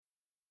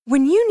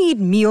When you need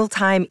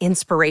mealtime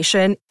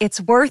inspiration,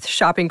 it's worth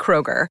shopping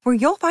Kroger, where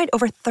you'll find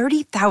over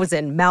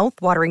 30,000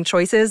 mouth-watering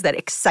choices that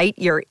excite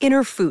your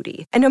inner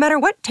foodie. And no matter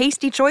what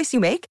tasty choice you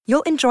make,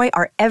 you'll enjoy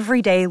our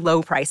everyday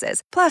low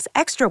prices, plus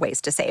extra ways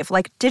to save,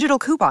 like digital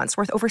coupons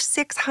worth over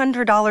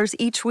 $600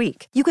 each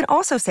week. You can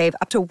also save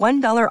up to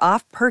 $1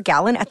 off per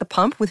gallon at the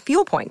pump with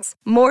fuel points.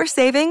 More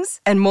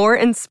savings and more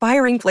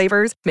inspiring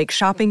flavors make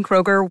shopping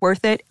Kroger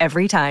worth it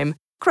every time.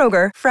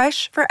 Kroger,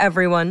 fresh for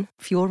everyone.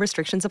 Fuel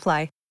restrictions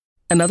apply.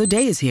 Another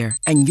day is here,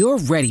 and you're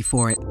ready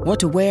for it. What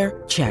to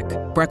wear? Check.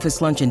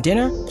 Breakfast, lunch, and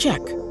dinner? Check.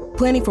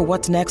 Planning for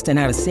what's next and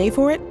how to save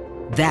for it?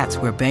 That's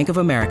where Bank of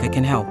America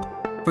can help.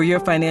 For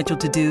your financial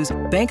to-dos,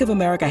 Bank of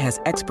America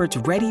has experts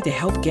ready to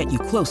help get you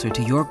closer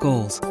to your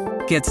goals.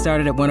 Get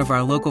started at one of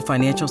our local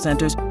financial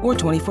centers or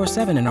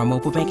 24/7 in our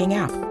mobile banking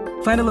app.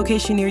 Find a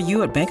location near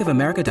you at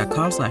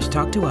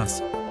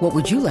bankofamerica.com/talktous. What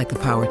would you like the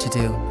power to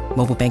do?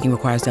 Mobile banking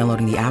requires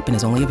downloading the app and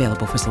is only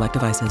available for select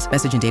devices.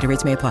 Message and data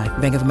rates may apply.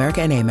 Bank of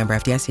America N.A., member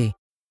FDIC.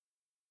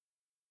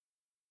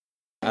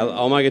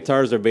 All my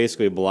guitars are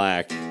basically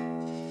black.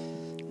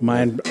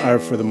 Mine are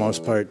for the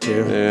most part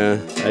too. Yeah,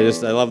 I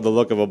love the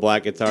look of a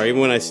black guitar. Even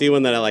when I see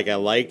one that I like,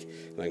 I'm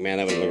like, man,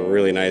 that would look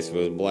really nice if it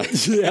was black.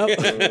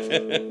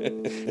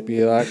 Yep. Be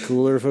a lot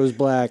cooler if it was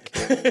black.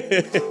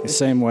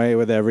 Same way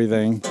with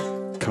everything.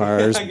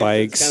 Cars,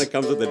 bikes. It kind of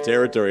comes with the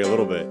territory a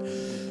little bit.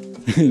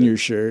 In your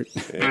shirt.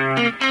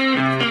 Yeah.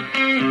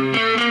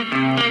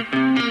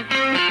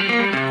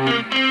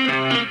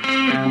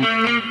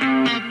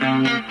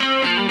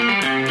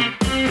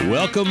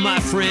 Welcome, my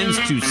friends,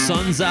 to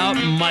Suns Out,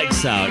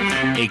 Mike's Out,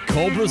 a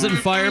Cobras and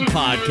Fire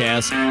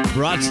podcast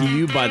brought to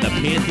you by the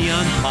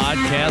Pantheon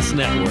Podcast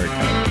Network,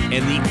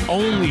 and the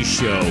only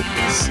show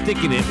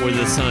sticking it where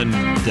the sun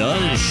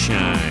does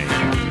shine.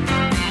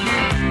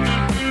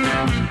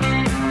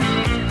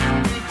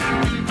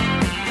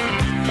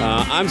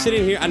 I'm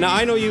sitting here, now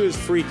I know you as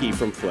Freaky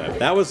from Flip.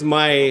 That was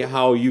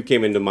how you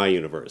came into my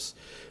universe.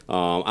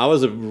 I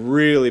was a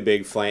really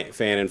big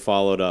fan and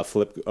followed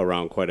Flip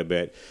around quite a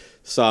bit.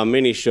 Saw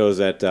many shows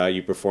that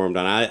you performed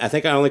on. I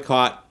think I only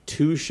caught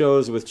 2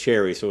 shows with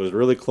Cherry, so it was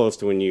really close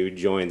to when you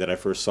joined that I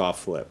first saw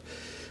Flip.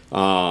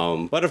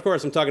 But of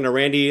course, I'm talking to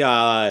Randy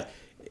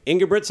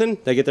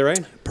Ingebrigtsen. Did I get that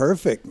right?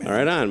 Perfect, man. All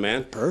right on,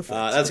 man. Perfect.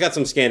 That's got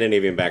some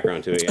Scandinavian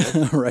background to it,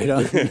 yeah? Right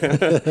on.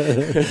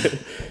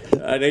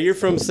 Now, you're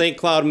from St.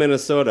 Cloud,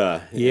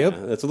 Minnesota. Yep.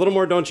 Yeah, it's a little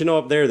more don't you know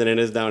up there than it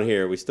is down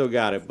here. We still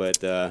got it,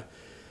 but...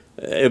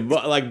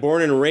 like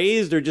born and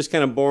raised, or just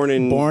kind of born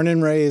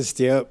and raised?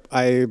 Yep.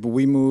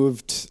 We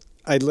moved.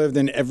 I lived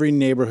in every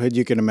neighborhood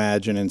you can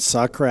imagine, in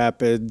Sauk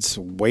Rapids,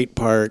 Waite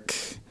Park,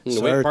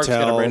 Waite Park's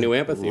got a brand new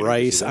amphitheater.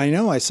 Rice. I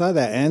know. I saw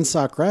that, and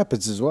Sauk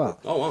Rapids as well.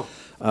 Oh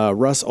wow.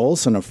 Russ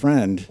Olson, a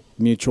friend,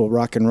 mutual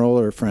rock and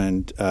roller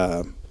friend.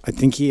 I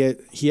think he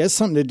has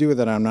something to do with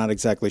it. I'm not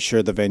exactly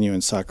sure. The venue in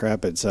Sauk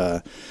Rapids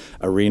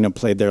Arena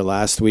played there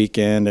last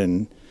weekend,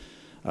 and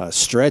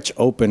Stretch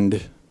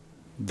opened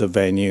the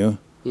venue.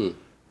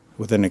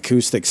 With an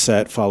acoustic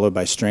set followed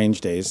by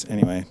Strange Days.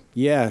 Anyway,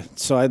 yeah.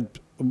 So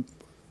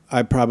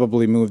I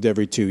probably moved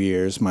every 2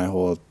 years my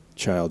whole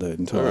childhood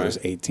until I was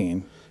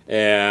 18.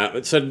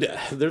 Yeah. So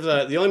there's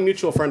the only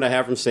mutual friend I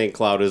have from St.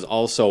 Cloud is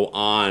also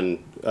on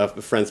a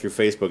friend through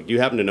Facebook. Do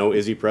you happen to know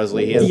Izzy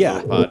Presley? He has his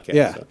own podcast.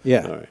 Yeah. So.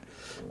 Yeah. All right.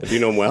 Do you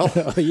know him well?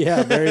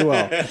 Yeah, very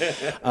well.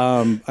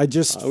 I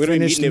just we're going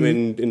to be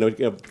meeting him in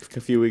a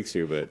few weeks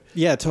here, but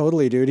yeah,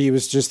 totally, dude. He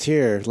was just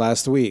here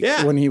last week.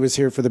 Yeah. When he was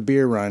here for the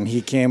beer run, he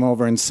came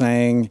over and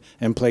sang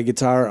and played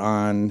guitar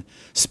on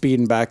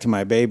 "Speeding Back to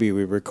My Baby."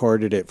 We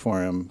recorded it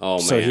for him. Oh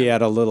man! So he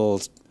had a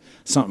little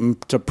something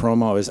to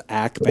promo his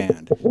ACK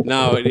band.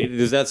 Now,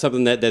 is that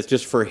something that's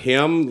just for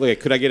him?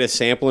 Like, could I get a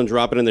sample and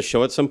drop it in the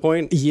show at some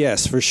point?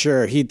 Yes, for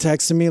sure. He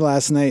texted me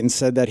last night and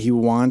said that he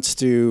wants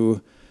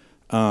to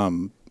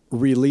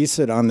release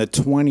it on the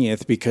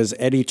 20th because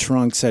Eddie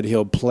Trunk said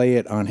he'll play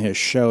it on his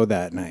show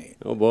that night.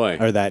 Oh boy.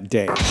 Or that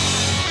day.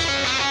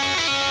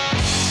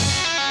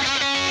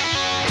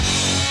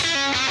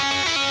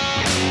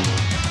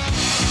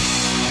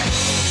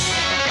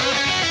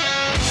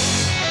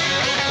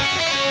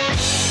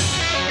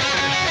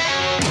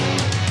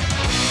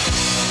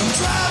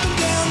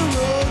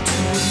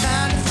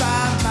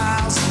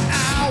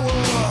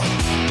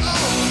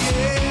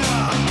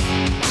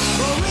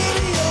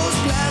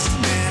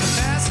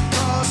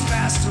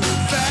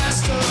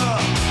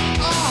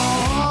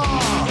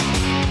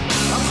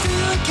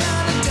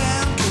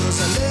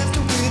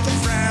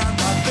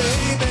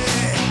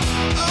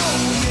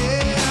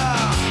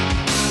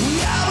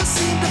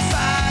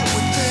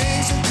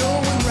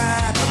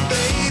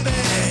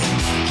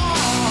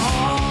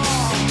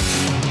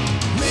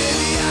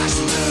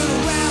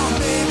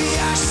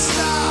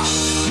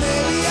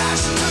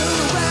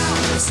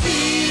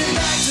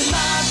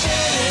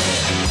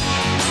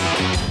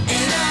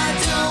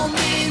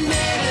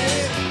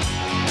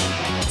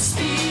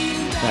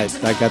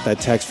 I got that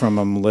text from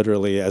him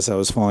literally as I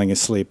was falling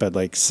asleep at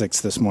like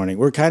 6 this morning.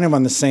 We're kind of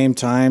on the same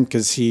time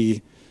because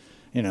he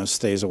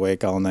stays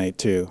awake all night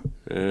too.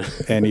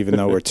 And even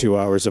though we're 2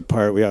 hours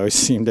apart, we always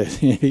seem to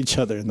hit each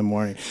other in the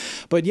morning.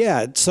 But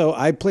yeah, so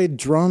I played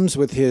drums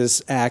with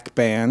his AC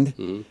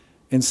band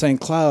in St.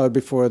 Cloud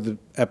before the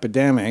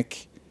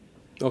epidemic.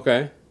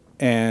 Okay.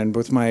 And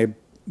with my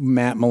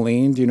Matt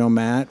Moline. Do you know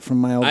Matt from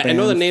my old band? I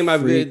know the name.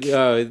 Freak?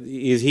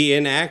 Is he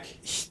in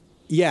AC?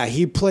 Yeah,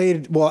 he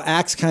played, well,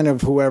 ACT's kind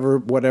of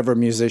whatever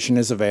musician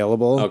is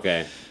available.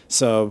 Okay.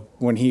 So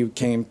when he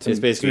came to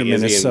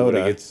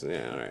Minnesota,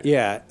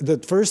 the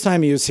first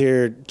time he was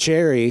here,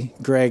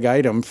 Greg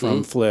Item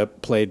from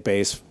Flip played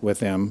bass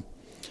with him.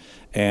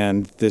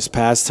 And this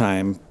past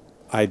time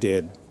I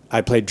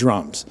played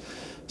drums.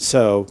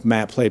 So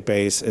Matt played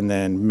bass, and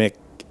then Mick,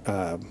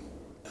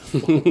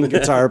 the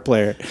guitar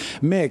player.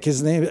 Mick,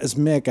 his name is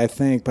Mick, I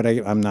think, but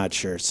I'm not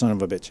sure. Son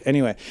of a bitch.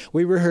 Anyway,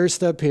 we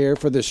rehearsed up here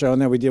for the show,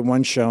 and then we did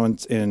one show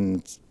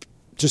in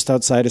just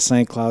outside of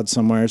St. Cloud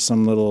somewhere,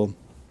 some little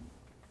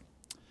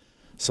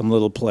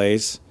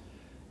place.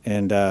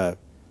 And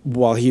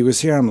while he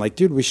was here, I'm like,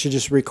 dude, we should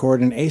just record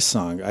an Ace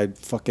song. I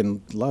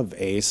fucking love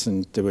Ace,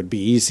 and it would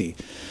be easy.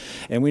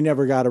 And we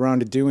never got around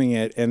to doing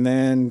it. And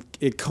then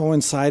it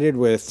coincided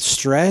with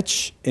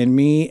Stretch and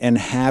me and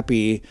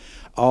Happy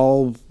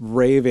all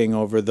raving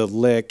over the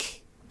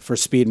lick for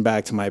Speeding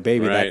Back to My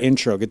Baby, right. That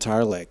intro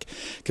guitar lick.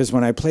 Because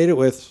when I played it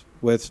with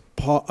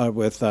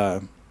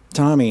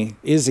Tommy,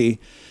 Izzy,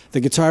 the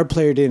guitar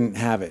player didn't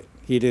have it.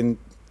 He didn't.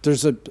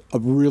 There's a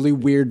really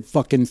weird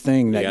fucking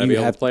thing that you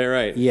have to play it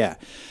right. Yeah.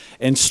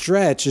 And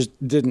Stretch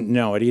just didn't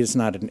know it. He's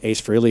not an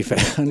Ace Frehley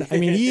fan. I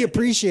mean, he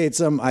appreciates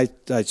him, I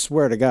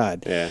swear to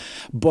God. Yeah.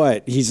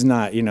 But he's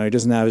not, he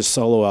doesn't have his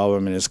solo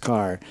album in his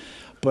car.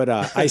 But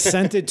I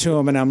sent it to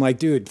him, and I'm like,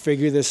 dude,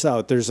 figure this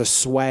out. There's a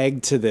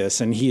swag to this.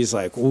 And he's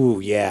like,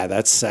 ooh, yeah,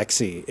 that's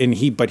sexy. And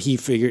he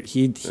figured,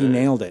 he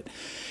nailed it.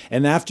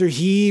 And after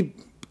he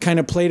kind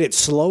of played it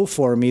slow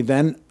for me,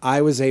 then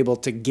I was able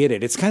to get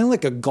it. It's kind of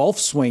like a golf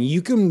swing.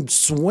 You can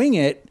swing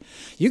it,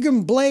 you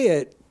can play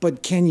it,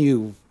 but can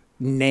you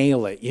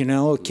nail it?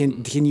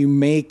 Can you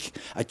make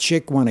a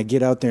chick want to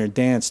get out there and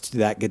dance to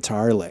that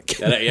guitar lick?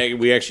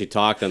 We actually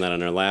talked on that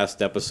on our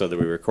last episode that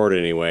we recorded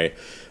anyway.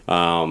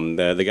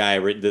 The guy,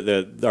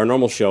 our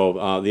normal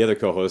show, the other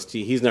co-host,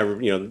 he's never,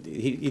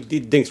 he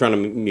dinks around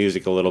in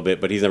music a little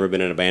bit, but he's never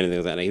been in a band and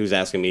things like that. And he was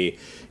asking me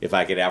if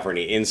I could offer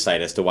any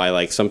insight as to why,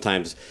 like,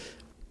 sometimes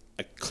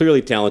a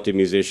clearly talented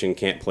musician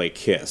can't play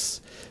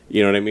Kiss.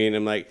 You know what I mean?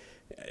 I'm like,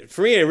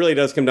 for me, it really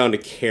does come down to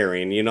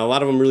caring. A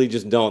lot of them really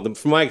just don't.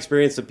 From my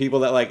experience, the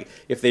people that, like,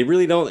 if they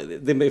really don't,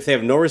 if they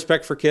have no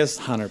respect for Kiss,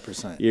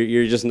 100%,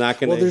 you're just not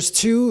going to. Well,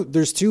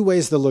 there's two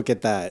ways to look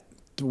at that.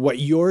 What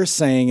you're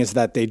saying is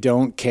that they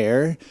don't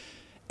care,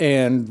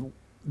 and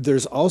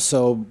there's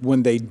also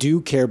when they do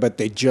care, but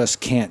they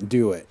just can't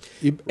do it.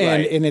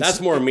 And it's,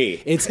 that's more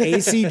me. It's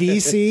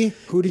AC/DC.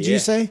 Who did you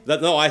say?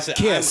 No, I said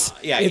Kiss.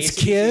 It's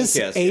Kiss,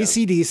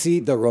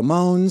 AC/DC, the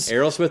Ramones,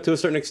 Aerosmith to a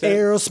certain extent.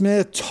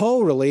 Aerosmith,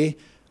 totally.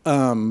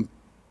 Those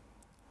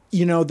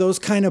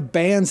kind of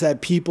bands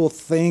that people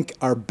think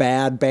are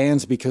bad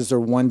bands because they're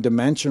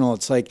one-dimensional.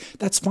 It's like,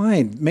 that's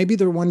fine. Maybe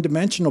they're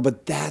one-dimensional,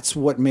 but that's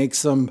what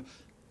makes them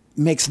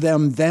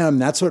them.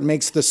 That's what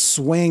makes the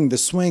swing.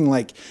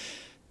 Like,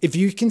 if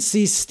you can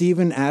see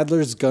Steven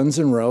Adler's Guns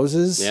N'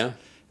 Roses,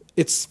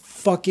 it's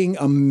fucking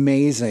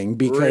amazing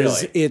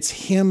because it's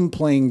him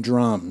playing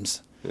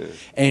drums. Yeah.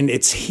 And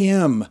it's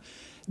him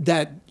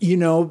that,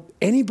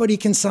 anybody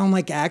can sound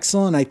like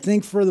Axl. And I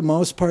think for the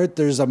most part,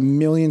 there's a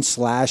million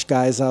Slash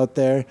guys out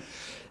there.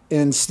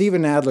 And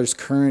Steven Adler's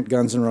current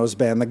Guns N' Roses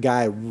band, the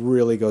guy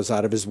really goes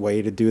out of his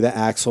way to do the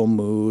Axl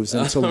moves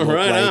and to look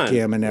like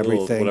him and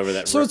everything.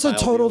 So it's a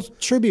total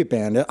tribute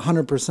band,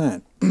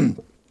 100%.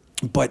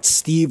 But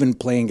Steven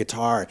playing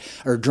guitar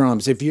or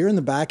drums, if you're in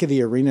the back of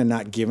the arena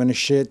not giving a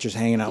shit, just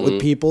hanging out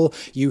with people,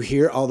 you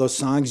hear all those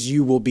songs,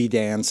 you will be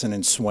dancing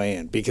and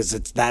swaying because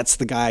that's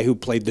the guy who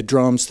played the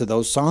drums to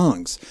those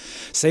songs.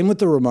 Same with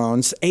the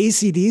Ramones.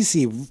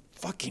 AC/DC,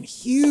 fucking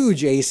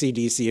huge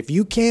AC/DC. If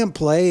you can't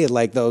play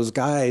like those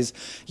guys,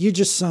 you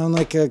just sound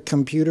like a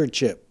computer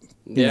chip.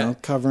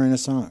 Covering a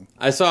song.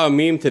 I saw a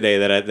meme today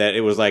that it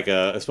was like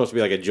it's supposed to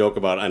be like a joke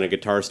about on a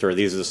guitar store.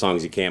 These are the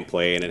songs you can't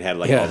play, and it had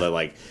like all the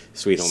like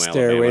Sweet Home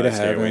Alabama,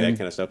 Stairway, that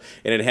kind of stuff,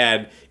 and it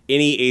had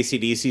any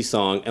AC/DC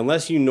song,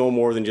 unless you know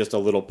more than just a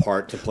little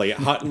part to play,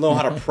 know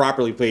how to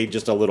properly play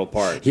just a little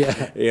part.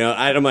 Yeah,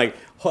 I'm like,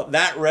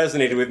 that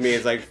resonated with me.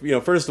 It's like,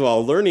 first of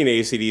all, learning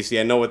AC/DC,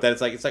 I know what that.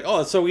 It's like,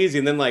 oh, it's so easy,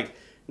 and then like.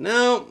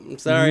 No, I'm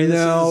sorry.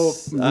 No.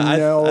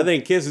 I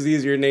think Kiss is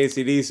easier than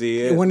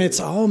AC/DC. When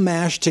it's all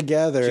mashed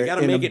together you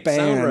gotta in make a it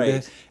band, sound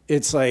right.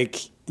 It's like,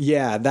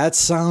 yeah, that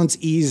sounds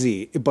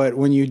easy. But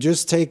when you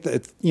just take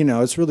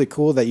it's really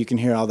cool that you can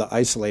hear all the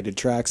isolated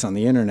tracks on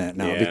the internet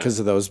now because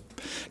of those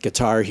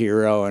Guitar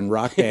Hero and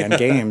Rock Band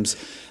games.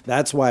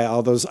 That's why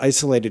all those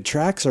isolated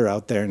tracks are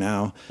out there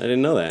now. I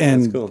didn't know that.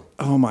 And, that's cool.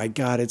 Oh my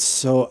God,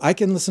 I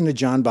can listen to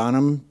John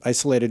Bonham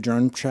isolated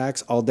drum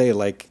tracks all day,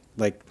 like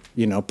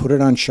put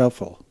it on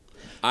shuffle.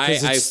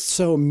 Because it's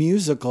so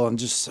musical and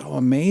just so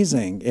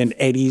amazing. And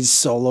Eddie's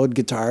soloed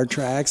guitar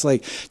tracks.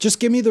 Like, just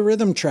give me the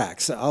rhythm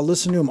tracks. I'll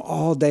listen to them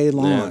all day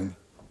long. Yeah.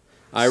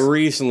 I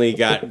recently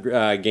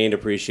gained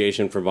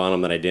appreciation for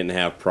Bonham that I didn't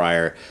have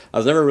prior. I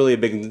was never really a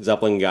big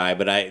Zeppelin guy,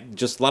 but a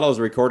lot of those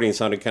recordings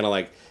sounded kind of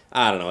like,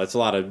 I don't know, it's a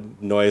lot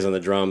of noise on the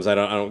drums. I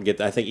don't get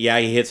that. I think,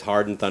 he hits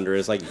hard and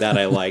thunderous, like that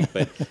I like,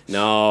 but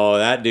no,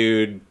 that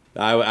dude,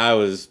 I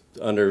was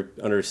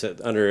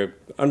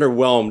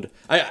underwhelmed.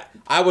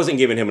 I wasn't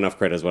giving him enough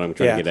credit is what I'm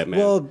trying to get at, man.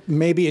 Well,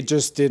 maybe it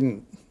just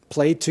didn't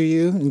play to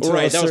you until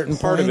a certain that was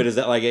part point. of it, is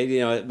that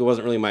it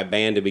wasn't really my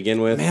band to begin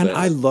with. Man,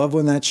 I love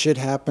when that shit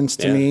happens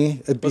to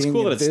me. It's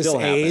cool that it this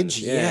still age,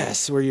 happens. Yeah.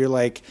 yes, where you're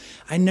like,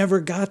 I never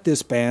got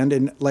this band,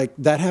 and like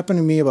that happened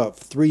to me about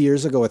 3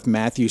 years ago with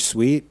Matthew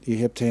Sweet. You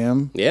hip to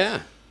him? Yeah.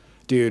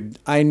 Dude,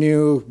 I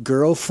knew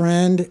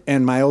Girlfriend,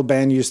 and my old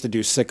band used to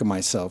do Sick of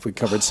Myself. We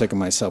covered Sick of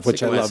Myself, which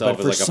Sick I of love. Myself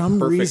But for is like a some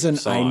perfect reason, I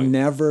song.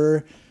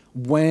 never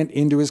went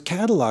into his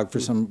catalog for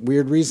some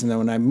weird reason. Then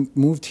when I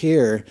moved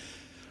here,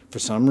 for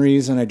some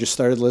reason, I just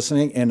started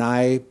listening, and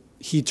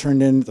he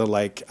turned into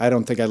like, I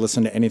don't think I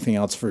listened to anything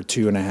else for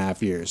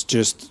 2.5 years.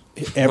 Just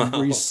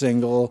every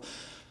single...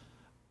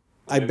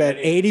 I bet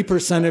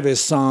 80% of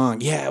his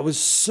song. Yeah, it was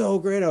so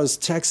great. I was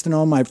texting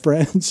all my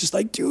friends, just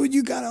like, dude,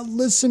 you got to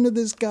listen to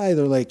this guy.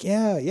 They're like,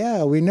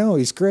 yeah, we know.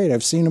 He's great.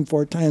 I've seen him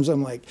 4 times.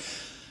 I'm like,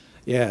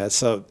 yeah.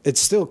 So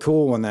it's still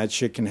cool when that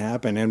shit can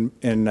happen.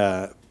 And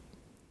a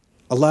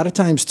lot of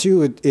times,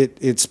 too,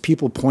 it's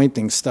people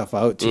pointing stuff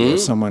out to you.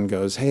 Someone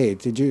goes, hey,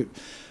 did you...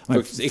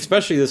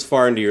 Especially this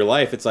far into your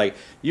life, it's like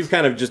you've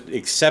kind of just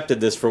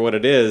accepted this for what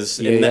it is,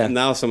 and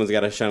now someone's got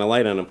to shine a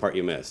light on a part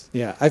you missed.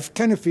 Yeah, I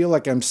kind of feel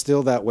like I'm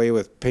still that way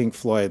with Pink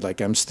Floyd. Like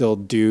I'm still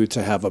due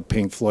to have a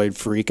Pink Floyd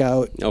freak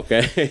out.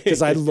 Okay.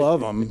 Because I love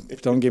them,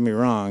 don't get me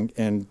wrong.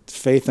 And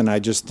Faith and I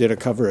just did a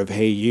cover of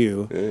Hey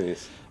You.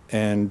 Nice.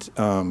 And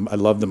I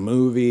love the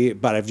movie,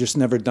 but I've just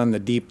never done the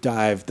deep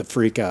dive, the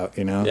freak out,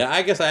 you know? Yeah,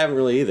 I guess I haven't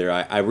really either.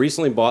 I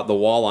recently bought The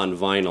Wall on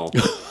vinyl.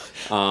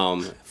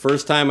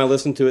 First time I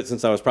listened to it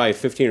since I was probably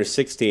 15 or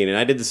 16, and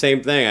I did the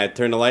same thing. I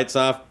turned the lights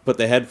off, put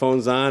the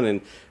headphones on,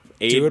 and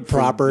do it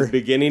proper, from the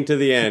beginning to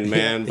the end,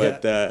 man.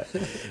 But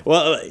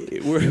well,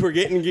 we're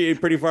getting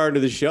pretty far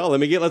into the show.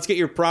 Let's get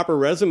your proper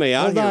resume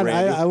out Hold here, on,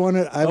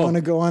 Randy. I want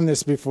to go on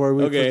this before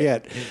we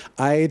forget.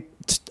 I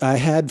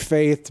had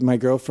Faith, my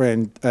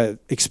girlfriend,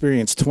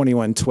 experience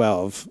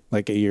 2112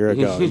 like a year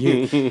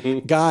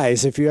ago.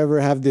 Guys, if you ever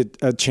have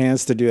a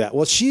chance to do that,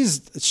 well,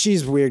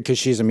 she's weird because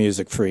she's a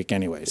music freak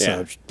anyway.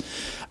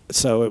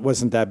 So it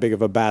wasn't that big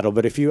of a battle.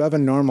 But if you have a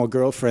normal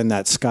girlfriend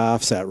that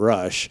scoffs at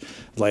Rush,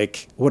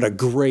 like, what a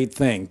great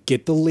thing.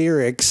 Get the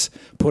lyrics,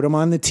 put them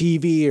on the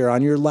TV or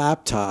on your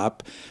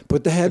laptop,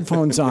 put the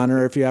headphones on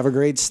her if you have a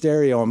great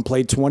stereo, and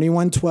play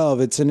 2112.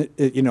 It's in,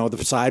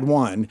 the side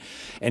one,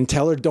 and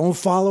tell her don't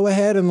follow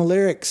ahead in the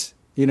lyrics.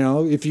 You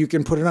know, if you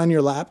can put it on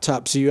your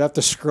laptop so you have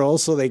to scroll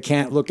so they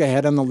can't look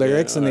ahead on the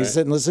lyrics and they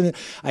sit and listen.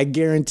 I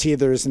guarantee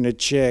there isn't a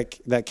chick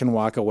that can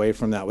walk away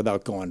from that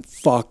without going,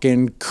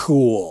 fucking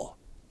cool.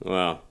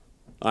 Wow.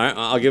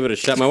 I'll give it a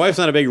shot. My wife's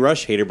not a big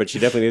Rush hater, but she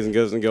definitely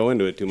doesn't go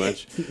into it too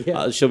much.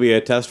 She'll be a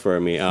test for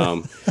me.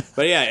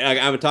 But yeah,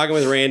 I'm talking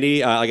with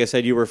Randy. Like I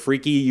said, you were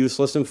Freaky,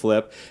 Useless, and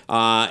Flip.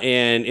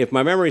 And if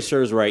my memory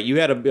serves right, you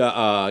had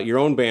your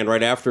own band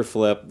right after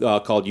Flip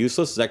called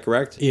Useless. Is that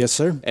correct? Yes,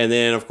 sir. And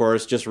then, of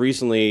course, just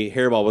recently,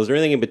 Hairball. Was there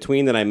anything in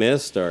between that I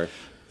missed? Or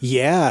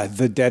yeah,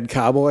 the Dead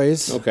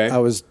Cowboys. Okay.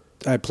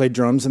 I played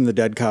drums in the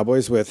Dead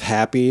Cowboys with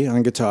Happy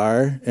on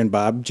guitar and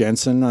Bob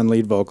Jensen on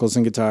lead vocals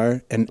and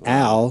guitar, and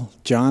Al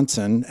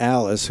Johnson,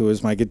 Alice, who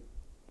was my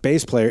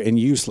bass player in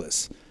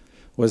Useless,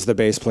 was the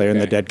bass player in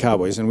the Dead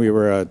Cowboys. And we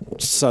were a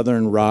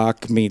southern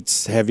rock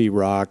meets heavy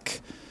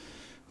rock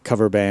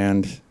cover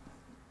band.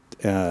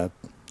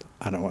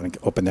 I don't want to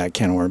open that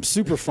can of worms.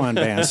 Super fun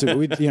band. So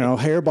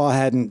Hairball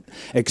hadn't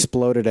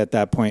exploded at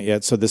that point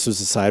yet, so this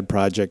was a side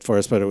project for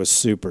us, but it was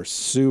super,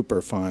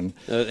 super fun.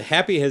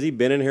 Happy, has he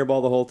been in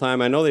Hairball the whole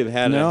time? I know they've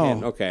had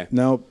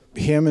No,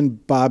 him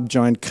and Bob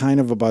joined kind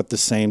of about the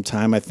same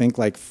time. I think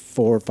like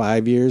 4 or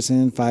 5 years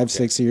in,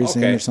 6 years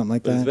in, or something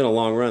like that. It's been a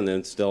long run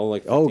then, still.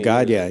 Like oh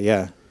God,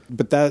 yeah.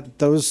 But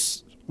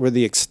those were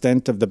the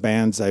extent of the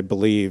bands, I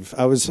believe.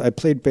 I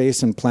played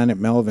bass in Planet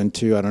Melvin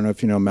too. I don't know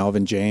if you know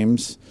Melvin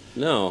James.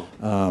 No.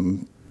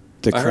 The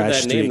I Crash heard that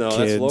Street name though.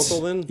 Kids. That's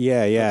local then?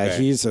 Yeah.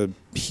 Okay.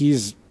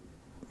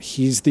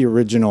 He's the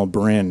original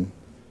Bryn.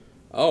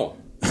 Oh.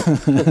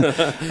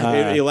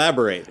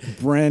 Elaborate.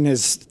 Bryn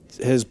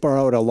has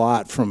borrowed a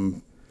lot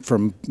from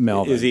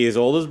Melvin. Is he as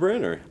old as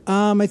Bryn, or?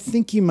 I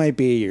think he might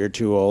be a year or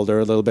two older,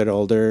 a little bit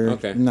older.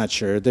 Okay. I'm not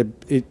sure.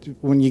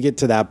 When you get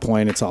to that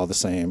point, it's all the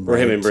same. Or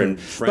right? him and Bryn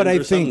friends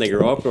or something? They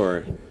grew up,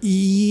 or?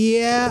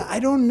 Yeah, I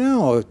don't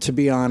know, to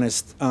be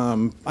honest.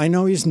 I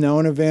know he's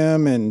known of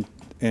him, and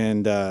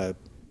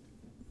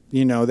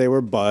they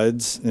were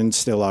buds and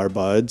still are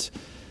buds.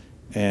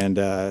 And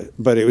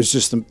but it was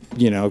just,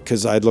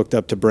 because I'd looked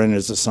up to Brendan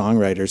as a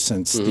songwriter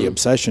since the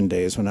Obsession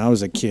days when I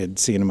was a kid,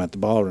 seeing him at the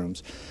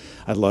ballrooms.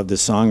 I loved his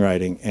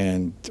songwriting,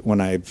 and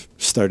when I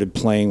started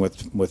playing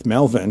with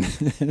Melvin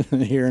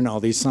and hearing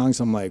all these songs,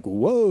 I'm like,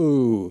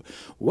 whoa,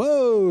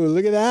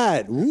 look at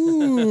that.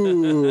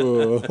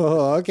 Ooh,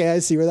 oh, okay, I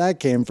see where that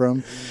came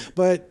from.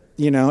 But,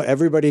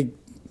 everybody,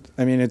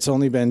 it's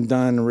only been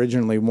done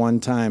originally one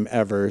time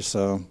ever,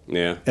 so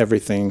yeah,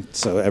 everything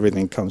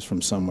comes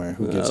from somewhere.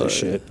 Who gives a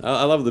shit?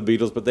 I love the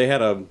Beatles, but they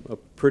had a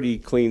pretty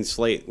clean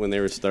slate when they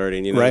were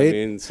starting, right? What I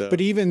mean? So,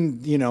 but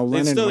even, Lennon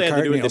and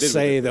McCartney will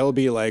say, they'll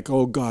be like,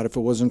 oh, God, if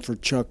it wasn't for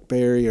Chuck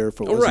Berry or if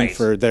it wasn't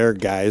for their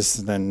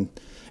guys, then,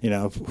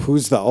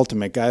 who's the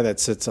ultimate guy that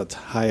sits up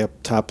high up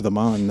top of the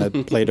mountain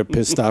that played a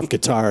pissed off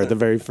guitar, the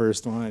very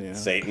first one?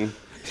 Satan.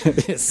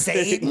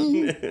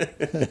 Satan.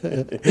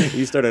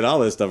 You started all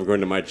this stuff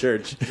according to my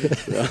church.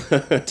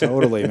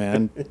 Totally,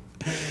 man.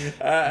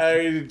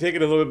 I take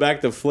it a little bit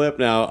back to Flip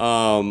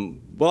now.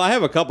 Well, I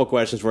have a couple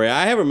questions for you.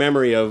 I have a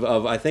memory of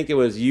I think it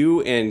was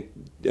you and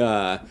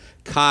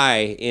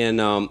Kai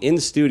in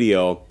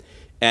studio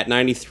at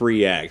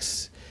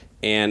 93X.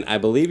 And I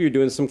believe you're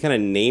doing some kind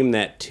of name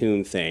that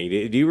tune thing.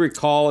 Do you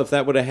recall if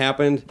that would have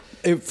happened?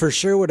 It for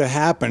sure would have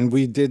happened.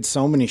 We did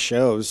so many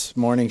shows,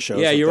 morning shows.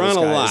 Yeah, you're on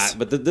a guys. lot.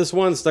 But this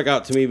one stuck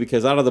out to me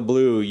because out of the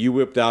blue, you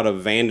whipped out a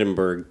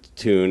Vandenberg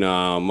tune,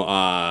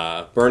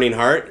 Burning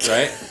Heart,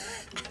 right?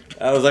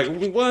 I was like,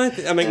 what?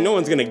 No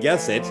one's going to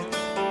guess it.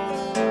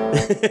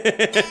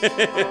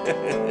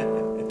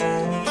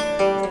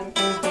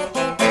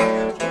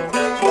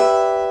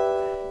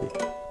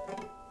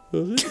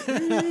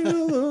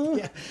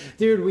 Yeah.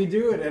 Dude, we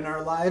do it in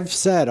our live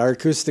set, our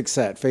acoustic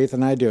set. Faith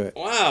and I do it.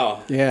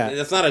 Wow. Yeah.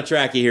 That's not a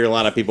track you hear a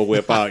lot of people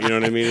whip out, you know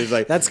what I mean? It's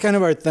like that's kind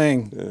of our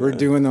thing. We're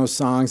doing those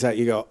songs that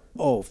you go,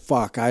 oh,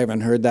 fuck, I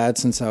haven't heard that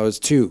since I was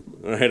 2.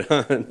 Right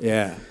on.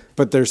 Yeah.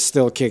 But they're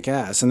still kick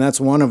ass, and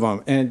that's one of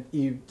them. And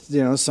you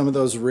know, some of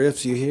those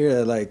riffs you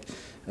hear, like,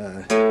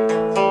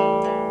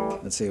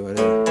 let's see what it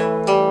is.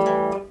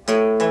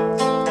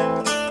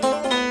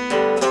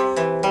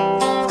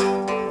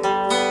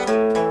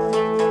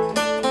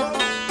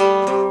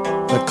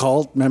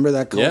 Cult, remember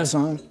that Cult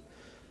song?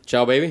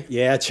 Ciao Baby?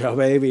 Yeah, Ciao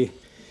Baby.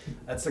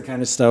 That's the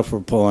kind of stuff we're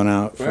pulling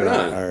out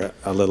for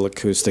our little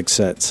acoustic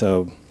set.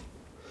 So,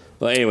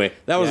 well, anyway,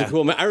 that was a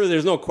cool.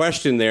 There's no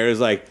question there. It was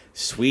like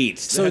sweet.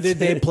 So did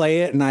they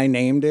play it and I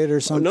named it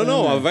or something?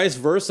 No, vice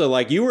versa.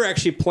 Like you were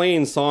actually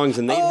playing songs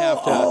and they'd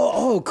have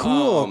to.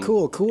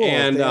 Cool.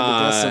 And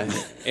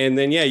and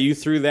then you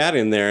threw that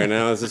in there, and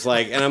I was just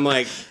like, and I'm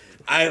like,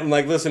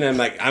 listen,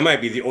 I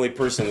might be the only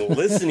person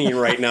listening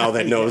right now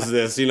that knows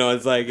this.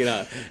 It's like,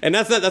 and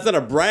that's not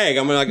a brag.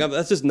 I'm like,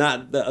 that's just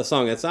not a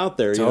song that's out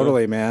there.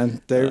 Totally,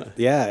 man.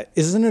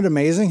 Isn't it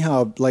amazing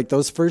how like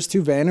those first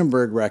 2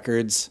 Vandenberg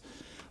records,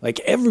 like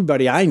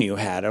everybody I knew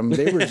had them.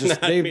 They were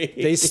just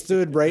they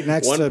stood right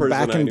next to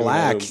Back in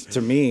Black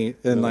to me,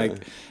 and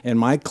like in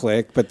my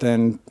clique. But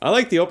then I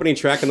like the opening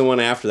track and the one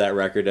after that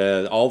record,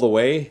 All the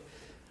Way.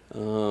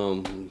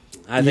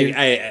 I think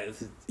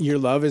Your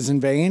Love Is in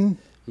Vain.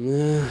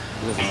 Heading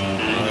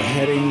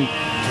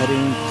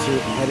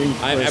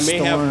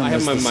I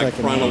have my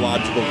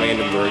chronological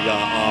Vandenberg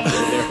off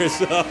there.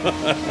 So.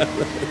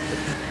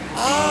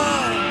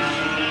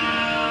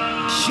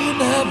 She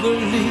never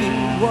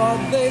believed what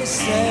they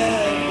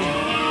said.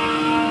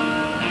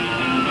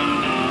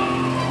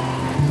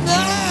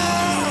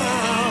 Now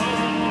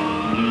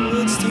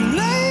it's too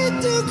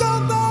late to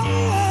go back.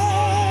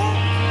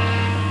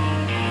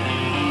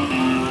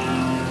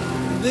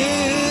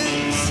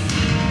 This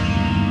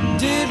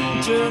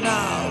didn't turn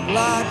out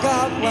like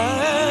I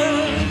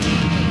planned.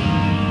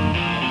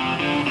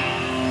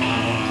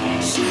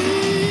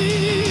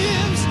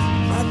 Seems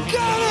I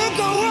gotta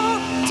go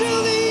up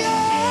till the end.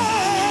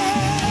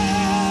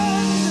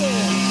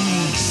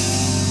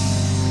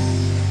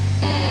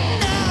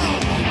 Now,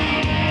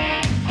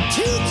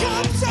 2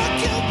 cups are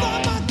killed by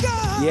my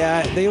gun.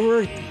 Yeah,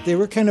 they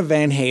were kind of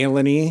Van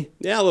Halen-y.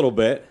 Yeah, a little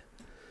bit.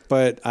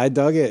 But I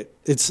dug it.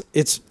 It's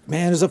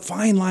man, there's a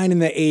fine line in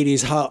the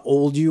 80s how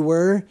old you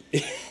were.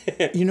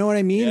 You know what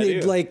I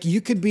mean? Yeah, like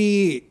you could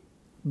be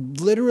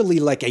literally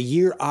like a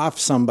year off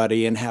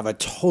somebody and have a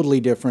totally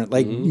different,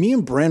 like me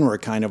and Bren were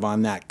kind of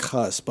on that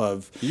cusp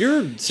of.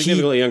 You're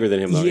significantly younger than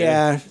him though.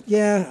 Yeah,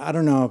 I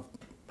don't know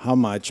how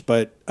much,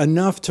 but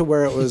enough to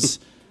where it was,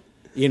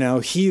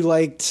 he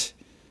liked.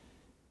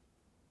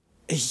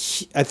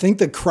 I think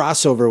the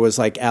crossover was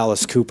like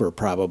Alice Cooper,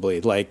 probably.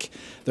 Like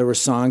there were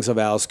songs of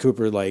Alice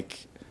Cooper,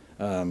 like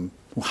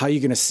 "How You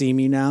Gonna See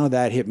Me Now."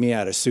 That hit me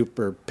at a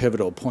super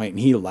pivotal point, and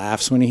he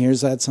laughs when he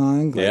hears that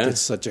song. Like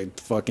it's such a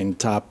fucking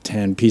top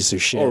 10 piece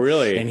of shit. Oh,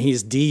 really? And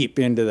he's deep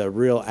into the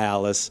real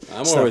Alice.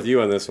 I'm more with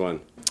you on this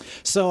one.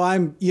 So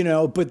I'm,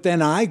 but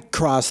then I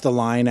crossed the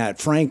line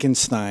at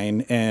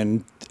Frankenstein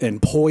and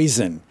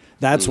Poison.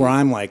 That's where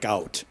I'm like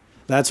out.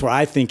 That's where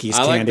I think he's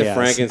candy I like the ass.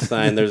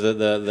 Frankenstein. There's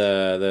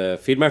the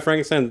Feed My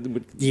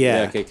Frankenstein.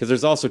 Yeah. Okay. Because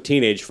there's also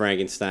Teenage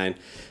Frankenstein.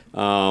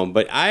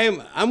 But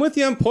I'm with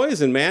you on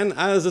Poison, man.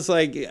 I was just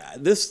like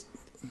this.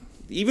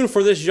 even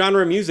for this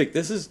genre of music,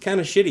 this is kind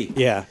of shitty.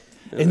 Yeah.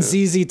 And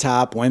ZZ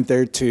Top went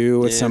there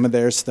too with some of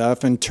their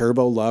stuff, and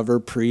Turbo Lover,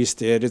 Priest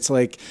did. It's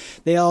like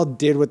they all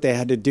did what they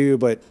had to do,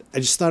 but I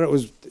just thought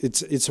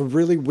it's a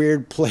really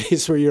weird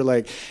place where you're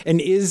like, and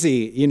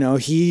Izzy, you know,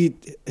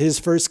 his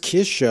first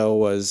Kiss show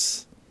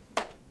was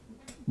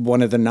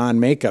one of the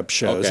non-makeup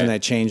shows, and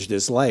that changed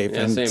his life.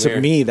 Yeah, and to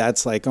me,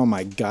 that's like, oh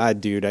my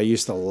God, dude, I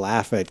used to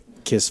laugh at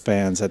Kiss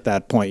fans at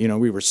that point. You know,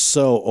 we were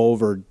so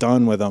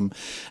overdone with them,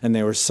 and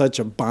they were such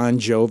a Bon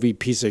Jovi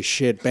piece of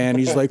shit band.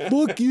 He's like,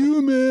 fuck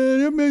you,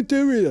 man.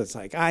 It's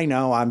like, I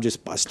know, I'm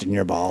just busting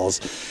your balls.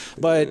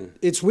 But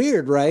it's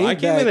weird, right? I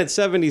came in at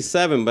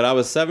 77, but I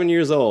was 7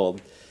 years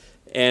old.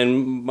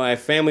 And my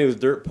family was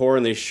dirt poor,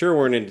 and they sure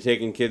weren't into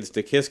taking kids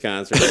to Kiss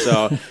concerts.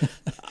 So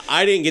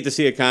I didn't get to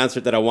see a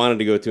concert that I wanted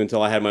to go to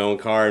until I had my own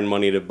car and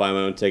money to buy my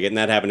own ticket. And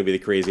that happened to be the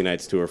Crazy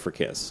Nights tour for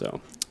Kiss. So.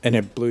 And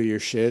it blew your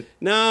shit?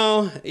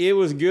 No, it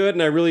was good,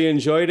 and I really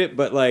enjoyed it.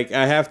 But, like,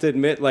 I have to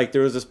admit, like,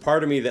 there was this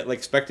part of me that, like,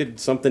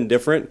 expected something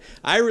different.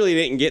 I really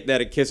didn't get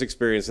that at Kiss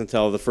experience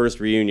until the first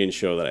reunion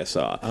show that I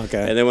saw.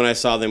 Okay. And then when I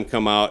saw them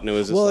come out, and it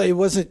was just it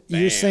wasn't...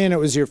 bam. You're saying it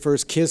was your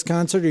first Kiss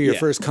concert or your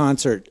first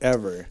concert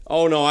ever?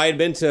 Oh, no, I had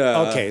been to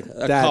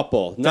a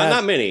couple.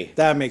 Not many.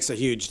 That makes a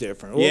huge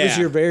difference. What was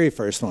your very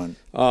first one?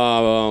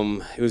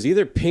 It was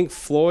either Pink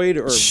Floyd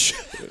or...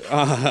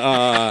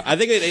 I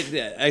think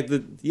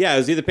it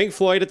was either Pink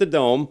Floyd at the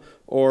Dome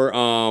or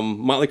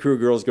Motley Crue,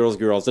 Girls, Girls,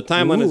 Girls. The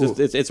timeline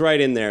is it's right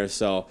in there.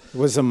 So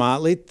was the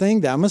Motley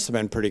thing? That must have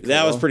been pretty cool.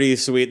 That was pretty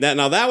sweet. That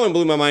one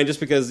blew my mind just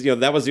because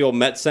that was the old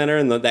Met Center,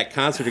 and that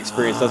concert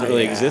experience doesn't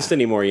really exist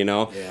anymore.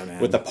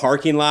 With the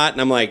parking lot,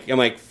 and I'm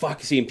like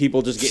fuck, seeing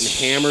people just getting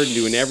hammered and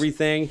doing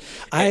everything.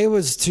 I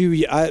was too.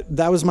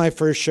 That was my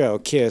first show,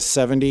 Kiss,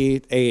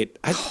 78.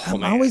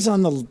 I'm always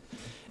on the.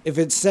 If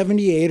it's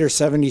 78 or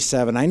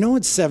 77, I know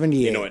it's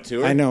 78. You know it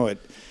too? I know it.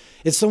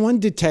 It's the one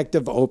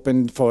Detective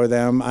opened for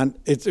them.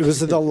 It was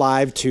the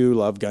Live 2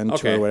 Love Gun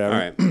tour or whatever. All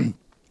right.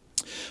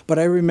 But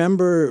I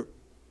remember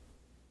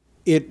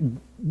it,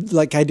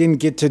 like I didn't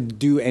get to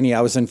do any.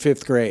 I was in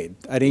 5th grade.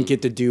 I didn't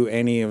get to do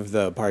any of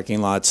the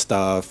parking lot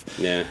stuff.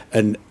 Yeah.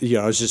 And,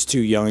 I was just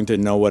too young to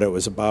know what it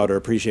was about or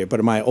appreciate it.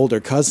 But my older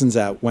cousins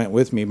that went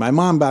with me, my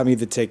mom bought me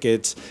the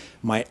tickets.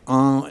 My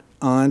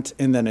aunt,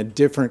 and then a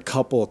different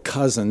couple of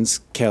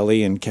cousins,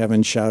 Kelly and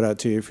Kevin, shout out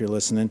to you if you're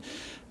listening,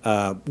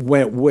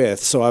 went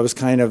with. So I was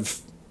kind of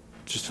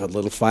just a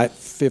little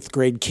 5th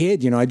grade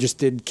kid. I just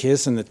did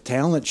Kiss in the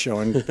talent show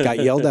and got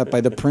yelled at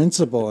by the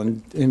principal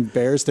and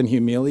embarrassed and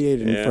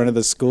humiliated in front of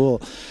the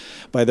school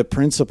by the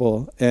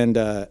principal. And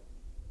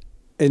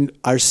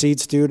our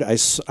seats, dude, I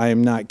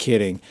am not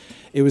kidding.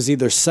 It was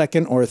either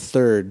second or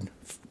third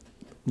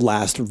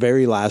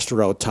very last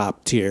row,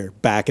 top tier,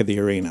 back of the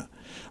arena.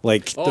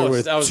 Like, there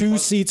were 2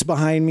 seats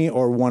behind me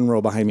or 1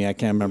 row behind me. I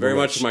can't remember. Very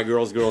much my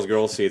girls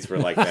seats were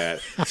like that.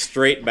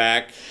 Straight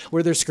back.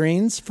 Were there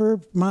screens for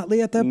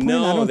Motley at that point?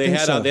 No, I don't think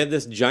so. They had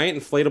this giant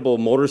inflatable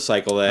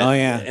motorcycle that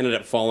ended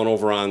up falling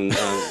over on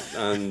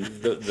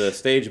the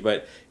stage.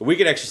 But we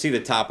could actually see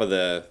the top of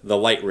the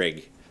light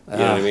rig. You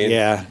know what I mean?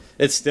 Yeah.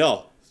 It's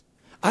still...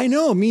 I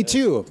know, me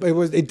too.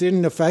 It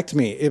didn't affect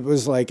me. It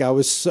was like I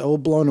was so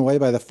blown away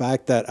by the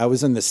fact that I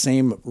was in the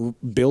same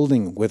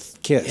building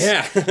with Kiss.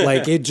 Yeah.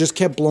 Like it just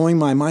kept blowing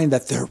my mind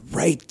that they're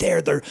right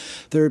there.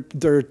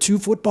 They're 2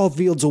 football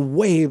fields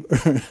away,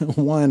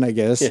 one I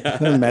guess,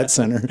 the Met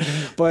Center,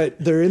 but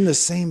they're in the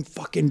same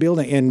fucking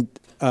building.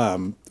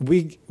 And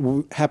we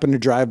happened to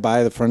drive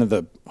by the front of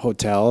the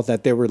hotel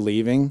that they were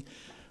leaving.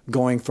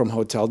 Going from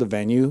hotel to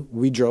venue,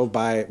 we drove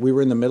by. We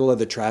were in the middle of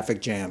the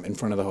traffic jam in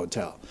front of the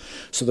hotel.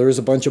 So there was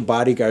a bunch of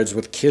bodyguards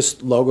with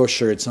Kiss logo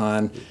shirts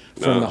on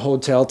from the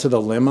hotel to the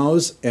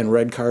limos and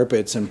red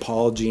carpets, and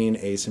Paul, Gene,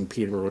 Ace, and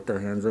Peter with their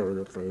hands over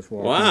their face.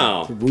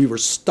 Wow. We were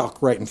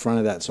stuck right in front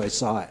of that, so I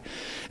saw it.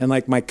 And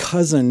like my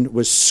cousin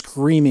was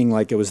screaming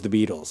like it was the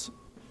Beatles.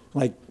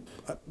 Like,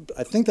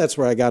 I think that's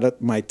where I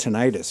got my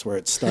tinnitus, where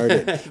it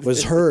started,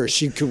 was her.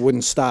 She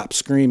wouldn't stop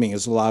screaming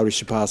as loud as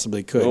she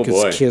possibly could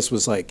because Kiss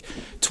was like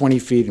 20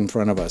 feet in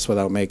front of us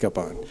without makeup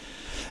on.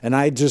 And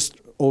I just,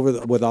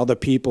 with all the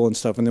people and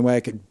stuff, and the way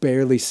I could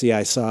barely see,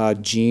 I saw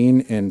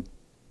Gene and,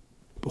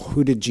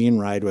 who did Gene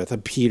ride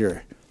with?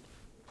 Peter.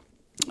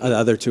 The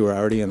other 2 were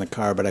already in the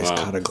car, but I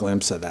caught a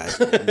glimpse of that.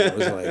 And it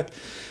was like...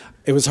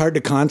 It was hard to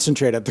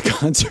concentrate at the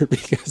concert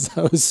because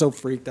I was so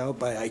freaked out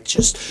by I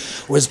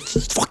just was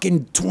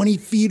fucking 20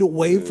 feet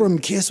away from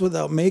Kiss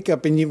without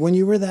makeup. And when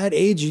you were that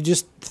age, you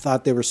just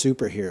thought they were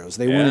superheroes.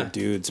 They weren't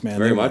dudes, man.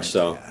 Very much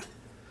so. Yeah.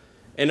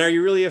 And are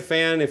you really a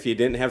fan if you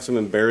didn't have some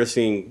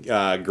embarrassing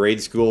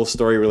grade school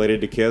story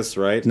related to Kiss,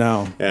 right?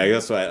 No. Yeah, I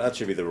guess that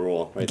should be the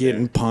rule. Right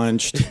Getting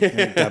punched.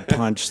 I got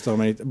punched so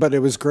many. But it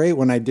was great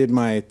when I did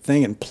my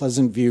thing in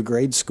Pleasant View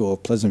grade school.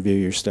 Pleasant View,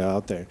 you're still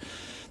out there.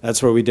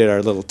 That's where we did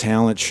our little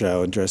talent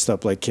show and dressed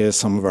up like Kiss.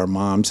 Some of our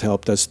moms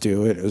helped us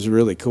do it. It was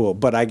really cool.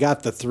 But I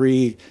got the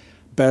 3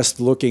 best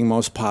looking,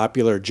 most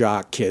popular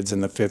jock kids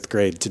in the 5th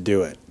grade to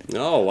do it.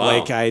 Oh, wow.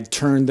 Like I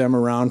turned them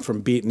around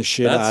from beating the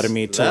shit out of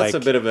me to that's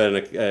like. a bit of an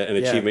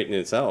achievement in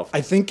itself.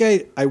 I think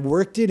I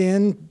worked it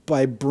in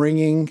by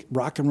bringing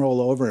rock and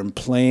roll over and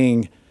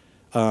playing.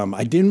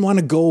 I didn't want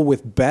to go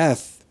with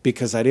Beth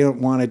because I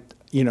didn't want to.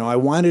 I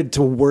wanted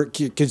to work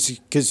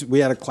because we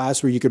had a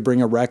class where you could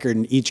bring a record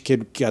and each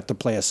kid got to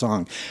play a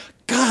song.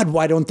 God,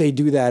 why don't they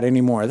do that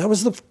anymore? That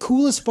was the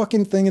coolest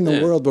fucking thing in the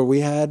world where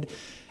we had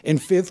in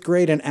 5th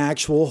grade an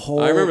actual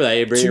whole. I remember that.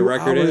 You bring your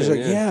record in.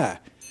 Yeah.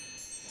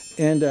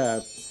 And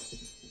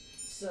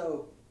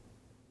so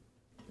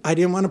I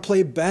didn't want to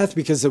play Beth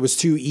because it was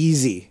too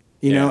easy,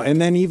 you know?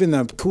 And then even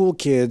the cool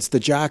kids, the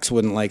jocks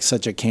wouldn't like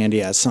such a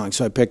candy-ass song.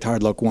 So I picked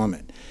Hard Luck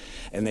Woman.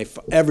 And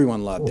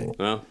everyone loved it.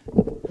 Well.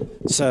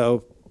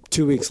 So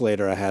 2 weeks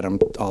later, I had them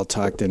all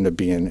talked into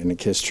being in a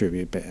Kiss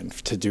tribute band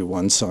to do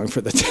one song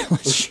for the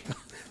talent show.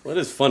 Well, it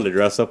is fun to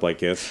dress up like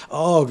Kiss.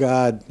 Oh,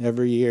 God,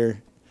 every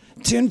year.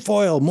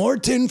 Tinfoil, more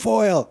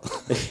tinfoil.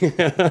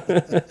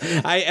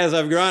 As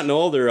I've gotten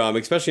older,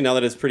 especially now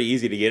that it's pretty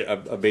easy to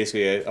get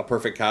basically a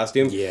perfect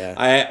costume.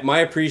 Yeah. My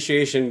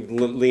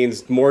appreciation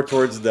leans more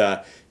towards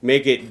the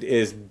make it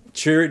as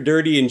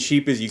dirty and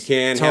cheap as you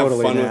can.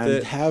 Totally, have fun man. with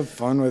it. Have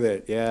fun with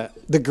it. Yeah.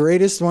 The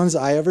greatest ones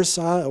I ever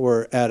saw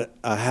were at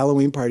a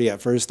Halloween party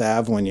at First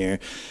Ave one year.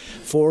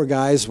 4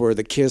 guys were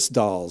the Kiss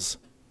dolls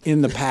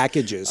in the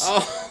packages.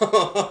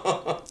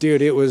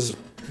 Dude, it was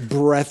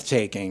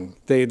breathtaking.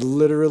 They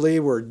literally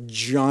were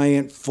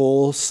giant,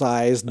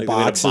 full-sized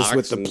boxes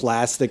with the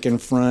plastic in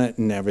front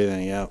and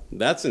everything. Yeah,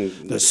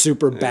 the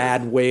super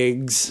bad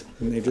wigs,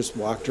 and they just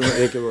walked around.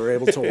 They were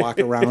able to walk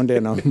around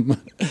in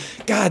them.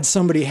 God,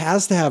 somebody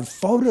has to have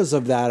photos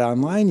of that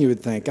online. You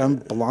would think. I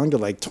belong to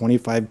like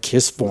 25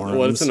 Kiss forums.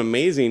 Well, it's an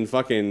amazing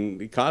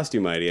fucking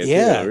costume idea.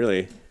 Yeah, too,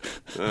 really.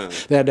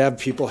 They had to have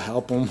people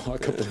help them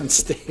walk up on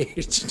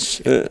stage and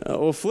shit.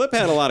 Well, Flip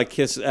had a lot of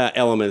Kiss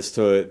elements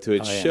to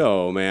its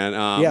show, man.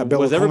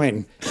 Bill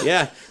O'Coin.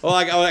 Yeah. Well,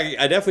 I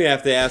definitely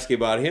have to ask you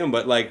about him,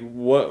 but like,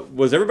 what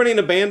was everybody in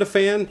the band a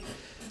fan?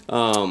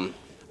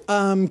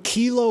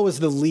 Kilo was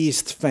the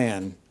least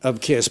fan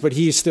of Kiss, but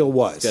he still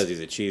was. Because he's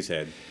a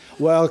cheesehead.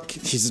 Well,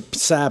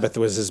 Sabbath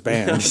was his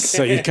band, okay.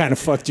 So you kind of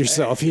fucked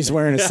yourself. He's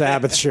wearing a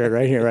Sabbath shirt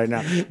right here, right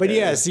now. But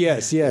yes.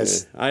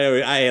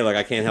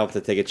 I can't help to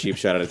take a cheap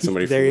shot at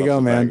somebody. There you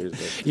go, man.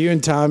 Tigers, you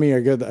and Tommy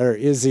are good, or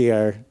Izzy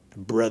are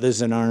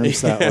brothers in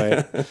arms that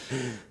way.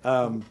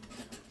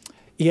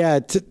 Yeah,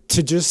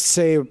 to just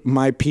say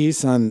my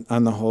piece on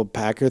the whole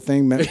Packer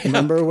thing.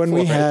 Remember when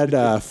we had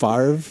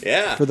Favre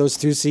for those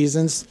 2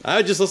 seasons?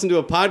 I just listened to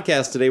a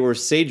podcast today where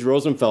Sage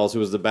Rosenfels, who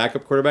was the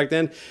backup quarterback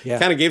then,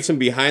 kind of gave some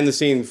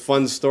behind-the-scenes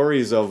fun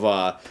stories of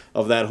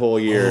that whole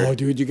year. Oh,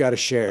 dude, you got to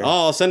share.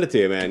 Oh, I'll send it to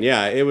you, man.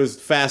 Yeah, it was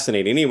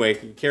fascinating. Anyway,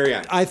 carry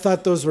on. I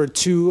thought those were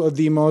 2 of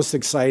the most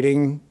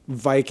exciting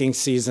Viking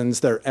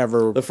seasons there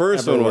ever. The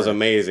first one was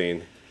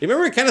amazing. You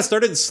remember it kind of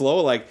started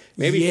slow, like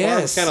maybe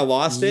Favre kind of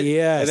lost it.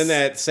 Yes. And then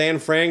that San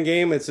Fran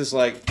game, it's just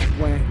like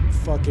went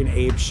fucking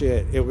ape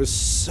shit. It was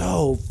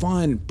so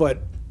fun,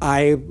 but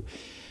I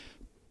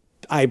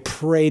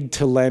prayed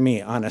to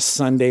Lemmy on a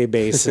Sunday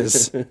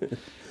basis.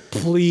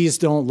 Please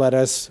don't let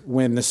us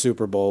win the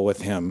Super Bowl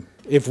with him.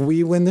 If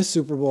we win the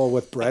Super Bowl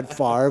with Brett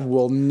Favre,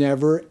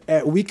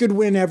 we could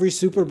win every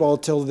Super Bowl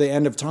till the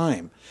end of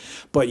time.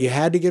 But you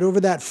had to get over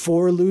that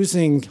 4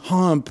 losing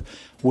hump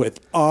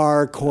with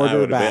our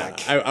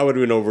quarterback. I would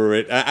have been over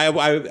it. I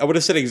would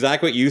have said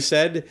exactly what you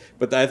said,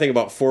 but I think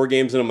about 4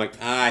 games and I'm like,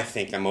 I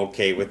think I'm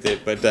okay with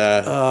it. But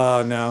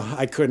oh no,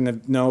 I couldn't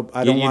have. No,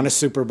 I don't want a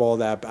Super Bowl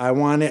that. I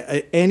want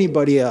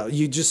anybody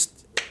else.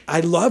 I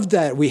loved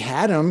that we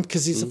had him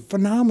because he's a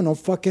phenomenal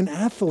fucking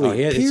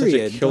athlete. Oh, he's such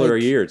a killer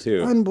year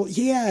too.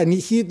 Yeah, and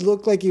he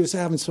looked like he was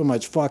having so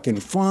much fucking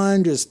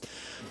fun, just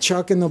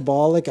chucking the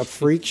ball like a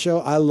freak show.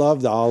 I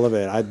loved all of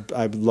it.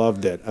 I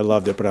loved it.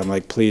 But I'm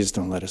like, please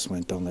don't let us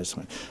win. Don't let us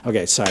win.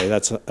 Okay, sorry.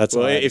 That's.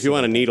 Well, if you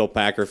want to needle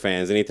Packer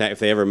fans, anytime if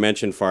they ever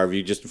mention Favre,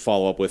 you just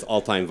follow up with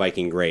all-time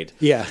Viking great.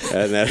 Yeah,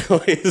 and that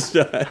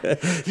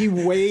always. He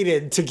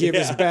waited to give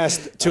his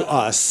best to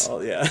us. Oh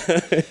yeah.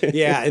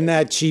 Yeah, and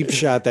that cheap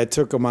shot that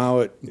took him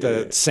out,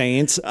 the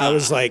Saints. I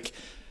was like,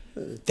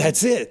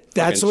 that's it.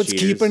 That's what's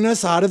keeping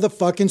us out of the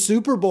fucking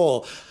Super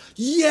Bowl.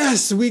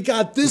 Yes, we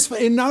got this,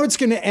 and now it's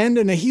going to end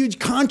in a huge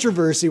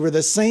controversy where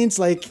the Saints,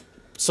 like,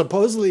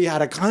 supposedly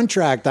had a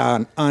contract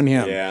on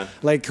him. Yeah,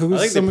 like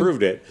I think they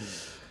proved it.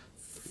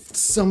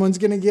 Someone's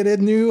going to get a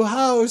new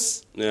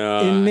house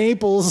in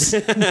Naples.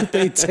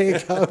 They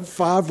take out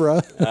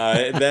Favre.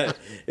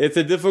 It's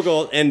a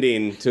difficult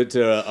ending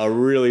to a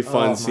really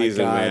fun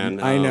season,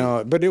 man. I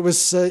know, but it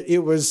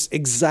was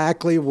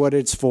exactly what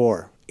it's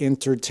for: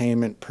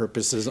 entertainment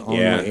purposes only.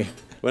 Yeah.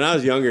 When I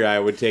was younger, I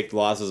would take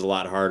losses a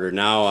lot harder.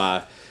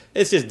 Now,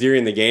 it's just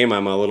during the game,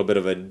 I'm a little bit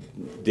of a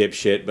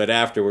dipshit. But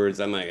afterwards,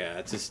 I'm like,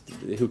 it's just,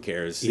 who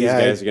cares? These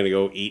guys are going to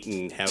go eat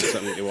and have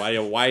something.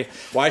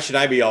 Why should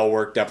I be all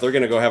worked up? They're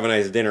going to go have a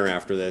nice dinner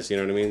after this. You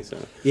know what I mean?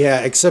 So. Yeah,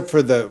 except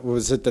for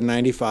was it the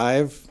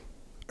 95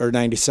 or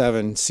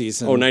 97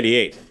 season? Oh,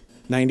 98.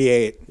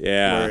 98.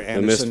 Yeah. Where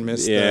Anderson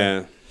missed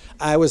Yeah.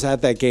 I was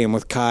at that game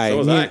with Kai. So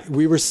was I.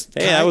 We were.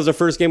 Hey, that was the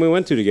first game we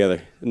went to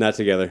together. Not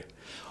together.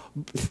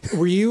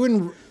 Were you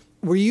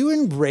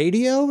in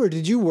radio, or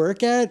did you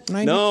work at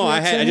 93? No,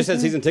 I just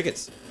had season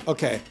tickets.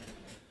 Okay.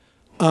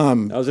 I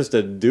was just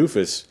a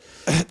doofus.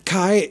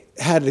 Kai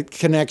had a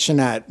connection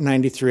at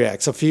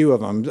 93X, a few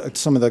of them.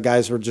 Some of the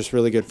guys were just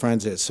really good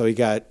friends of his. So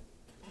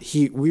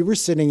we were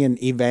sitting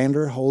in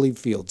Evander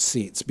Holyfield's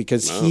seats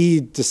because he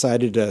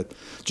decided to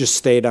just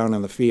stay down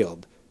on the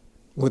field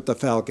with the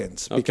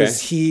Falcons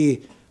because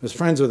he was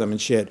friends with them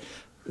and shit.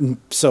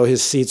 So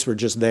his seats were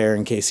just there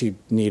in case he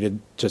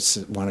wanted to,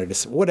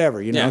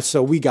 whatever, you know? Yeah.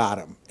 So we got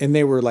him. And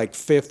they were like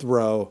 5th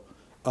row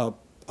up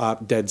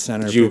dead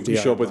center. Did you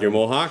show up with your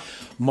mohawk?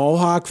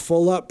 Mohawk,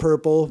 full up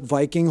purple,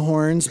 Viking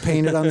horns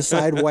painted on the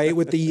side white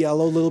with the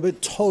yellow a little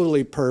bit.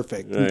 Totally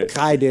perfect. Right. And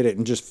Kai did it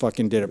and just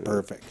fucking did it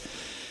perfect.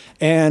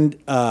 And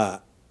I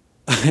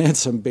had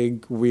some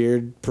big,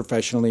 weird,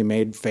 professionally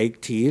made fake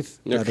teeth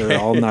that are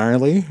all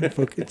gnarly.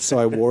 So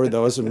I wore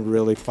those and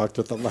really fucked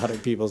with a lot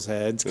of people's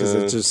heads because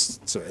it's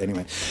just, so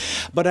anyway.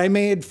 But I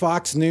made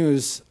Fox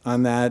News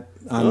on that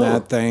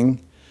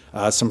thing.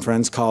 Some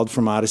friends called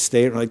from out of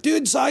state and were like,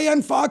 dude, saw you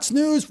on Fox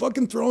News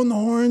fucking throwing the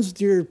horns with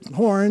your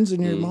horns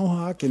and your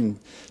mohawk. And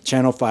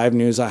Channel 5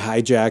 News, I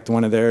hijacked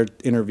one of their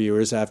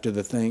interviewers after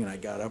the thing, and I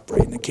got up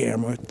right in the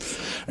camera.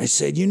 I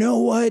said, you know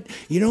what?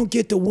 You don't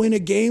get to win a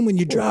game when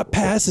you drop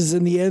passes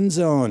in the end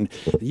zone.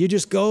 You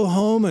just go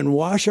home and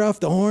wash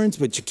off the horns,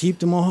 but you keep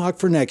the mohawk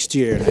for next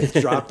year. And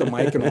I dropped the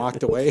mic and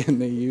walked away,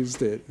 and they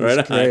used it. It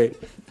was great.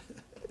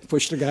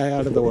 Pushed the guy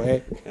out of the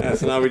way. Yeah,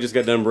 so now we just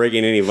got done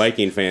breaking any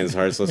Viking fans'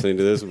 hearts listening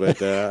to this, but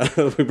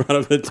we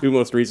brought up the 2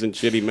 most recent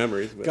shitty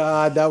memories. But.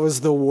 God, that was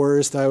the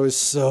worst. I was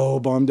so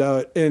bummed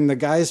out. And the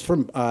guys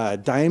from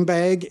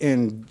Dimebag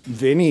and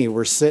Vinny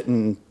were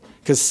sitting,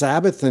 because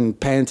Sabbath and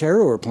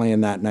Pantera were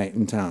playing that night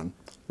in town.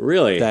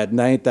 Really? That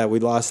night that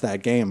we lost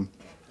that game.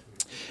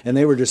 And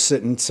they were just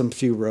sitting some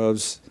few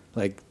rows,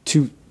 like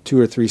two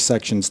or three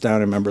sections down. I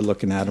remember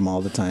looking at them all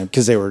the time,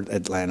 because they were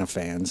Atlanta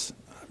fans.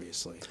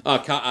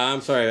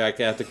 I'm sorry, I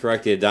have to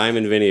correct you.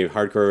 Diamond Vinny,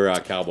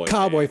 hardcore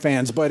Cowboy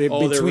fans, but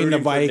between the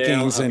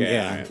Vikings and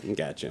right.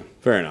 Gotcha.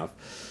 Fair enough.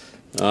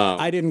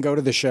 I didn't go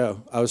to the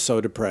show. I was so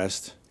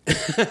depressed.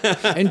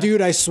 And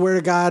dude, I swear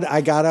to God,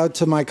 I got out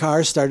to my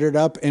car, started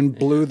up, and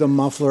blew the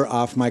muffler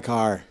off my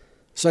car.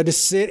 So I had to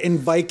sit in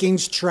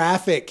Vikings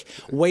traffic,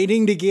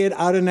 waiting to get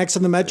out of next to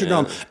the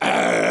Metrodome.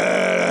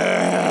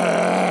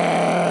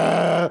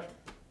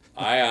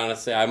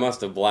 I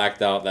must have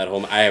blacked out that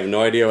whole. I have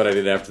no idea what I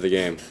did after the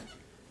game.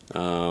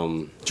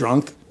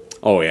 Drunk?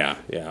 Oh yeah,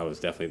 I was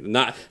definitely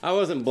not. I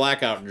wasn't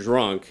blackout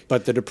drunk,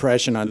 but the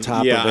depression on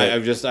top of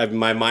it. Yeah,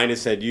 my mind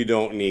has said you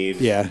don't need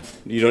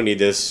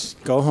this.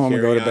 Go home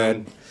and go to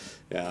bed.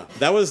 Yeah,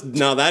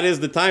 that is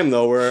the time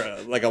though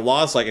where like a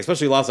loss,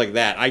 especially a loss like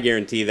that, I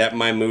guarantee that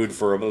my mood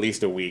for at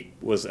least a week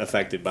was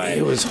affected by it.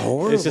 It was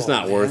horrible. It's just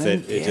not worth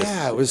it.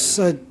 It was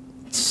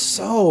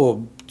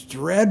so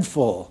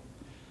dreadful.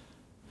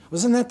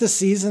 Wasn't that the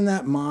season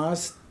that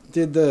Moss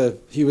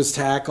he was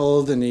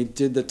tackled and he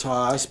did the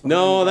toss?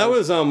 No, that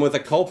was with a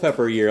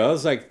Culpepper year. That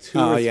was like 2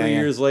 or 3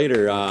 years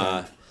later.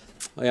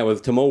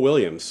 With Tamo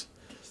Williams.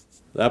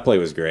 That play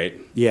was great.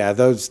 Yeah,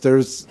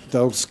 those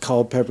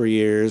Culpepper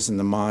years and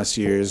the Moss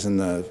years and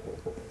the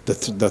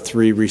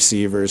 3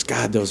 receivers.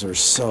 God, those were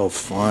so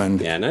fun.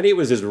 Yeah, 98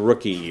 was his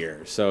rookie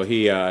year, so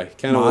he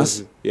kind of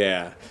was.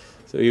 Yeah.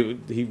 So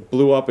he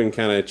blew up and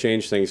kind of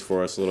changed things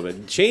for us a little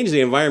bit. Changed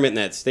the environment in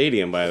that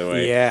stadium, by the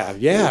way.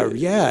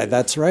 Yeah,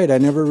 that's right. I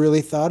never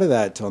really thought of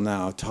that till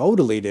now.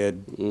 Totally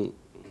did.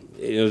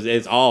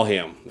 It's all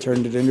him.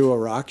 Turned it into a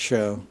rock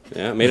show.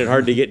 Yeah, made it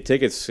hard to get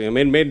tickets.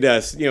 Made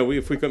us,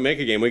 if we couldn't make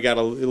a game, we got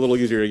a little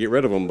easier to get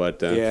rid of them.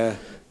 But yeah.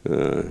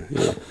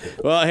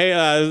 Well, hey,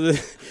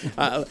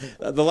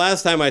 the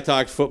last time I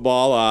talked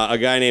football, a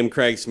guy named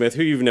Craig Smith,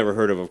 who you've never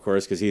heard of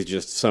course, because he's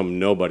just some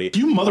nobody.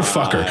 You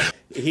motherfucker.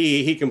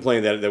 He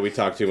complained that we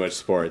talk too much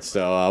sports.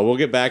 So we'll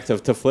get back to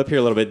Flip here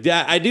a little bit.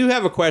 I do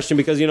have a question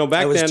because, back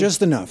then... It was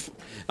just enough.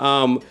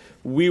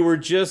 We were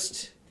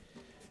just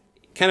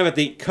kind of at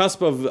the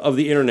cusp of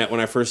the internet when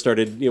I first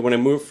started. When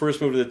I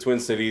first moved to the Twin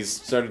Cities,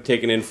 started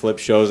taking in Flip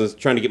shows and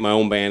trying to get my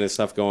own band and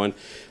stuff going.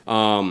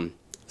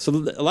 So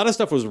a lot of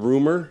stuff was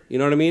rumor, you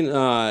know what I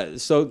mean?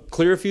 So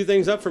clear a few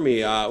things up for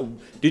me.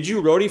 Did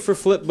you roadie for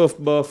Flip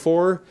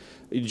before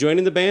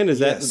joining the band? Is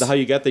that how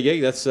you got the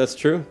gig? That's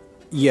true?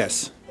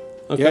 Yes.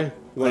 Okay. Yep.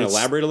 You want to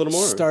elaborate a little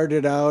more?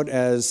 Started out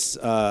as...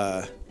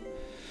 I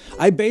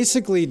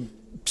basically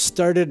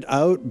started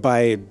out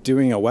by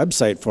doing a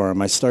website for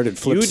him. I started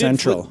Flip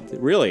Central.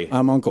 Really?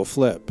 I'm Uncle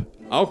Flip.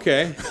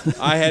 Okay.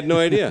 I had no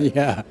idea.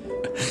 Yeah.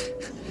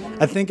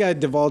 I think I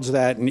divulged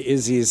that in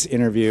Izzy's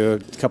interview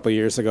a couple of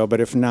years ago,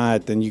 but if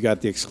not, then you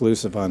got the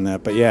exclusive on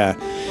that. But yeah,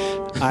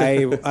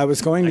 I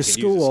was going to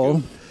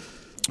school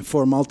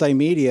for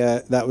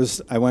multimedia.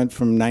 I went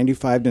from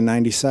 95 to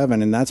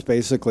 97, and that's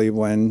basically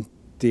when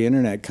the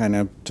internet kind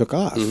of took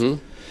off.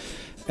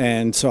 Mm-hmm.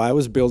 And so I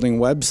was building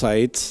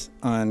websites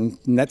on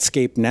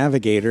Netscape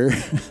Navigator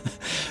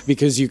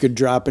because you could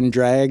drop and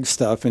drag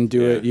stuff and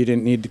do it. You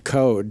didn't need to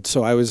code.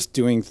 So I was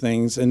doing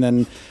things, and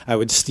then I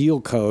would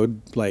steal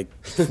code. Like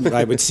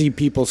I would see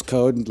people's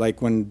code,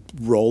 like when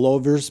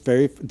rollovers.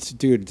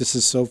 Dude, this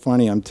is so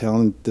funny. I'm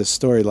telling this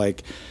story.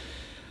 Like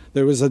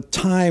there was a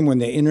time when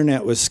the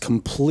internet was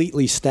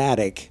completely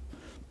static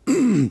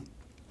and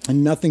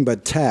nothing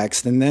but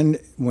text. And then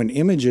when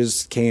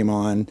images came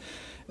on,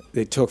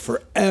 they took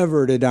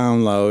forever to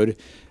download,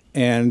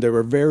 and they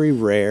were very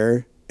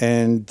rare.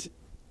 And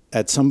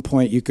at some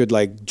point, you could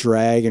like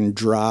drag and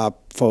drop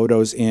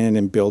photos in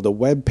and build a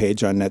web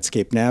page on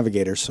Netscape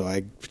Navigator. So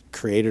I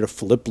created a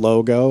Flip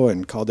logo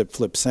and called it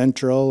Flip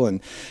Central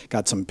and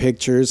got some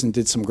pictures and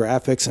did some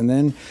graphics. And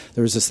then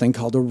there was this thing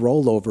called a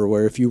rollover,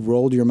 where if you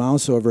rolled your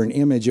mouse over an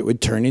image, it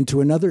would turn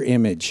into another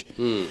image.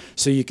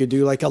 So you could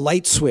do like a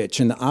light switch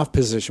in the off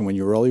position. When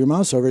you roll your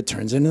mouse over, it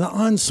turns into the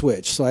on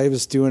switch. So I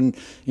was doing,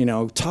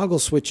 toggle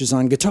switches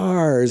on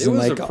guitars. It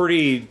was a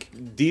pretty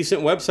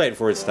decent website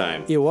for its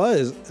time. It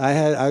was.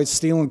 I was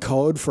stealing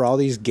code for all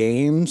these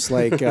games,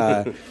 like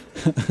hey,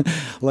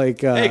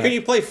 can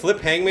you play Flip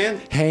Hangman?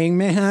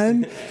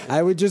 Hangman.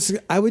 I would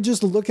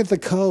just look at the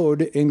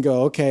code and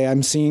go, okay,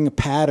 I'm seeing a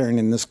pattern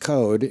in this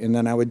code, and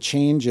then I would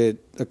change it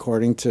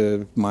according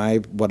to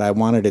what I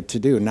wanted it to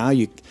do. Now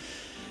you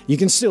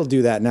can still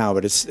do that now,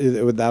 but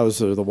that was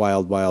the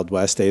wild, wild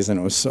west days, and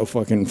it was so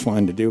fucking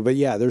fun to do. But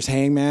yeah, there's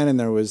Hangman, and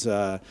there was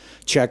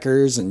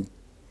checkers, and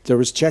there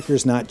was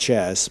checkers, not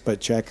chess, but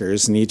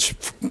checkers, and each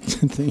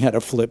thing had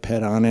a flip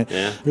head on it.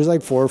 Yeah. There's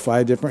like 4 or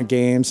 5 different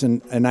games,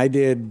 and I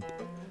did.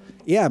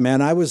 Yeah,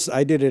 man, I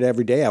did it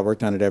every day. I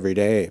worked on it every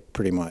day,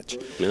 pretty much.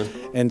 Yeah.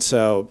 And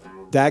so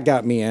that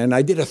got me in.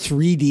 I did a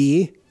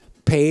 3D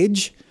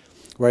page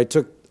where I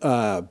took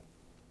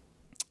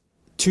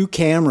 2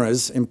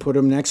 cameras and put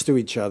them next to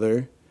each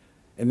other,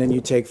 and then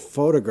you take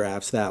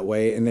photographs that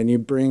way, and then you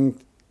bring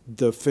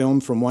the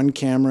film from one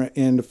camera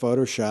into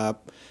Photoshop.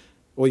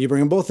 Well, you bring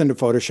them both into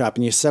Photoshop,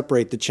 and you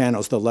separate the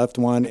channels, the left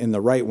one and the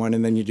right one,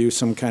 and then you do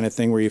some kind of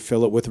thing where you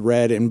fill it with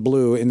red and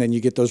blue, and then you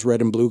get those red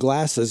and blue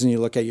glasses, and you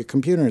look at your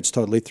computer, and it's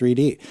totally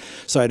 3D.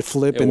 So I had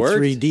flip in worked?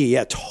 3D.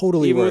 Yeah,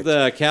 totally Even worked. with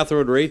a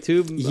cathode ray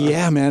tube?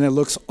 Yeah, man, it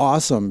looks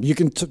awesome. You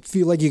can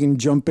feel like you can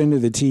jump into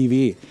the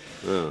TV.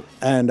 Oh.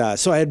 And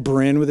so I had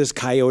Bryn with his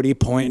coyote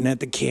pointing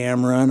at the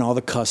camera and all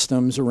the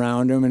customs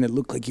around him, and it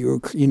looked like you were,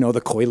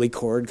 the coily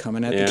cord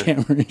coming at the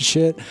camera and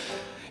shit.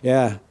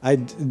 Yeah, I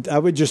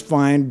would just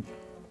find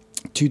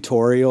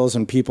tutorials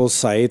and people's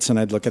sites, and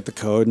I'd look at the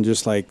code and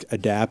just like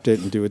adapt it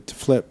and do it to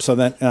Flip. So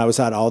then I was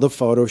at all the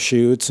photo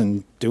shoots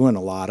and doing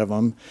a lot of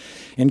them,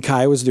 and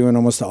Kai was doing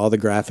almost all the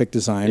graphic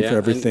design for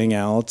everything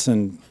else.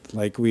 And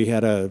like we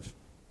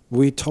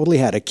totally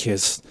had a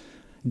KISS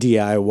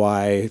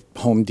DIY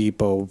Home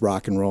Depot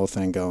rock and roll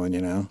thing going,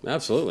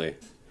 Absolutely.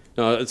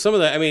 No, some of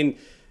that, I mean,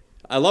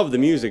 I love the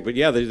music, but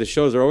yeah, the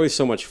shows are always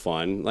so much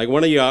fun. Like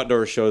one of your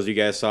outdoor shows you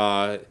guys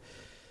saw,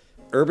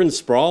 Urban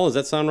Sprawl, does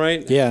that sound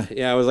right? Yeah.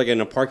 Yeah, I was like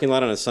in a parking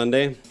lot on a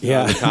Sunday.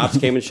 Yeah. The cops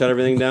came and shut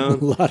everything down. A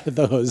lot of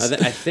those.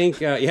 I think,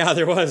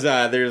 there was.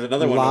 There's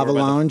another one. Lava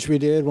Lounge, we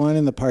did one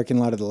in the parking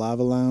lot of the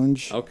Lava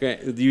Lounge. Okay.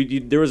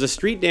 There was a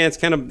street dance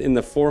kind of in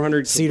the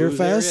 400 Cedar Caboose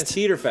Fest? area.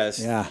 Cedar Fest.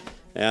 Yeah.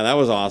 Yeah, that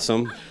was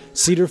awesome.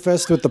 Cedar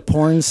Fest with the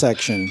porn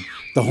section,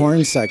 the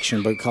horn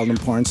section, but we called them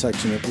porn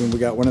section. We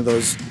got one of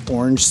those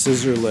orange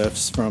scissor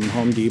lifts from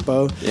Home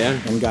Depot. Yeah.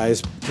 And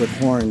guys with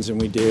horns,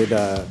 and we did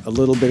a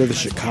little bit of the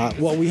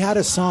Chicago. Well, we had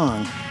a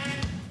song.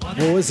 What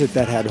was it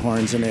that had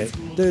horns in it?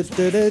 Hey!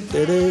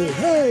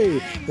 Hey,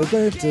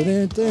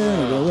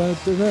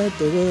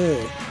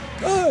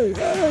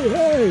 hey,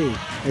 hey!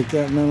 I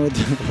can't remember what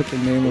the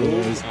fucking name of it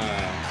was.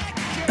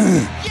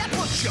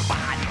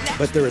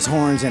 But there was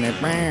horns in it.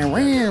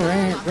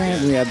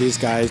 We had these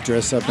guys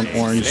dressed up in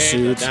orange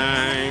suits.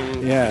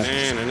 Yeah.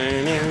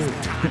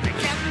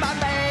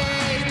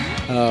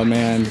 Oh,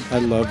 man. I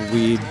love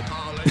weed.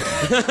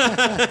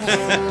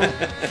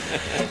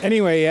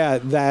 Anyway, yeah,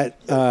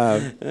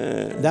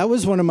 that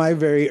was one of my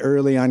very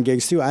early on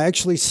gigs, too. I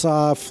actually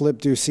saw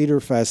Flip do Cedar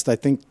Fest, I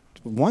think,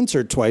 once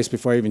or twice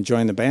before I even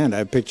joined the band. I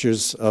have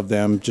pictures of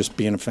them just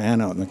being a fan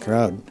out in the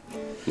crowd.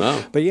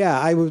 Wow. But yeah,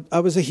 I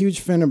was a huge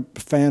fan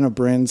of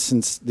Bryn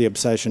since the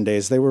Obsession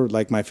days. They were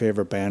like my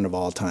favorite band of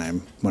all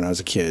time when I was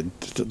a kid.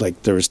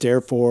 Like there was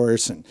Dare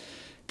Force and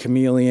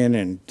Chameleon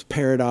and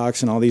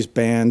Paradox and all these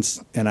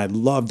bands, and I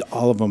loved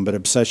all of them. But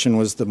Obsession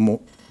was the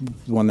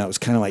one that was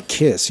kind of like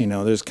Kiss,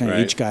 There's kind of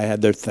each guy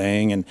had their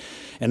thing,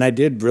 and I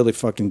did really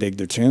fucking dig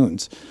their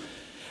tunes.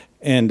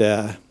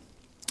 And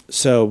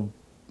so,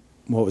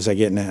 what was I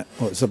getting at?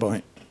 What was the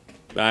point?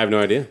 I have no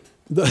idea.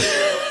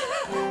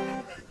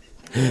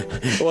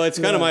 Well, it's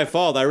kind of my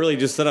fault. I really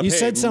just set up. You hey,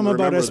 said something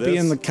about remember us this?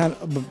 being the kind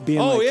of being.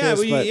 Oh like yeah,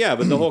 Kiss,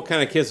 but the whole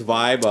kind of Kiss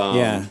vibe.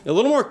 Yeah. A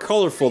little more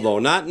colorful though.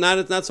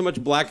 Not so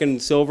much black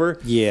and silver.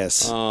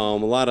 Yes. A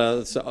lot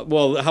of.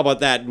 Well, how about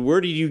that?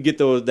 Where did you get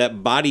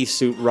that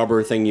bodysuit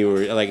rubber thing? You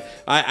were like,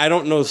 I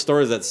don't know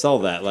stores that sell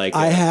that. Like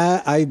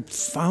I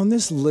found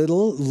this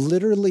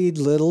literally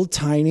little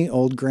tiny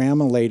old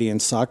grandma lady in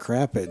Sauk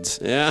Rapids.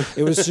 Yeah.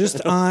 It was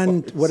just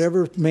on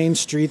whatever main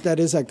street that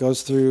is that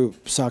goes through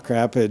Sauk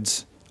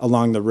Rapids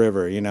along the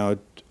river,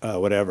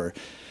 whatever.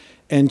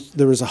 And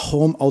there was a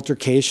home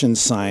altercation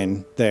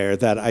sign there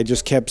that I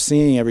just kept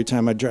seeing every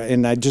time I drive.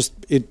 And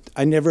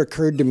I never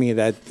occurred to me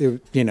that,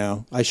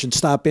 I should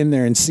stop in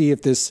there and see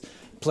if this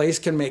place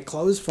can make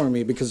clothes for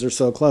me because they're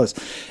so close.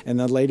 And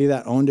the lady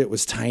that owned it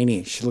was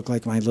tiny. She looked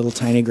like my little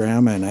tiny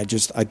grandma. And I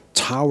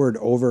towered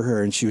over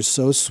her and she was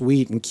so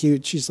sweet and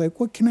cute. She's like,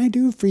 "What can I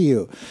do for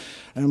you?"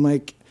 And I'm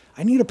like,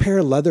 "I need a pair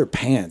of leather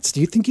pants. Do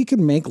you think you could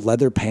make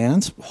leather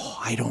pants?" "Oh,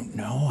 I don't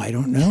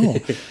know.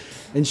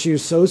 And she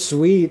was so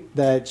sweet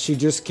that she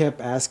just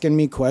kept asking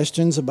me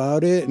questions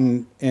about it.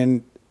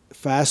 And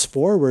fast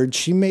forward,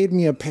 she made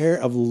me a pair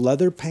of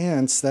leather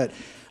pants that,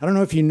 I don't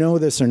know if you know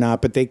this or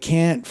not, but they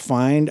can't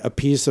find a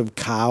piece of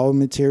cow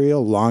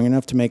material long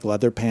enough to make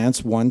leather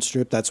pants, one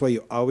strip. That's why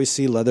you always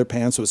see leather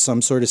pants with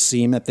some sort of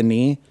seam at the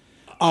knee.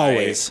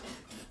 Always.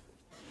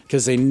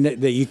 Because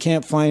you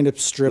can't find a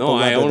strip of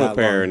leather I own that a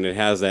pair, long. and it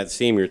has that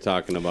seam you're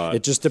talking about.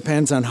 It just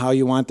depends on how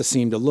you want the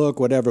seam to look,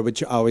 whatever,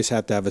 but you always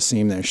have to have a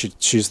seam there.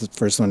 She's the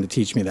first one to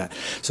teach me that.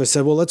 So I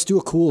said, well, let's do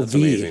a cool That's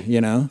V,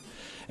 amazing.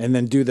 And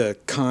then do the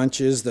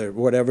conches, the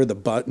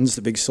buttons,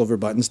 the big silver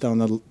buttons down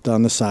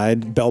the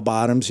side, bell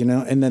bottoms,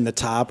 and then the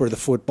top or the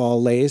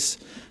football lace.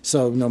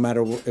 So no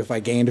matter if I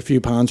gained a few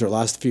pounds or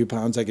lost a few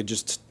pounds, I could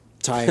just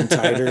tie them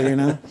tighter,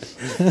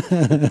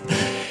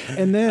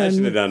 And then I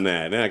should have done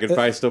that. Yeah, I could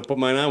probably still put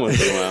mine on once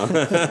in a while.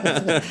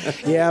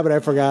 Yeah, but I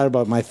forgot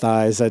about my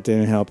thighs. That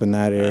didn't help in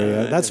that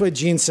area. That's why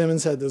Gene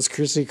Simmons had those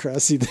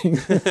crissy-crossy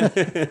things.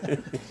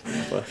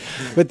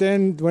 But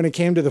then when it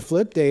came to the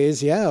flip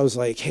days, I was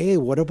like, hey,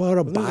 what about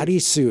a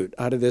bodysuit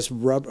out of this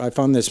rubber? I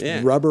found this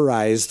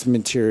rubberized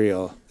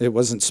material. It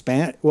wasn't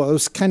well, it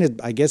was kind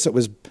of, I guess it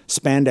was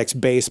spandex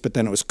based, but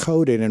then it was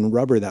coated in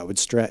rubber that would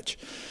stretch.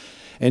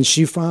 And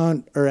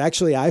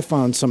I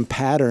found some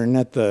pattern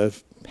at the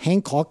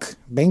Bangkok,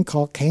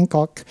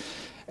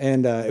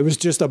 and it was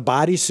just a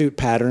bodysuit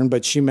pattern,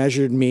 but she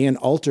measured me and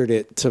altered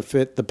it to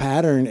fit the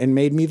pattern and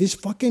made me these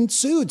fucking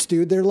suits,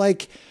 dude. They're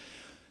like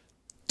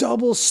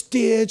double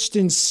stitched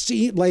and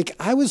like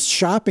I was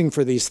shopping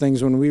for these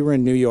things when we were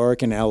in New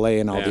York and LA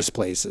and all these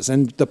places,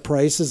 and the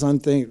prices on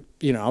things,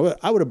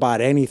 I would have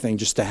bought anything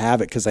just to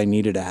have it because I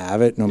needed to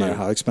have it no matter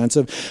how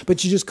expensive,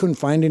 but you just couldn't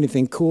find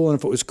anything cool. And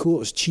if it was cool, it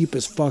was cheap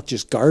as fuck,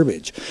 just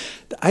garbage.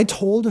 I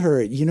told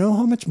her, you know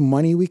how much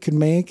money we could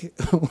make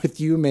with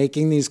you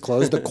making these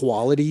clothes, the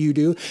quality you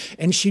do?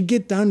 And she'd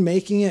get done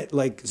making it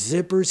like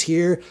zippers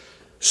here,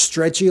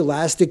 stretchy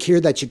elastic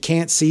here that you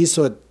can't see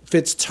so it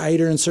fits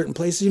tighter in certain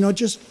places,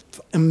 just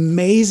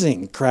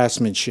amazing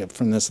craftsmanship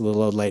from this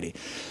little old lady.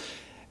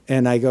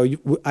 And I go,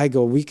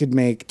 we could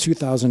make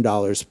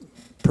 $2,000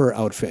 per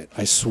outfit,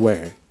 I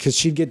swear. Because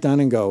she'd get done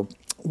and go,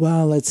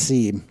 well, let's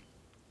see.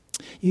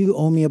 You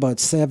owe me about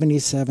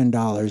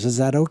 $77. Is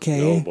that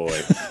okay? Oh,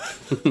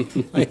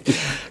 boy.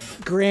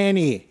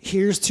 Granny,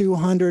 here's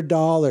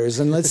 $200,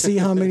 and let's see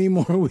how many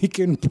more we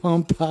can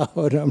pump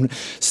out. I'm gonna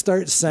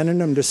start sending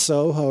them to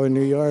Soho in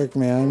New York,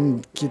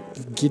 man.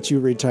 Get you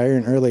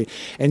retiring early.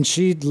 And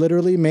she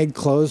literally made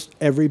clothes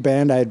every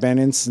band I had been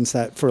in since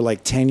that for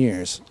like 10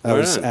 years. I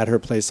was at her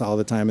place all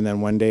the time, and then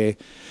one day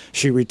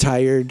she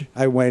retired.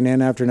 I went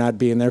in after not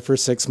being there for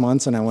 6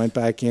 months, and I went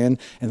back in,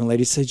 and the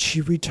lady said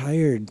she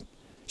retired.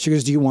 She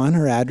goes, "Do you want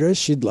her address?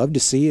 She'd love to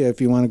see you if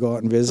you want to go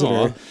out and visit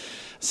her."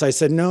 So I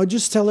said, no,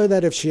 just tell her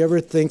that if she ever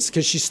thinks,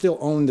 because she still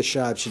owned the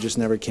shop, she just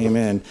never came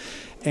in.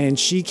 And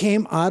she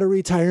came out of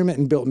retirement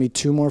and built me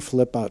 2 more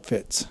flip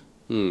outfits.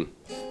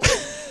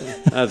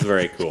 That's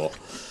very cool.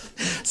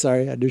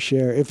 Sorry, I had to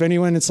share. If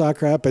anyone in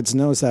Sauk Rapids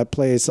knows that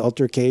place,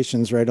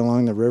 Altercations right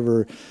along the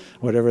river,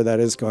 whatever that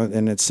is, going,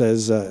 and it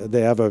says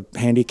they have a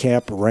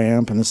handicap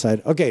ramp on the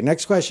side. Okay,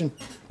 next question.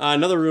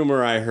 Another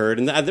rumor I heard,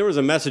 and there was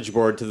a message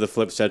board to the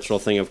Flip Central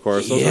thing, of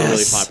course. Those were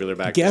really popular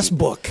back then. Guest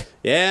book.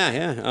 Yeah.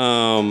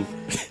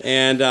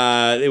 And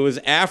it was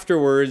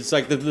afterwards,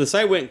 like the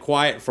site went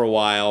quiet for a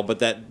while, but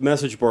that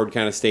message board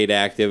kind of stayed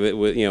active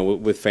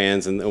with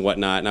fans and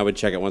whatnot, and I would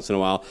check it once in a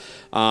while.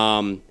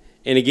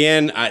 And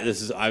again, I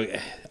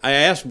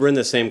asked Bryn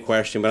the same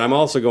question, but I'm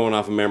also going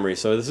off of memory,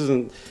 so this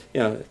isn't,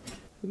 it's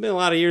been a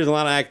lot of years, a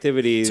lot of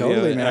activities.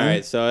 Totally, man. All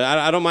right, so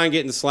I don't mind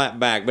getting slapped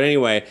back, but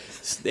anyway,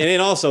 and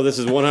then also this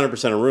is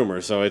 100% a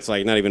rumor, so it's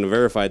like not even a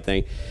verified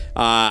thing.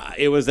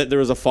 It was that there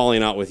was a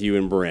falling out with you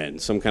and Bryn,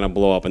 some kind of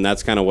blow up, and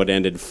that's kind of what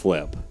ended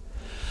Flip.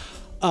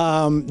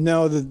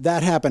 No,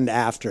 that happened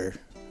after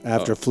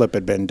Flip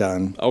had been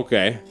done.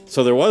 Okay,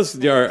 so there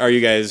was. Are you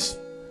guys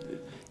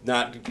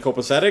not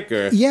copacetic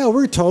or? Yeah,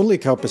 we're totally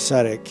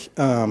copacetic.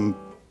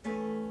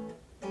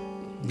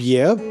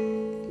 Yeah.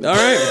 All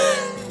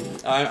right.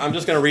 I'm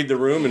just gonna read the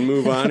room and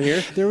move on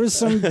here. There was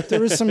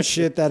some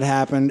shit that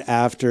happened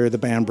after the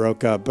band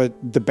broke up, but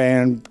I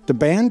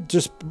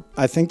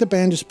think the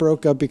band just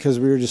broke up because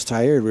we were just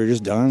tired. We were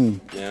just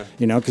done. Yeah.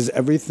 You know, because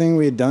everything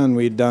we'd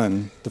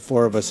done. The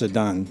four of us had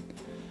done.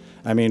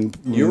 I mean,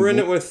 You were in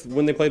it with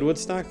when they played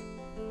Woodstock?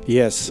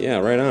 Yes. Yeah,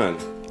 right on.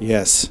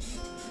 Yes.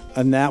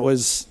 And that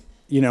was,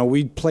 you know,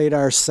 we played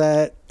our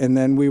set, and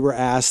then we were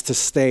asked to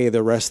stay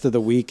the rest of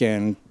the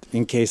weekend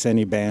in case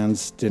any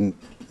bands didn't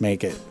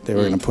make it. They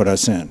were going to put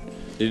us in.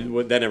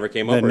 That never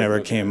came up? That never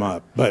came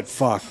up. But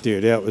fuck,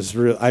 dude, it was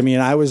real. I mean,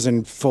 I was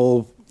in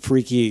full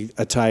freaky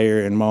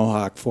attire in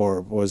Mohawk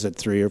for, what was it,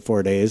 3 or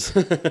 4 days?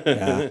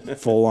 Yeah,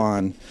 full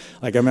on.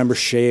 Like, I remember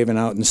shaving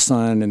out in the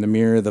sun in the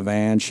mirror of the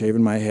van,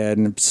 shaving my head,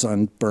 and the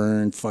sun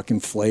burned, fucking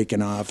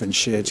flaking off and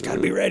shit. Just gotta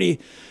be ready.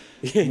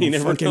 You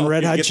never fucking know.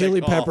 Red You Hot get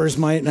Chili that call. Peppers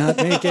might not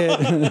make it.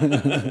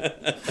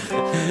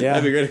 Yeah.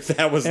 That'd be great if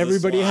that was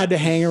Everybody the had to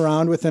hang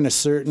around within a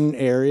certain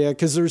area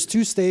because there was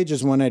 2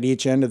 stages, one at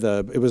each end of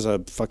it was a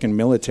fucking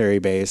military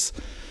base.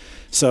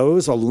 So it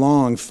was a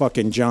long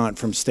fucking jaunt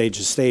from stage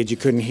to stage. You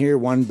couldn't hear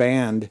one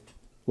band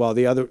while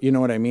the other, you know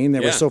what I mean?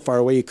 They were so far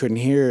away you couldn't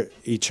hear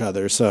each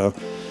other. So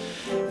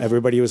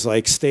everybody was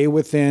like, stay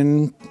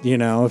within, you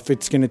know, if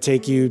it's going to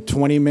take you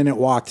 20-minute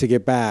walk to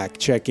get back,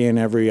 check in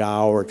every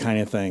hour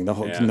kind of thing. The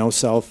whole, no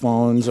cell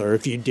phones, or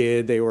if you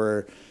did, they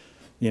were,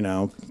 you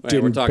know,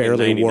 didn't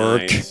barely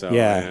work. So,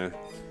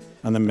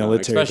 On the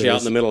military especially base. out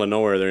in the middle of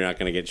nowhere, they're not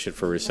going to get shit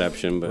for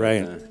reception. But,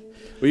 right.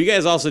 Well, you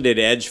guys also did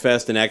Edge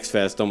Fest and X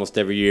Fest almost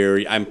every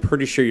year. I'm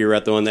pretty sure you were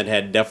at the one that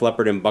had Def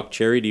Leppard and Buck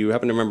Cherry. Do you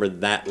happen to remember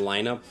that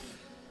lineup?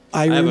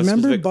 I have a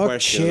remember specific Buck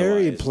question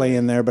Cherry otherwise.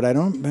 playing there, but I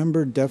don't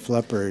remember Def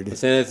Leppard.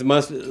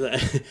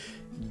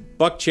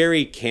 Buck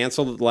Cherry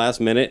canceled at the last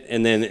minute,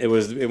 and then it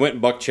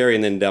went Buck Cherry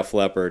and then Def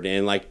Leppard,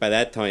 and like by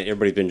that time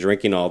everybody's been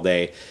drinking all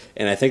day,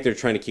 and I think they're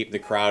trying to keep the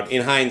crowd.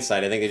 In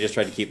hindsight, I think they just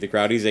tried to keep the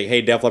crowd. He's like,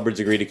 "Hey, Def Leppard's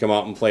agreed to come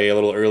out and play a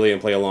little early and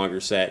play a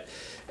longer set."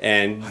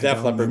 And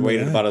Def Leppard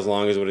waited about as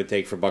long as it would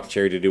take for Buck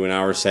Cherry to do an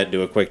hour set,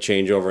 do a quick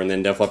changeover, and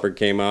then Def Leppard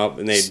came out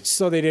and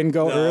So they didn't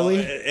go early?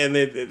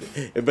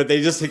 but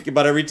they just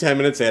about every 10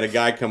 minutes they had a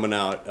guy coming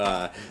out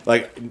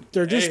like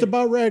They're just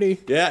about ready.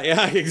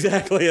 yeah,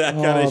 exactly that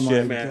kind of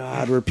shit, man. Oh my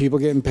God, were people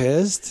getting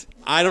pissed?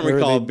 I don't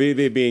recall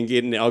being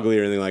getting ugly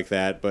or anything like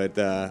that, but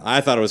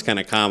I thought it was kind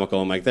of comical.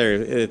 I'm like,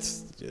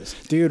 it's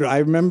just... Dude, I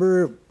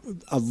remember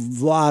a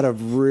lot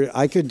of...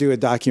 I could do a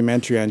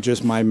documentary on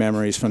just my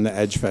memories from the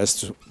Edge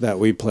Fest that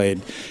we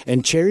played.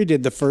 And Cherry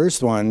did the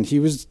first one. He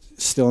was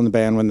still in the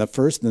band when the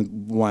first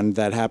one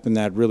that happened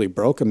that really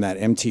broke him, that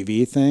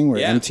MTV thing,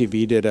 where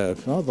MTV did the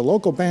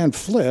local band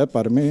Flip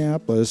out of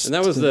Minneapolis. And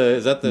that was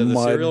is that the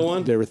cereal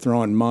one? They were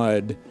throwing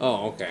mud.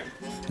 Oh, okay.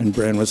 And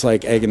Bren was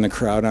like egging the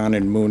crowd on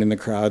and mooning the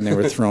crowd, and they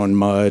were throwing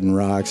mud and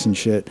rocks and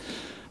shit.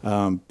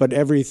 But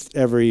every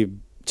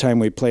time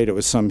we played, it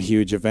was some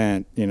huge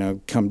event. You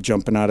know, come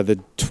jumping out of the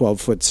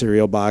 12-foot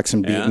cereal box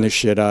and beating the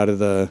shit out of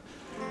the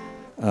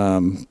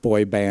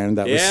boy band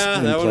that was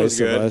in place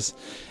of us.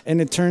 And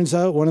it turns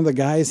out one of the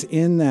guys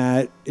in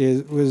that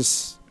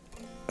was.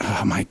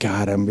 Oh my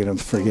God, I'm going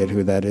to forget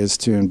who that is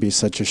too and be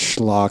such a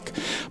schlock.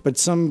 But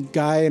some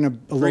guy in a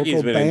Ricky's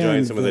local been band.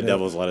 enjoying some of the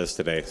Devil's Lettuce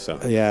today, so.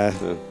 Yeah.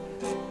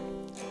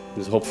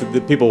 Hopefully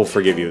the people will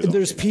forgive you.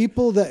 There's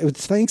people that,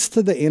 thanks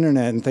to the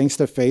internet and thanks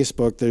to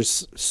Facebook,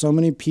 there's so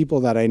many people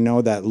that I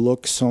know that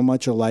look so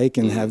much alike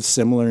and have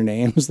similar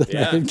names that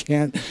I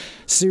can't.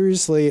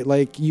 Seriously,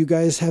 like, you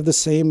guys have the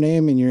same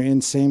name and you're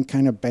in same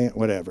kind of band,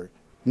 whatever.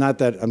 Not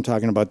that I'm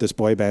talking about this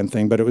boy band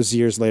thing, but it was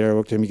years later. I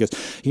looked at him. He goes,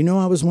 "You know,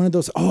 I was one of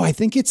those." Oh, I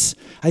think it's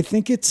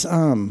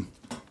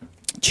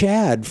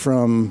Chad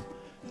from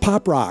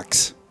Pop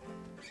Rocks.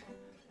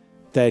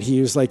 That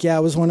he was like, "Yeah, I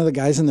was one of the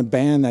guys in the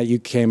band that you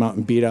came out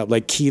and beat up."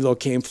 Like Kilo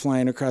came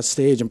flying across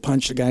stage and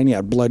punched the guy, and he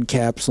had a blood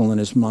capsule in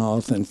his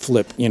mouth. And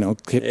Flip,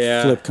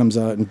 Flip comes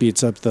out and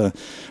beats up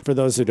for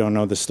those who don't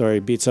know the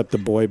story, beats up the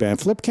boy band.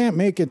 Flip can't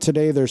make it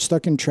today. They're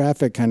stuck in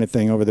traffic kind of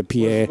thing over the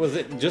PA. Was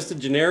it just a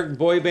generic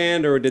boy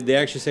band, or did they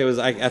actually say it was?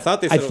 I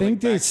thought they said I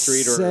think they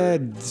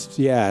said,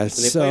 yeah. And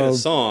they played a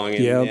song,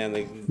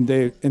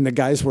 and, and the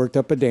guys worked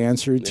up a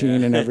dance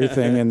routine and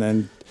everything, and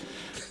then.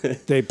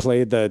 They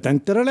played the dun,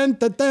 dun, dun,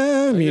 dun,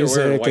 dun,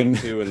 music white and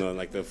too, and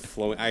the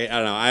flowing. I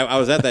don't know. I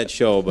was at that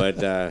show,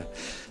 but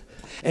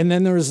and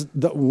then there was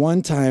the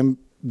one time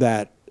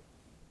that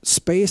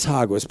Space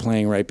Hog was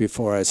playing right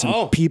before us,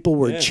 and people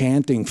were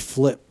chanting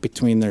Flip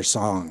between their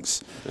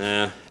songs.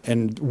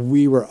 And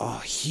we were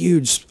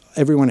huge.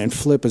 Everyone in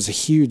Flip is a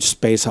huge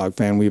Space Hog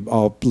fan. We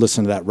all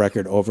listened to that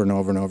record over and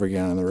over and over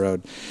again on the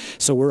road.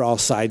 So we're all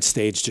side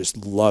stage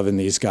just loving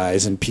these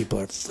guys, and people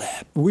are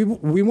Flip. We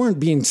weren't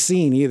being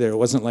seen either. It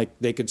wasn't like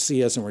they could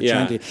see us and we're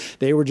chanting.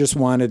 They were just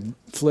wanted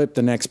Flip,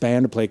 the next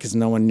band, to play because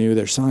no one knew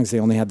their songs. They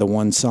only had the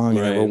one song,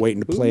 and they were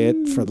waiting to play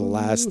it for the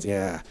last,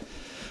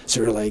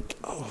 So we're like,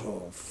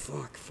 oh,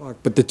 fuck.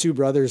 But the two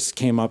brothers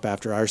came up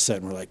after our set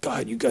and were like,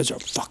 God, you guys are a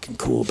fucking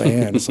cool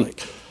band. It's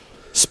like,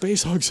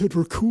 Space Hog said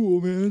we're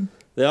cool, man.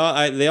 They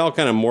all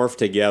kind of morph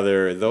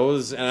together.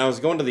 Those, and I was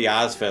going to the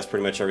Ozfest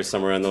pretty much every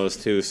summer on those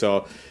too.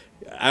 So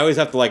I always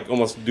have to like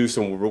almost do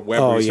some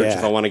web research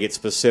if I want to get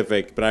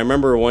specific. But I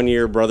remember one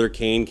year Brother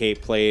Kane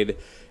played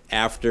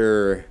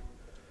after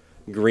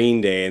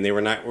Green Day, and they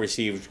were not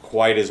received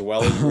quite as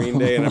well as Green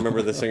Day. And I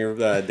remember the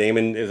singer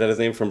Damon, is that his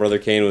name, from Brother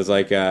Kane, was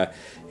like,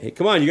 "Hey,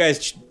 come on, you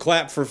guys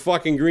clap for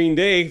fucking Green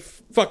Day,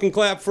 fucking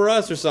clap for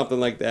us," or something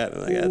like that.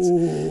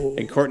 And,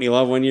 and Courtney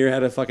Love one year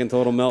had a fucking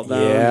total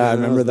meltdown. Yeah, I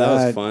remember that.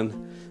 That was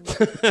fun.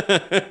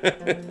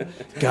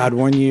 God,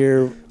 one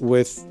year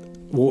with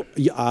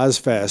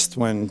Ozfest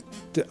when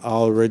the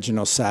all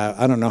original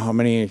I don't know how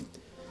many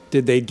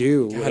did they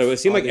do. God, it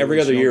seemed like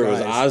every other year guys.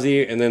 it was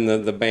Ozzy and then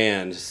the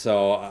band.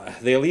 So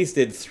they at least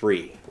did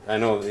 3. I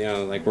know,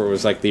 like where it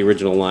was like the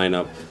original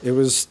lineup. It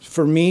was,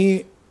 for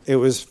me, it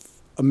was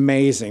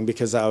amazing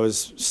because I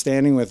was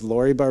standing with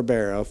Lori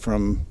Barbero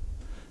from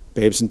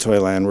Babes in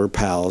Toyland. We're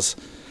pals.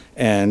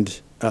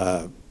 And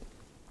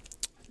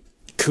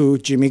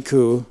Jimmy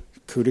Coup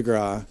de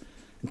Gras,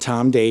 and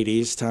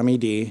Tommy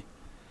D.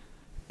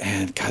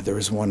 And God, there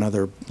was one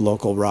other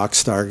local rock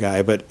star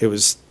guy, but it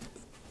was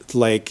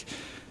like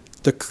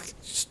the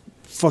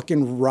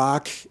fucking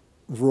rock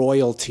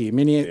royalty,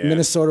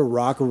 Minnesota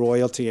rock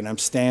royalty, and I'm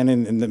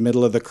standing in the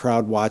middle of the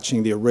crowd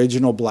watching the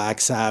original Black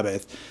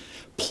Sabbath,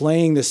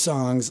 playing the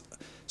songs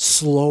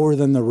slower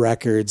than the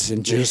records,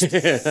 and just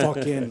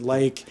fucking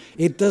like,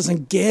 it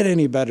doesn't get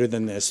any better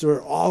than this.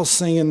 We're all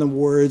singing the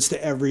words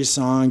to every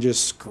song,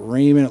 just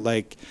screaming it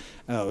like,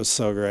 oh, it was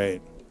so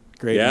great.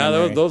 Great. Yeah,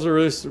 memory. those are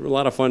really a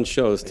lot of fun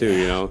shows too.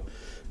 You know,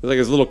 there's like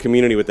this little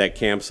community with that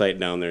campsite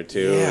down there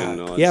too. Yeah,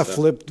 and all that yeah. stuff.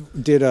 Flip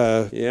did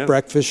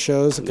breakfast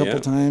shows a couple Yeah.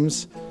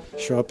 times.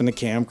 Show up in the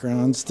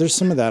campgrounds. There's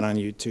some of that on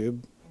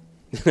YouTube.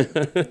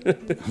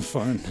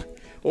 Fun.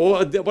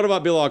 Well, what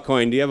about Bill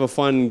Aucoin? Do you have a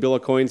fun Bill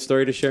Aucoin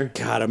story to share?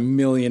 God, a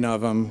million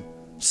of them.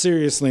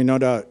 Seriously, no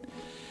doubt.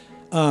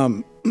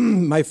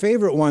 My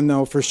favorite one,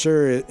 though, for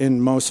sure,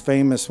 and most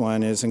famous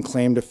one is, and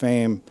claim to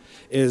fame,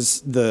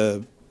 is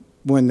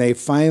when they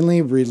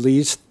finally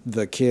released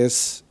the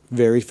Kiss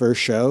very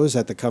first shows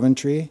at the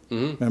Coventry.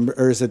 Remember,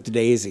 or is it the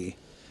Daisy?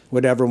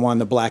 Whatever one,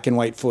 the black and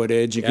white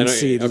footage. You can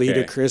see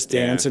Lita Chris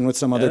dancing with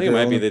some other girl.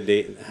 I think it might be the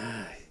date.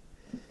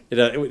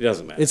 It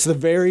doesn't matter. It's the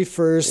very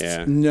first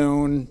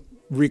known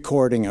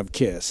recording of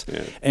Kiss.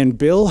 Yeah. And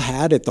Bill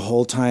had it the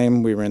whole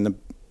time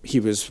he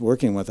was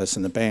working with us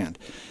in the band.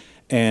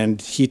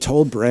 And he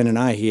told Brent and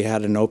I he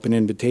had an open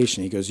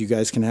invitation. He goes, you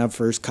guys can have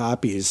first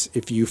copies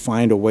if you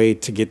find a way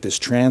to get this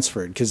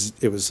transferred. Because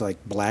it was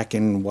like black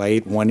and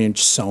white,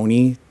 1-inch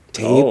Sony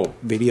tape,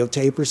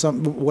 videotape or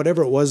something.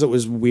 Whatever it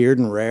was weird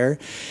and rare.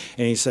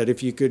 And he said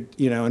if you could,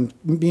 and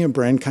me and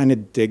Brent kind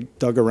of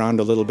dug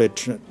around a little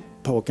bit,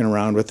 poking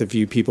around with a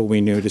few people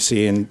we knew to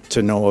see, and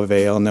to no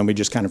avail. And then we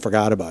just kind of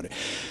forgot about it.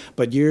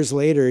 But years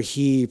later,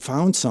 he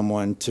found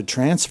someone to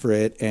transfer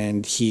it,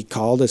 and he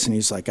called us, and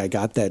he's like, I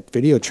got that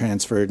video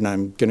transferred, and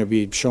I'm going to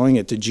be showing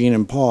it to Gene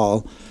and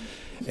Paul,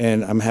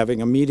 and I'm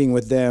having a meeting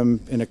with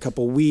them in a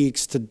couple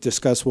weeks to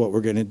discuss what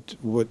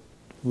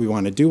we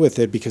want to do with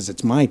it, because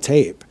it's my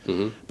tape.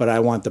 But I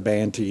want the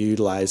band to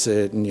utilize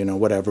it, and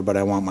whatever, but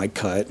I want my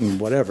cut and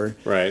whatever.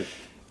 Right.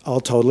 All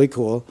totally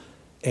cool.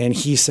 And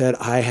he said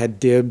I had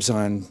dibs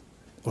on,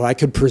 I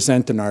could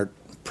present an art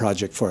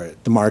project for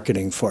it, the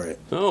marketing for it.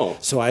 Oh.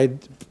 So I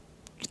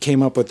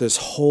came up with this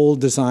whole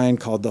design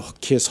called the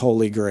Kiss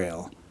Holy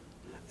Grail.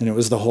 And it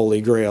was the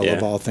Holy Grail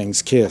of all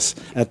things Kiss.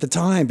 At the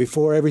time,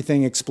 before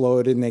everything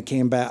exploded and they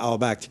came all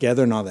back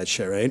together and all that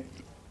shit, right?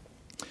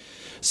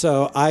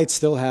 So I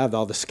still have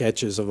all the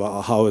sketches of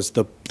how is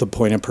the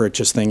point of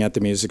purchase thing at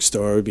the music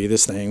store would be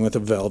this thing with a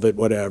velvet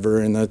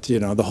whatever and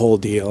the whole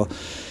deal.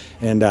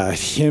 And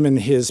him and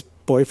his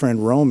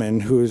boyfriend Roman,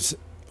 who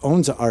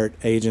owns an art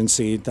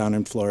agency down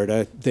in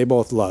Florida, they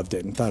both loved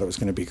it and thought it was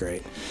going to be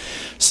great.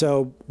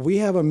 So we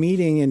have a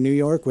meeting in New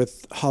York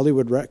with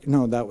Hollywood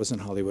No, that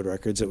wasn't Hollywood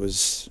Records. It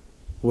was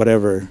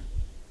whatever.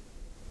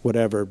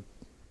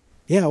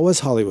 Yeah, it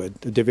was Hollywood,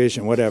 the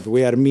division, whatever.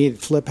 We had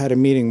Flip had a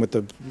meeting with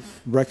the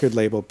record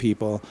label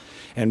people,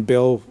 and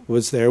Bill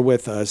was there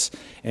with us,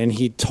 and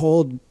he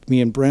told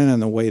me and Brent on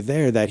the way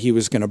there that he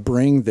was going to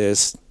bring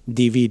this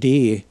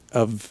DVD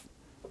of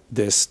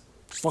this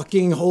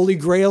fucking Holy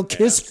Grail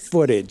Kiss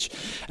footage.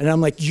 And I'm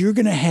like, you're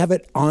going to have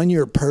it on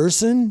your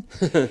person?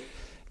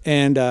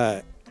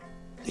 And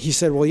he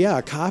said, well, yeah,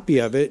 a copy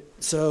of it.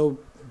 So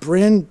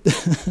Brent,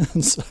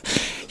 this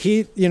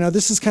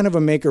is kind of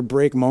a make or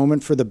break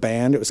moment for the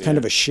band. It was kind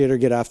of a shit or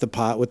get off the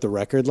pot with the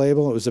record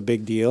label. It was a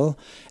big deal.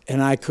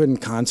 And I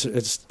couldn't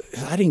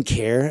I didn't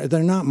care.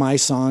 They're not my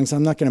songs.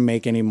 I'm not going to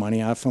make any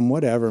money off them.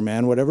 Whatever,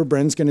 man. Whatever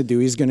Brent's going to do,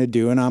 he's going to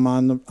do. And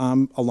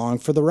I'm along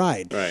for the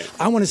ride. Right.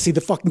 I want to see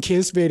the fucking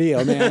Kiss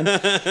video, man.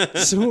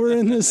 So we're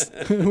in this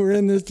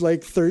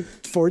like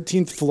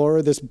 14th floor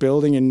of this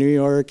building in New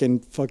York,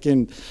 and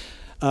fucking,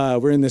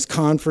 we're in this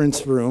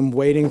conference room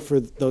waiting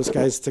for those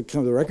guys to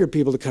come, the record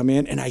people to come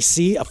in, and I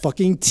see a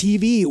fucking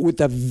TV with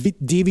the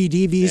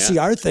DVD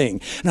VCR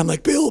thing. And I'm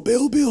like, Bill,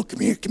 come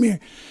here.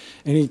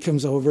 And he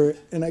comes over,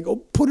 and I go,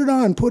 put it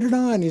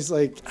on. He's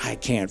like, I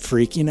can't,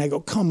 Freaky. And I go,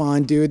 come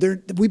on,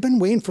 dude. We've been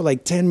waiting for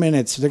like 10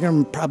 minutes. They're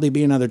going to probably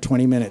be another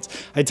 20 minutes.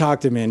 I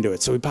talked him into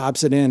it. So he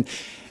pops it in,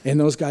 and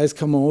those guys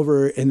come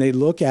over, and they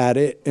look at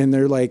it, and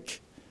they're like,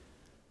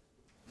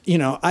 you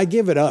know, I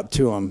give it up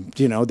to them.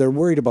 You know, they're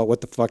worried about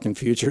what the fucking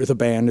future of the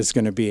band is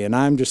going to be. And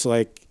I'm just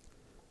like,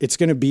 it's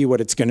going to be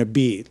what it's going to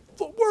be.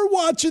 We're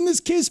watching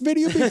this Kiss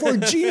video before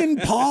Gene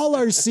and Paul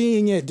are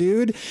seeing it,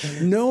 dude.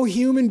 No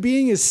human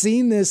being has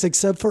seen this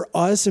except for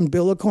us and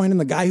Bill Aucoin and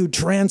the guy who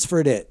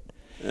transferred it.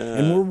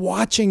 And we're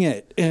watching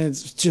it, and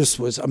it just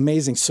was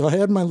amazing. So I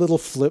had my little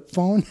flip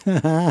phone,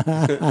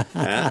 and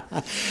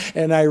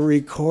I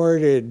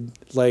recorded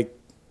like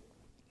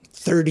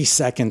 30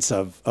 seconds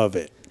of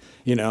it.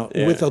 You know,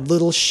 with a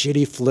little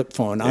shitty flip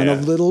phone on a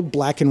little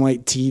black and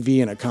white TV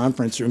in a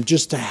conference room,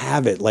 just to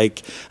have it.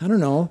 Like, I don't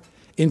know,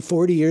 in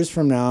 40 years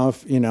from now,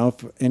 if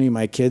any of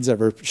my kids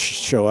ever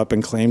show up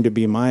and claim to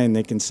be mine,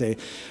 they can say,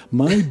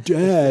 my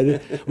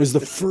dad was the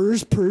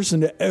first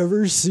person to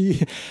ever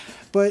see.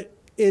 But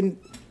in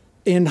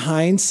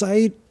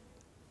hindsight,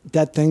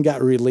 that thing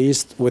got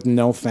released with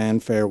no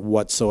fanfare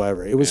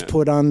whatsoever. It was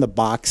put on the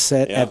box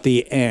set at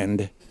the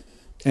end.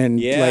 And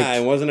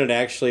and wasn't it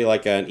actually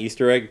like an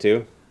Easter egg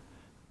too?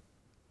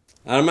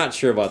 I'm not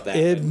sure about that.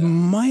 It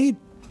might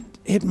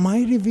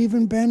have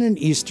even been an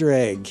Easter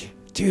egg.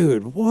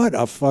 Dude, what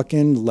a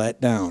fucking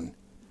letdown.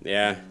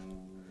 Yeah.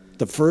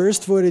 The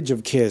first footage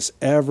of Kiss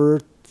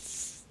ever,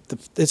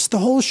 it's the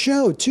whole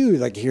show too.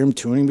 Like, hear him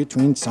tuning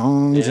between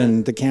songs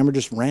and the camera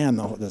just ran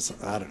the whole,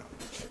 I don't know.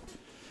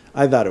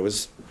 I thought it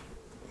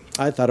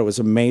was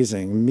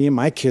amazing. Me and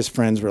my Kiss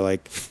friends were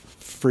like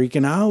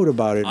freaking out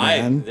about it,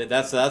 man.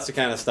 That's the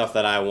kind of stuff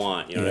that I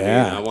want. You know what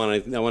I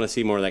mean? I want to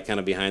see more of that kind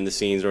of behind the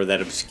scenes or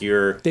that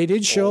obscure. They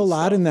did show a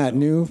lot in that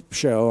new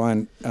show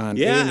on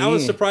Yeah, A&E. I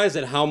was surprised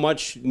at how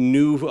much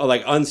new,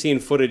 like, unseen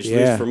footage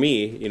there for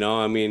me. You know,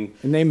 I mean,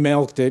 and they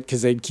milked it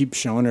because they'd keep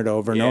showing it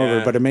over and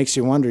over. But it makes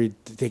you wonder.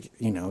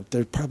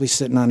 They're probably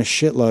sitting on a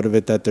shitload of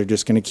it that they're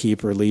just going to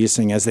keep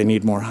releasing as they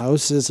need more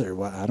houses or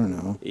what. I don't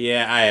know.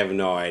 Yeah, I have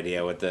no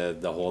idea what the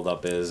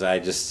holdup is.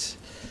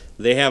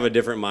 They have a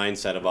different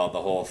mindset about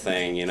the whole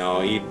thing, you know.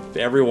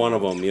 Every one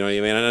of them, you know what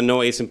I mean? I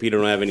know Ace and Peter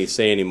don't have any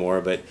say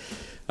anymore, but,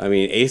 I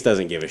mean, Ace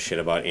doesn't give a shit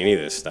about any of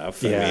this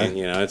stuff. Yeah. I mean,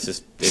 you know,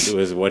 it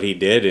was what he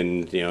did,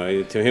 and, you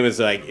know, to him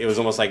it was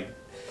almost like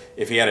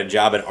if he had a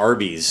job at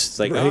Arby's. It's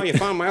like, oh, you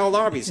found my old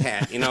Arby's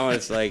hat. You know,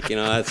 it's like, you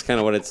know, that's kind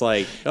of what it's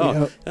like.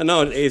 Oh,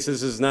 no, Ace,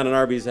 this is not an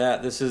Arby's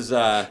hat. This is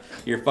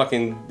your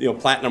fucking, you know,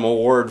 platinum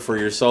award for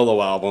your solo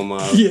album on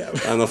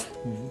the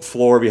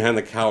floor behind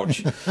the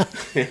couch.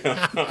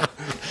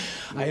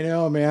 I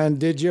know, man.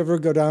 Did you ever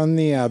go down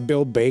the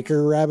Bill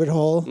Baker rabbit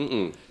hole?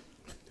 Mm-mm.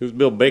 Who's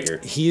Bill Baker?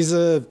 He's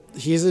a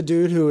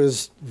dude who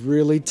was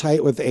really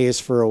tight with Ace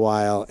for a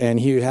while, and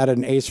he had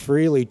an Ace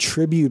Frehley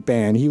tribute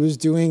band. He was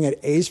doing an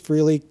Ace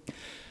Frehley,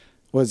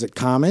 was it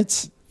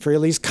Comets?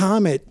 Frehley's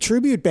Comet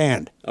tribute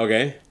band.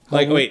 Okay.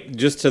 Like, wait,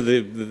 just to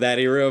that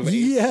era of Ace?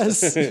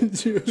 Yes.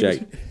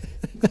 Check.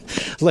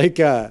 Like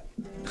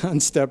on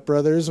Step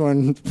Brothers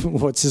when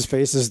what's his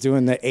face is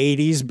doing the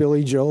 80s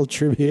Billy Joel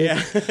tribute.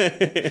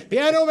 Yeah.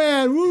 Piano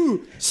Man,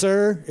 woo!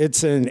 Sir,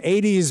 it's an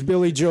 80s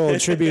Billy Joel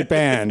tribute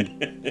band.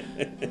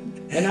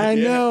 And I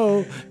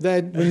know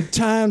that when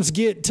times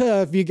get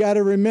tough, you got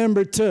to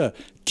remember to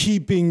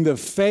keeping the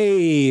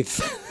faith.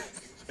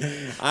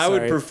 I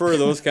would prefer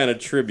those kind of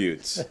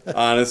tributes,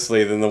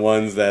 honestly, than the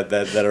ones that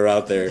are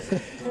out there.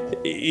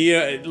 You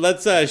know,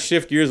 let's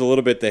shift gears a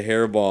little bit to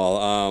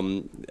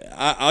Hairball.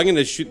 I'm going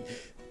to shoot.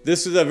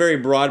 This is a very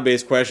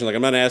broad-based question. Like,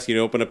 I'm not asking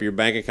you to open up your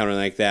bank account or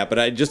anything like that,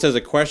 but just as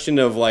a question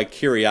of, like,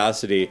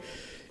 curiosity,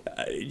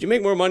 did you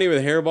make more money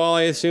with Hairball,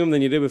 I assume,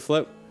 than you did with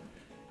Flip?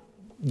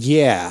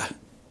 Yeah.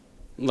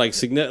 Like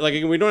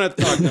we don't have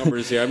to talk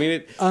numbers here. I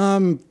mean,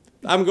 I'm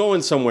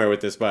going somewhere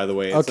with this, by the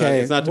way.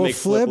 It's not to make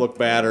Flip look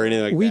bad or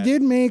anything like that.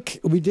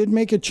 We did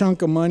make a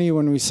chunk of money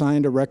when we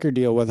signed a record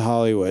deal with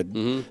Hollywood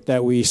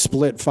that we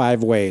split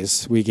 5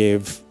 ways. We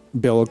gave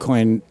Bill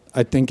Aucoin,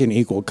 I think, an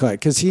equal cut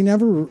because he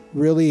never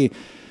really.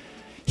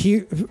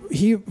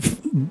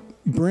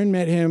 Bryn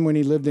met him when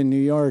he lived in New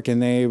York,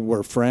 and they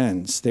were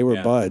friends. They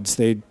were buds.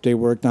 They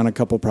worked on a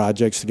couple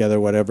projects together,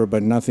 whatever,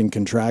 but nothing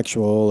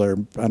contractual, or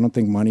I don't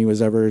think money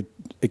was ever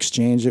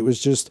exchanged. It was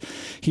just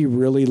he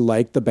really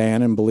liked the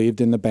band and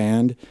believed in the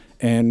band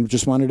and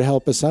just wanted to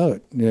help us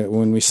out.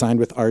 When we signed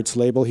with Arts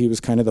Label, he was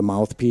kind of the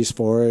mouthpiece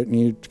for it, and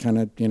he kind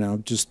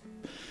of, just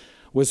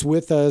was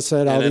with us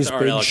at all these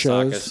big Alex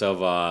shows. Sakis of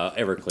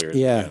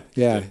Everclear.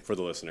 Yeah. For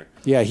the listener.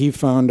 Yeah, he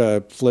found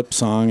a Flip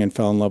song and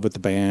fell in love with the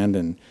band,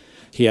 and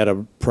he had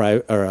a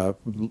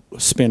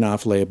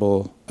spin-off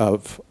label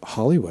of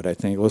Hollywood, I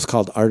think. It was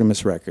called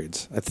Artemis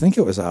Records. I think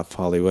it was off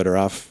Hollywood or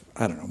off,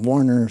 I don't know,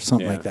 Warner or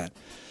something like that.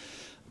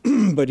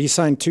 But he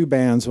signed 2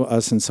 bands,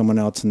 us and someone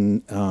else.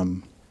 And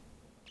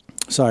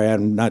sorry,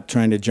 I'm not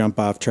trying to jump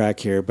off track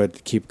here,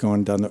 but keep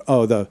going down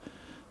the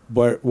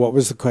what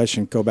was the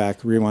question? Go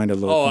back, rewind a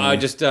little. Oh, for me. I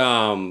just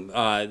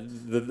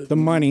the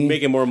money,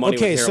 making more money.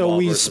 Okay, with so Hairball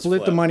we versus split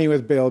the Flip. money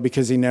with Bill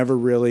because he never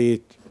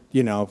really,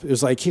 it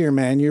was like, here,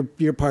 man,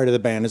 you're part of the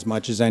band as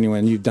much as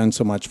anyone. You've done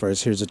so much for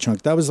us. Here's a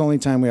chunk. That was the only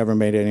time we ever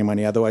made any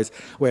money. Otherwise,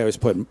 we always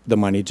put the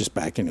money just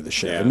back into the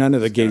show. Yeah, None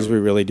of the it's gigs kinda-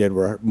 we really did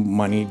were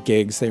money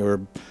gigs. They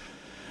were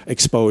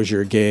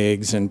exposure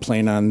gigs and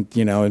playing on,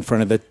 in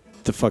front of the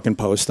fucking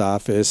post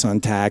office on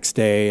tax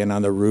day and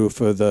on the roof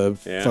of the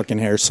Yeah. fucking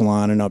hair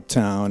salon in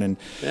Uptown. And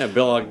Yeah,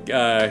 Bill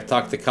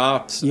talked to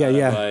cops.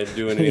 Yeah.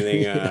 Doing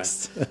anything.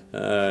 Yes.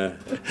 That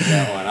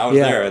one. I was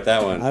Yeah. there at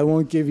that one. I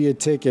won't give you a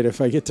ticket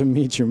if I get to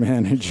meet your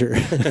manager.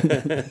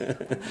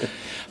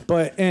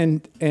 But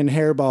and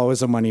Hairball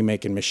was a money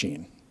making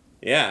machine.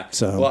 Yeah.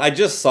 So- Well, I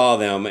just saw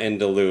them in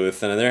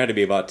Duluth, and there had to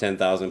be about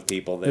 10,000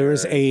 people there. There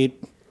was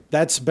 8.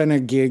 That's been a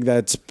gig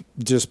that's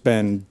just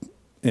been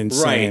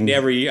insane. Right.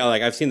 Every year,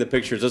 like I've seen the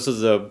pictures. This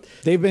is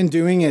They've been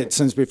doing it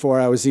since before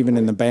I was even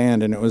in the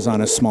band, and it was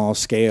on a small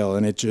scale,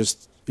 and it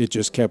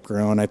just kept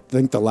growing. I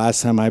think the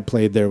last time I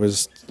played there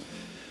was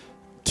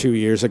 3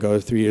 years ago,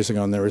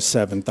 and there was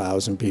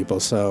 7,000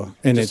 people. So,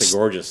 and just it's a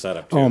gorgeous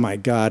setup. Too. Oh my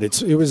God!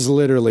 It was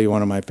literally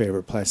one of my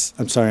favorite places.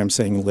 I'm sorry, I'm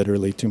saying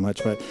literally too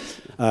much, but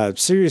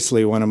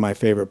seriously, one of my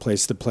favorite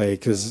places to play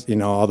because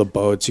all the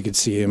boats, you could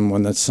see them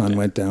when the sun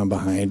went down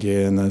behind you,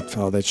 and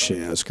all that shit.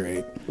 It was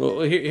great.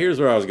 Well, here's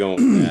where I was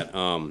going with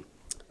that.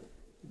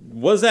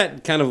 Was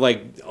that kind of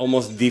like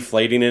almost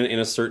deflating in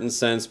a certain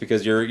sense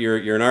because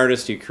you're an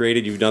artist,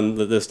 you've done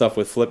this stuff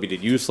with Flip, you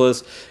did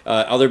Useless,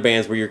 other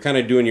bands where you're kind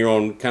of doing your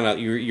own kind of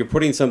you're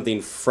putting something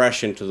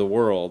fresh into the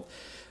world.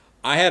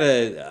 I had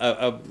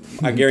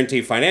I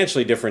guarantee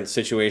financially different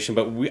situation,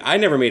 but I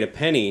never made a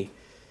penny.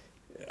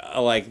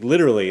 Like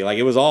literally, like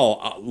it was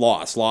all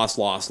loss.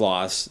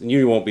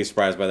 You won't be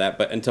surprised by that,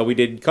 but until we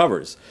did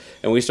covers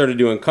and we started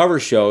doing cover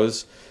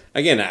shows.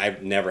 Again,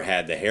 I've never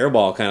had the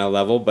Hairball kind of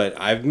level, but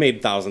I've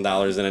made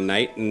 $1,000 in a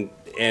night, and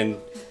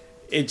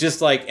it just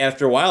like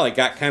after a while, it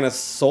got kind of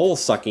soul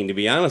sucking. To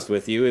be honest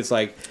with you, it's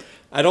like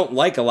I don't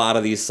like a lot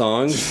of these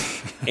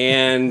songs,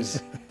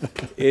 and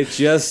it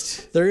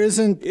just There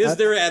isn't. is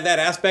there that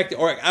aspect,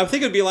 or I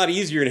think it'd be a lot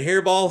easier in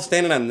Hairball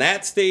standing on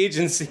that stage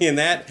and seeing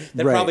that.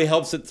 That Right. probably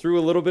helps it through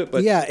a little bit,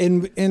 but Yeah,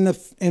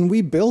 and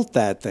we built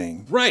that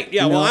thing. right,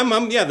 yeah. You Well, know?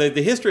 I'm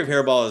the history of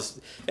Hairball is,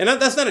 and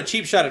that's not a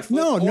cheap shot at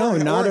Flip No, or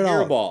not at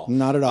all. Hairball.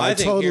 Not at all. I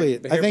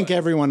think think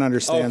everyone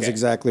understands Okay.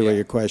 exactly what Yeah.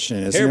 your question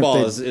is. And if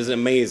Hairball they- is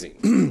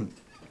amazing.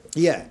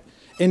 Yeah.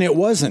 And it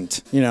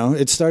wasn't,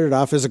 it started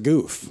off as a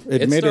goof,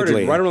 It admittedly.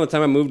 started right around the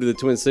time I moved to the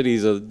Twin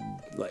Cities,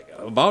 like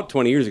about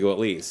 20 years ago at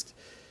least.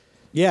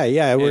 Yeah,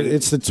 And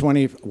it's the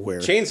 20 where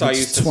Chainsaw it's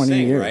used to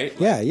sing, right?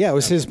 Yeah, it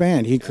was his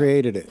band. He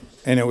created it.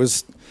 And that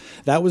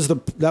was the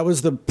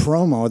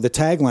promo, the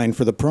tagline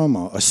for the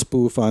promo, a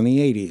spoof on the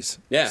 80s.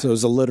 Yeah. So it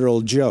was a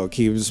literal joke.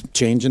 He was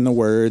changing the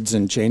words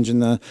and changing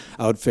the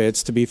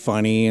outfits to be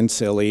funny and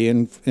silly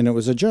and it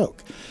was a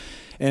joke.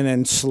 And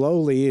then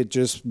slowly it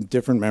just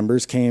different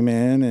members came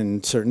in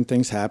and certain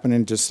things happened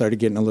and just started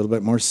getting a little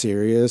bit more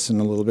serious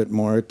and a little bit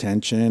more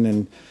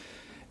attention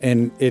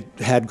and it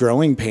had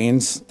growing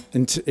pains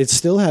and it's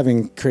still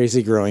having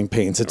crazy growing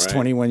pains. It's Right.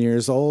 21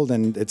 years old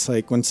and it's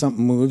like when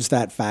something moves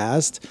that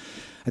fast,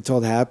 I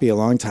told Happy a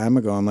long time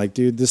ago, I'm like,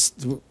 dude,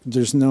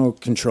 there's no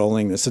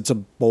controlling this. It's a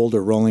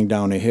boulder rolling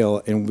down a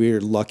hill and we're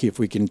lucky if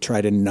we can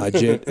try to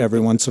nudge it every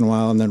once in a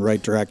while in the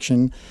right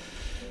direction.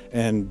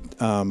 And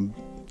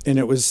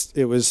it was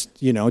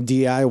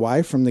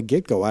DIY from the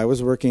get-go. I was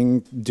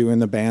doing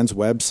the band's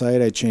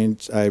website.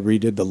 I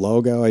redid the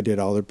logo. I did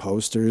all their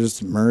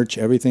posters, merch,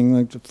 everything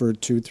like for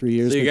 2-3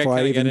 years So you before I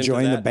kinda even into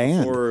joined the that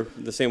band. before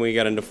the same way you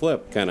got into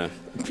Flip, kind of.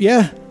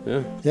 Yeah.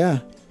 Yeah.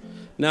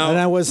 Now, And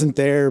I wasn't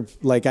there.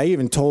 Like I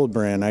even told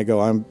Brent,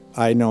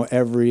 I know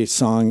every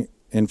song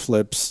in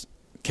Flip's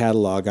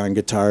catalog on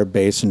guitar,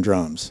 bass, and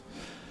drums.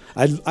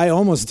 I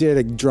almost did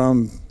a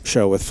drum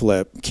show with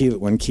Flip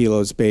when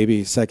Kilo's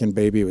second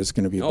baby was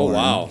going to be born. Oh,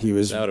 wow.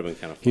 That That would've been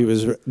kinda fun. He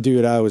was,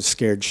 dude. I was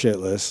scared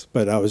shitless,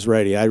 but I was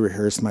ready. I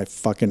rehearsed my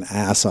fucking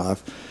ass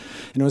off,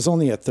 and it was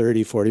only a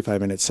 30,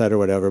 45-minute set or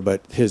whatever.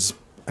 But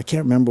I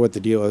can't remember what the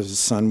deal was. His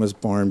son was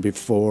born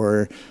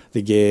before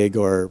the gig,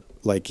 or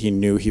like he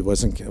knew he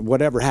wasn't.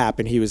 Whatever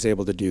happened, he was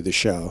able to do the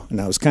show,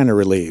 and I was kind of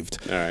relieved.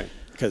 all right.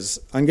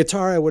 Because on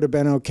guitar I would have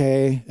been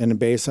okay, and the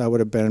bass I would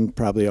have been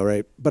probably all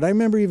right. But I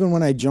remember even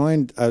when I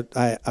joined,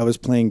 I was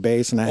playing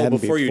bass, and I hadn't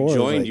Before before. you It was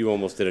joined, like- you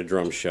almost did a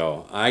drum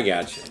show. I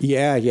got you.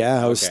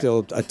 Yeah, I was Okay.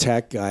 still a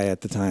tech guy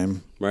at the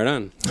time. Right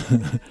on.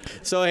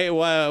 So, hey,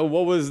 what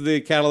was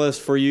the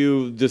catalyst for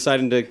you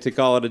deciding to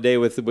call it a day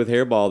with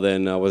Hairball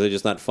then? Was it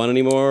just not fun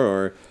anymore,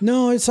 or?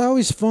 No, it's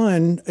always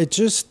fun. I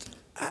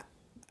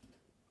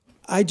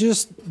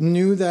just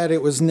knew that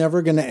it was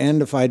never going to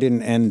end if I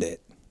didn't end it.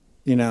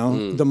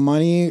 The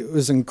money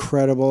was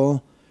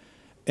incredible,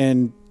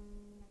 and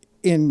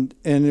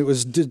it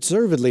was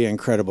deservedly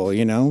incredible.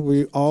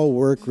 We all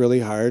work really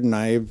hard, and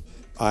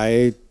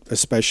I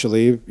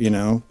especially,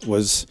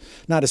 was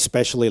not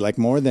especially like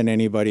more than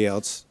anybody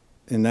else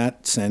in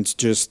that sense,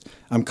 just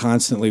I'm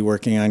constantly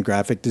working on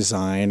graphic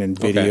design and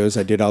videos.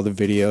 I did all the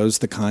videos,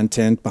 the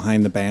content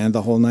behind the band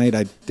the whole night.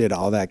 I did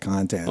all that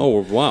content.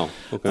 Oh, wow.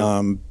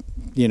 Okay.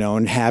 You know,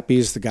 and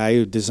Happy's the guy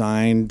who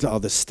designed all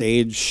the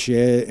stage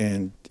shit,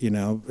 and you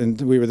know, and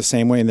we were the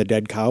same way in the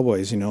Dead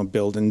Cowboys, you know,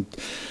 building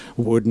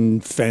wooden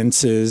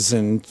fences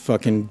and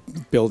fucking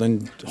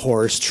building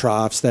horse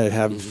troughs that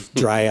have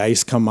dry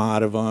ice come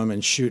out of them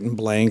and shooting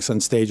blanks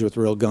on stage with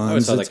real guns. I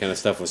always thought that kind of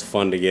stuff was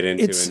fun to get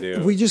into and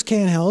do. We just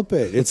can't help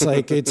it. It's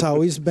like, it's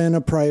always been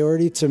a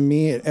priority to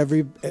me at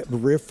every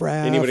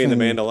riffraff. Anybody in the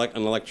band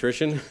an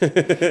electrician?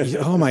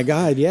 Oh my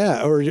God,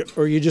 yeah. Or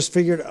you just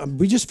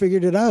we just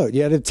figured it out.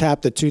 You had to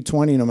tap the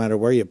 220 no matter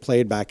where you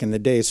played back in the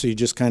day. So you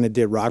just kind of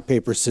did rock,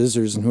 paper,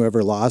 scissors, and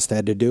whoever lost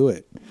had to do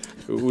it.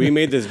 We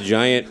made this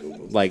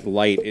giant light.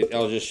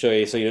 I'll just show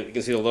you so you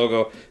can see the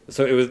logo.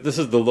 So this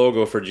is the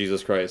logo for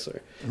Jesus Chrysler.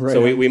 Right.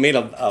 So we made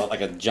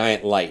a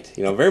giant light,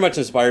 you know, very much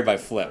inspired by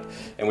Flip,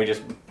 and we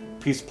just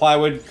piece of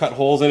plywood, cut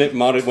holes in it,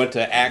 went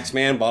to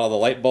Axeman, bought all the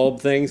light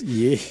bulb things,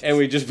 and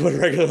we just put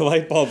regular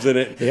light bulbs in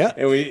it. Yeah.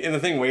 And the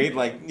thing weighed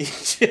like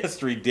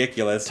just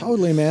ridiculous.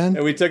 Totally, man.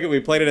 And we took it, we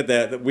played it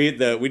at we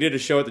did a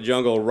show at the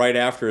Jungle right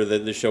after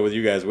the show with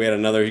you guys. We had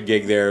another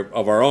gig there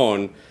of our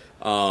own.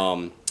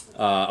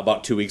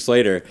 About 2 weeks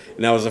later,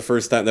 and that was the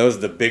first time. That was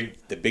the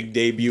big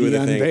debut of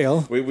the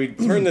unveil. thing. We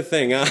turned the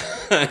thing on,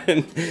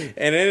 and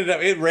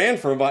it ran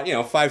for about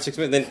 5-6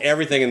 minutes. Then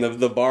everything in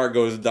the bar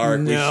goes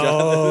dark.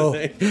 No. We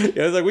shut the thing.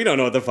 It was like we don't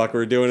know what the fuck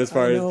we're doing as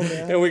far as,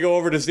 and we go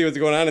over to see what's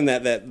going on. And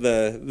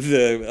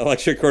the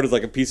electric cord is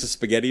like a piece of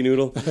spaghetti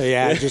noodle.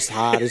 Yeah, just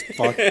hot as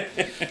fuck.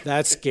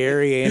 That's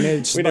scary, ain't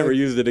it? We never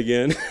used it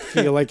again.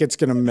 Feel like it's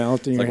gonna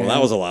melt in your hand.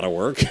 That was a lot of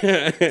work.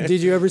 Did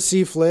you ever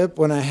see Flip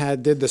when I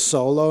did the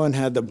solo and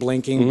had the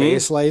blinking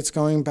bass lights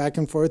going back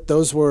and forth?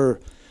 Those were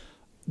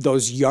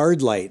those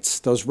yard lights,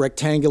 those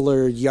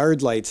rectangular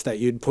yard lights that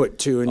you'd put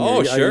two in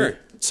your yard. Sure.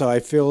 So I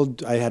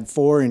had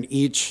 4 in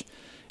each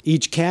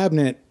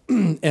cabinet,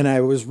 and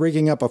I was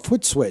rigging up a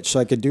foot switch so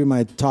I could do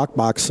my talk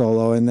box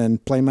solo and then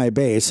play my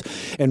bass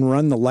and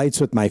run the lights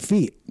with my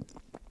feet.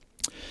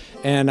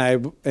 And I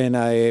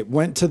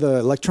went to the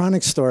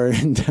electronics store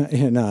in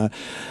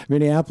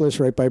Minneapolis,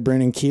 right by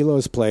Brennan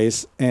Kilo's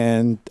place,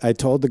 and I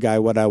told the guy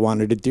what I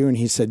wanted to do, and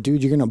he said,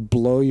 "Dude, you're gonna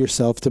blow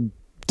yourself to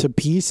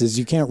pieces.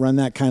 You can't run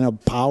that kind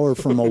of power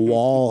from a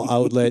wall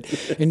outlet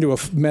into a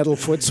metal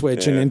foot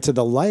switch and into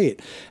the light."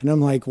 And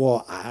I'm like,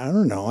 "Well, I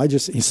don't know.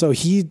 So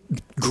he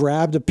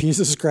grabbed a piece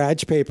of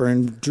scratch paper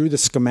and drew the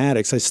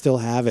schematics. I still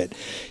have it.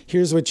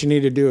 Here's what you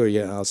need to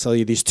do. I'll sell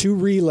you these 2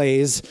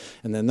 relays,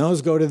 and then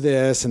those go to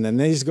this, and then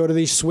these go to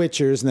these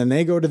switchers, and then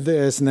they go to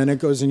this, and then it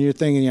goes in your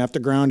thing, and you have to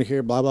ground it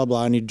here, blah, blah,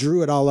 blah." And he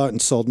drew it all out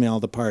and sold me all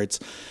the parts.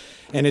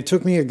 And it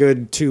took me a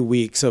good 2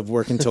 weeks of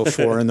working till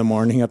 4 in the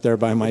morning up there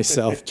by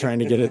myself trying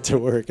to get it to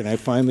work. And I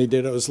finally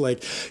did. I was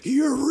like,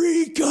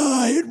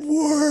 "Eureka, it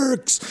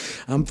works."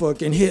 I'm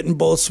fucking hitting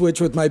both switch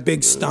with my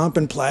big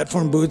stomping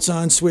platform boots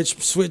on, switch.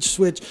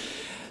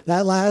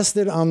 That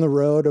lasted on the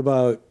road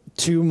about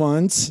 2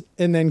 months.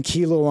 And then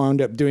Kilo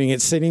wound up doing it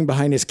sitting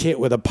behind his kit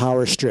with a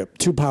power strip,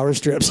 2 power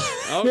strips.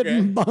 Okay.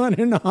 On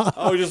and off.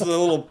 Oh, just a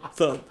little...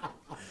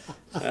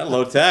 That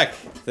low tech.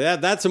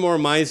 That's a more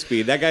my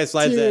speed. That guy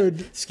slides that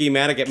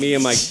schematic at me.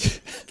 I'm like,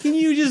 "Can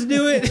you just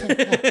do it?"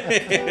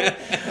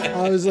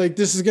 I was like,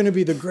 "This is going to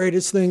be the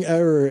greatest thing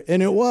ever,"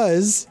 and it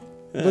was.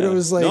 But it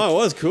was like, no, it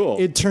was cool.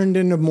 It turned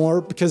into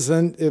more because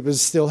then it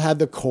was still had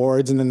the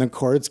chords, and then the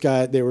chords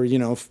they were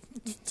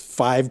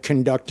 5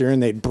 conductor,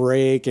 and they'd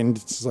break, and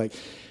it's like,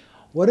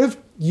 what if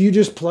you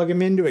just plug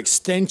them into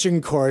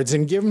extension cords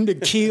and give them to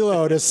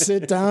Kilo to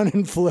sit down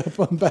and flip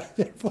them back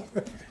and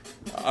forth?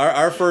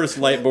 Our first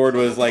light board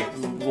was like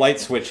light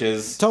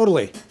switches.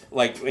 Totally.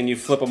 Like, and you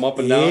flip them up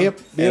and down. Yep.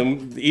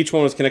 And each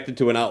one was connected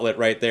to an outlet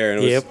right there.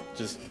 And it was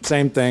just...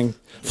 Same thing.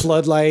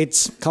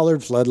 Floodlights,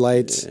 colored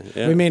floodlights.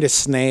 Yeah. We made a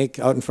snake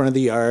out in front of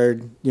the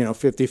yard,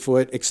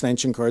 50-foot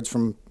extension cords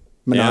from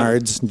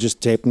Menards, and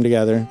just taped them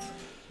together.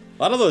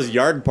 A lot of those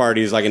yard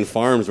parties, like in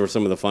farms, were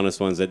some of the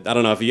funnest ones. That I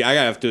don't know if I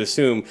have to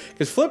assume,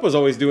 because Flip was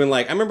always doing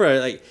I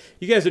remember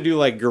you guys would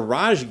do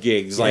garage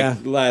gigs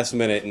last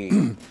minute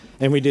and...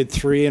 And we did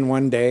 3 in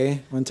one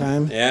day, one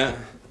time. Yeah.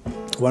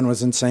 One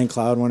was in St.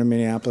 Cloud, one in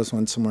Minneapolis,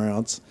 one somewhere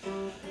else.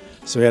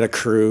 So we had a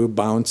crew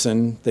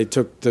bouncing. They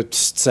took the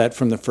set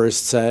from the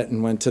first set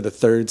and went to the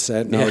third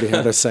set and already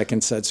had a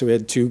second set. So we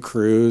had 2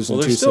 crews. Well,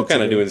 and they're 2 still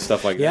kind of doing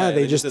stuff like that. Yeah,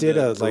 they just did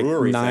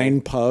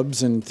 9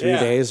 pubs in 3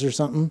 days or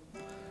something.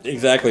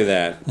 Exactly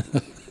that.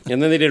 And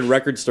then they did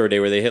Record Store Day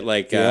where they hit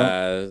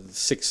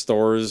 6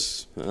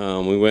 stores.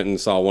 We went and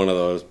saw one of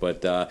those.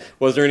 But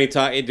was there any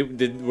talk?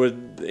 Was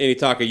any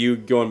talk of you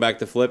going back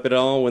to Flip at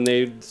all when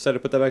they decided to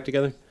put that back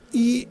together?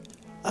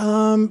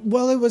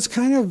 Well, it was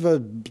kind of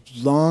a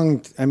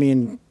long. I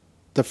mean,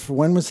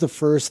 when was the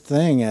first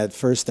thing at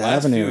First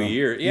Avenue? Last few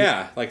years,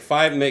 yeah, like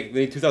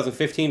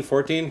 2015,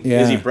 14.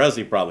 Yeah. Izzy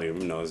Presley probably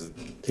knows.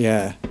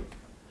 Yeah,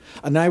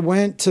 and I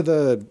went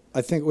to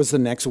I think it was the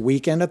next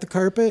weekend at the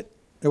Carpet.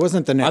 It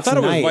wasn't the next night.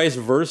 I thought it was vice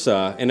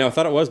versa, and I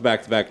thought it was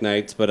back-to-back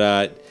nights, but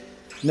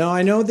No,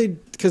 I know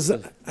because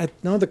I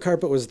know the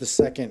Carpet was the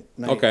second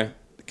night. Okay.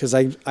 Because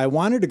I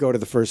wanted to go to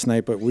the first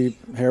night, but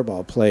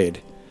Hairball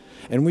played.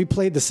 And we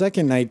played the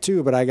second night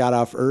too, but I got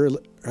off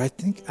early. I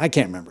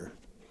can't remember.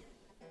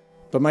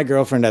 But my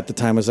girlfriend at the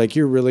time was like,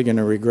 "You're really going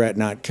to regret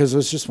not," because it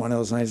was just one of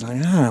those nights like,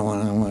 I'm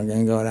not going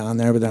to go down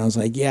there. But then I was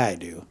like, yeah, I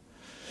do.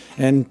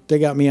 And they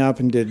got me up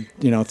and did,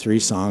 3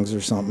 songs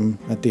or something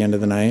at the end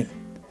of the night.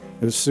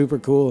 It was super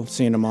cool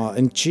seeing them all.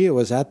 And Chia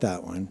was at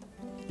that one.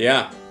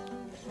 Yeah.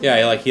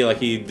 Yeah,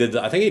 he did.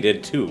 I think he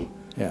did 2.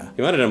 Yeah.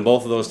 He might have done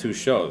both of those 2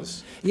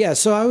 shows. Yeah,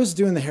 so I was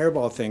doing the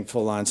Hairball thing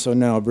full on. So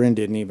no, Bryn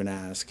didn't even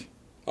ask.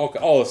 Okay.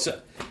 Oh, so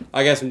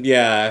I guess,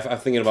 yeah, I'm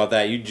thinking about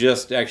that. You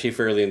just actually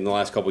fairly in the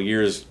last couple of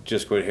years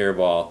just quit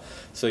Hairball.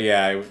 So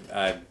yeah,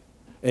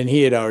 And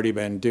he had already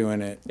been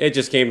doing it. It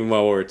just came in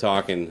while we were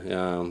talking.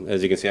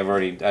 As you can see, I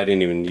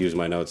didn't even use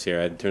my notes here.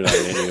 I turned out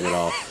I didn't even at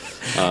all.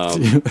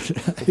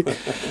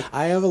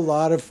 I have a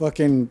lot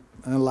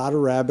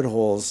of rabbit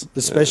holes,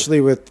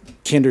 especially with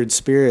kindred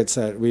spirits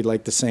that we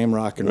like the same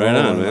rock and roll. Right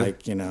on, and man.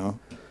 like,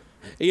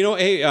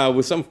 Hey,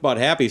 with something about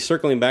Happy,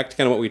 circling back to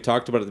kind of what we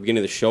talked about at the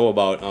beginning of the show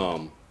about,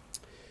 a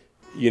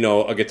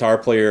guitar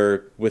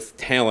player with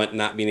talent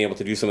not being able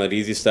to do some of that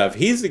easy stuff.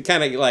 He's the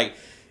kind of like,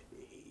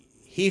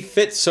 he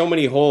fits so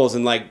many holes,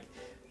 and like,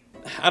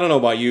 I don't know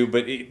about you,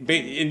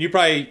 and you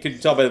probably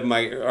could tell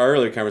by our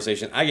earlier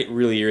conversation, I get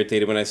really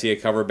irritated when I see a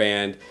cover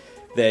band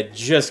that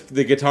just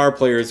the guitar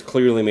player is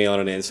clearly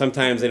mailing it in.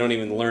 Sometimes they don't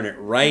even learn it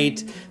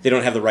right. They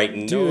don't have the right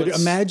notes. Dude,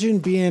 imagine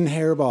being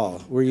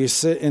Hairball, where you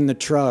sit in the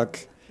truck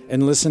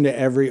and listen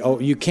to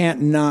you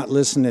can't not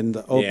listen in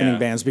the opening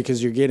bands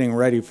because you're getting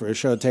ready for a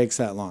show. It takes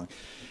that long.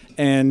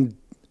 And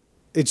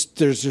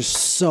there's just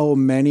so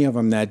many of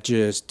them that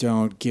just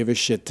don't give a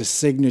shit. The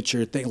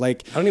signature thing,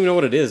 like, I don't even know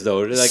what it is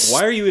though. Like,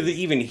 why are you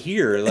even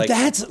here? Like,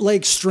 that's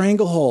like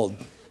Stranglehold,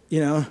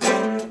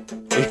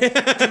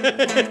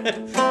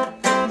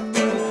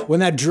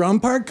 when that drum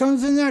part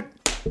comes in there.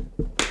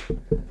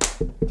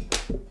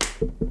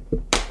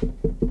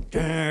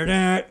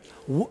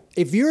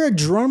 If you're a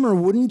drummer,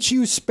 wouldn't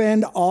you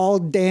spend all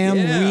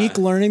damn week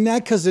learning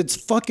that? Because it's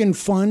fucking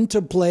fun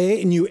to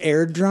play and you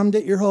air drummed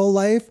it your whole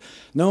life?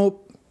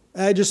 Nope.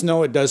 I just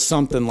know it does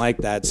something like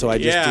that, so I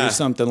just do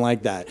something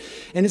like that.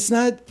 And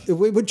it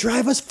would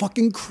drive us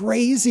fucking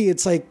crazy.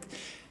 It's like,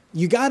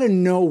 you got to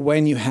know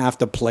when you have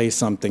to play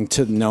something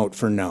to note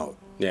for note.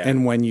 Yeah.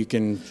 And when you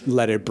can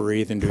let it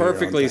breathe and do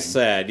perfectly your own thing.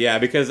 said, yeah,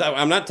 because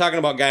I'm not talking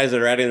about guys that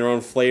are adding their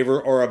own flavor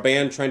or a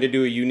band trying to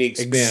do a unique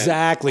spin.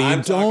 Exactly.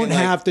 You don't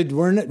have to.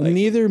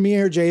 Neither me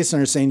or Jason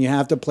are saying you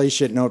have to play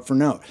shit note for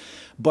note.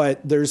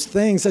 But there's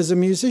things as a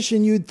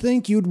musician you'd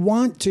think you'd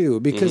want to,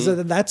 because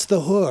that's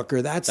the hook,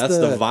 or that's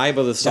the vibe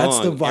of the song. That's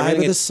the vibe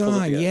of the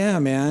song. Yeah,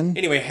 man.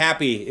 Anyway,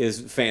 Happy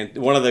is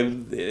one of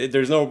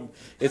the.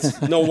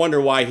 It's no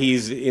wonder why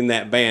he's in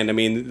that band. I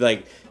mean,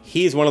 like,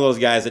 he's one of those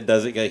guys that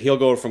does it. He'll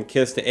go from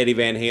Kiss to Eddie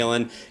Van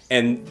Halen,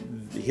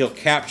 and he'll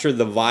capture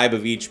the vibe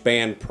of each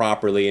band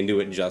properly and do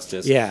it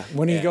justice. Yeah,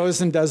 when he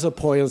goes and does a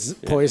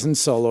Poison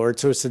solo or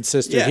Twisted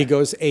Sister, he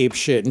goes ape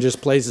shit and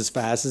just plays as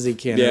fast as he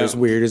can or as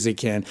weird as he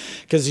can,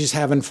 because he's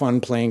having fun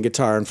playing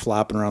guitar and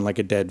flopping around like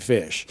a dead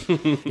fish.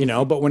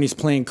 But when he's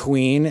playing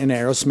Queen and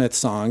Aerosmith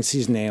songs,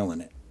 he's nailing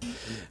it.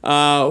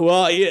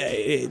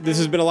 This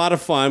has been a lot of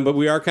fun, but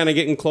we are kind of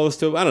getting close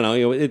to, I don't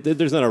know,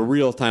 there's not a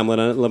real time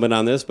limit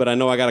on this, but I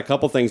know I got a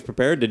couple things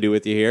prepared to do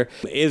with you here.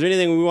 Is there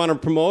anything we want to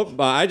promote?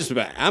 I'm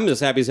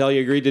just happy as hell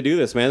you agreed to do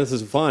this, man. This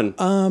is fun.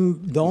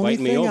 The only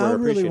thing I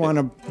really want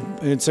to,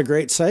 it's a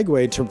great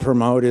segue to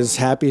promote, is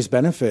Happy's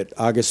Benefit,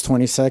 August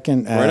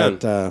 22nd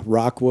at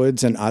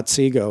Rockwoods and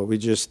Otsego. We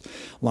just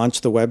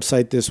launched the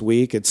website this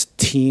week. It's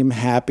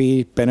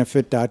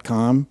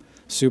teamhappybenefit.com.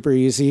 Super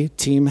easy,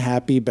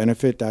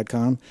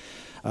 teamhappybenefit.com.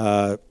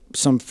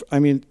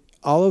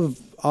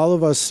 All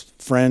of us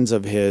friends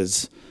of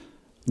his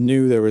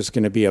knew there was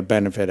going to be a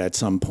benefit at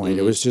some point.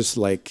 It was just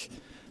like,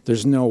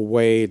 there's no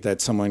way that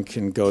someone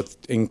can go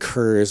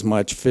incur as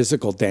much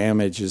physical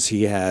damage as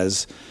he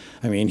has.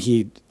 I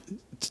mean,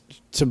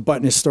 to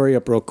button his story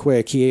up real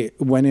quick, he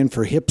went in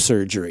for hip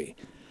surgery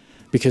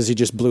because he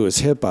just blew his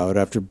hip out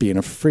after being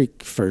a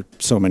freak for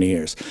so many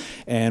years.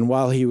 And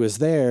while he was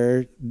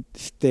there,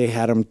 they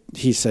had him,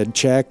 he said,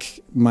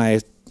 check my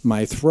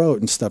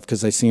throat and stuff,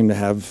 because I seem to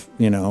have,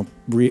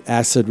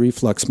 acid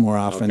reflux more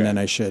often than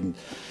I should.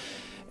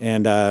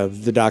 And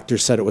the doctor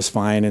said it was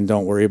fine and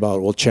don't worry about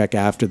it. We'll check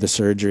after the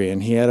surgery.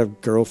 And he had a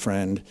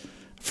friend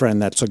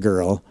that's a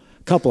girl,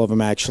 a couple of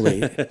them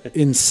actually,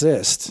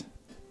 insist,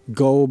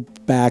 go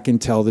back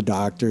and tell the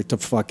doctor to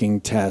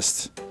fucking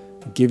test,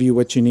 give you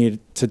what you need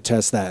to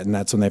test that. And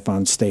that's when they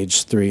found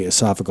stage 3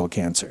 esophageal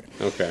cancer.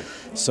 Okay.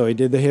 So he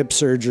did the hip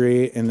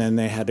surgery, and then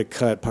they had to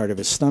cut part of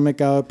his stomach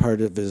out, part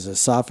of his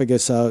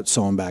esophagus out,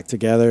 sew them back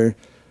together.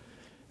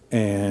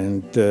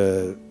 And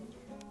the,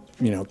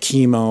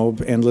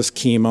 chemo, endless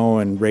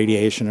chemo and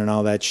radiation and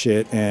all that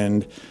shit.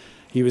 And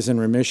he was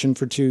in remission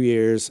for 2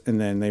 years, and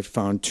then they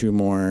found 2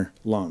 more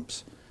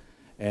lumps.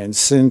 And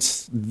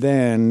since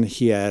then,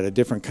 he had a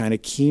different kind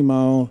of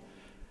chemo,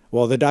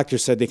 Well, the doctor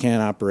said they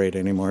can't operate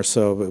anymore,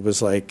 so it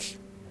was like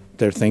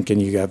they're thinking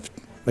you have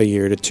a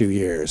year to 2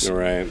 years. All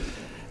right.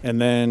 And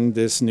then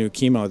this new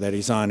chemo that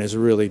he's on is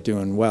really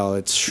doing well.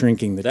 It's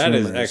shrinking the That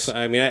tumors. is excellent.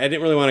 I mean, I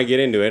didn't really want to get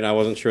into it. I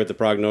wasn't sure what the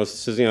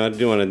prognosis is. You know, I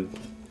do want to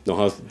know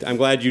how. I'm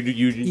glad you.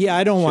 Yeah,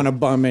 I don't want to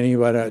bum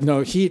anybody. No,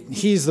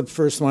 he's the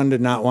first one to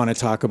not want to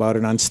talk about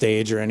it on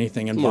stage or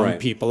anything and bum Right.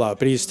 people up.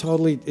 But he's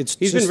totally. He's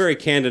been very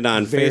candid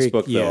on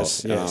Facebook, though.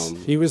 Yes.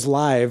 He was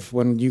live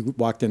when you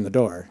walked in the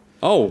door.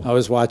 Oh, I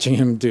was watching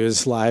him do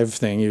his live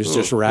thing. He was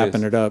just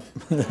wrapping it up,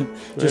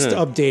 just Right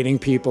on. updating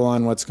people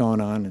on what's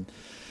going on.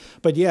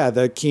 But yeah,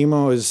 the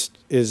chemo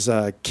is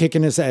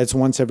kicking his ass. It's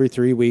once every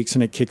 3 weeks,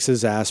 and it kicks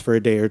his ass for a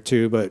day or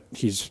two. But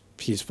he's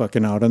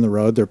fucking out on the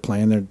road. They're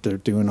playing. They're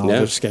doing all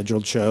their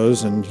scheduled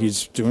shows, and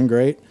he's doing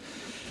great.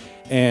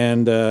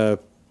 And the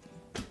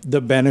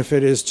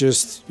benefit is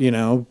just, you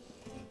know,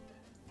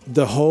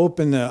 the hope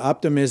and the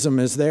optimism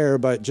is there.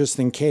 But just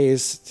in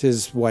case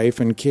his wife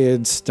and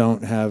kids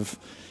don't have.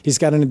 He's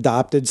got an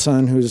adopted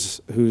son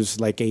who's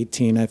like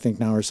 18, I think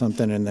now or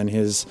something, and then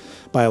his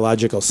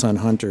biological son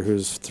Hunter,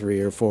 who's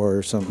 3 or 4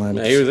 or something.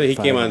 yeah, he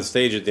came on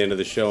stage at the end of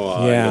the show.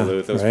 Yeah,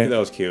 Duluth. right. That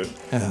was cute.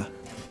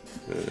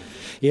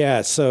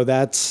 Yeah, so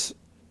that's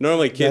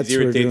Normally, kids That's what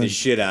we're irritate the doing.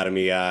 shit out of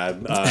me,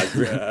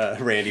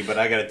 Randy. But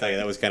I got to tell you,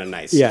 that was kind of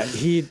nice. yeah.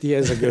 He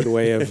has a good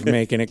way of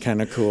making it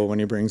kind of cool when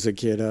he brings a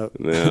kid up.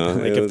 No,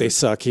 Like it if was- they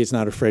suck, he's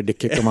not afraid to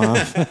kick them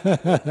off.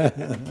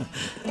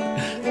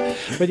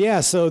 But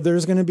yeah, so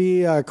there's going to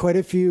be quite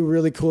a few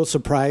really cool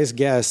surprise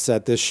guests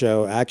at this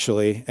show,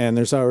 actually. And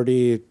there's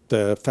already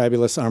the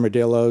Fabulous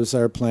Armadillos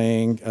are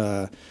playing,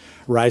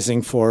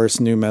 Rising Force,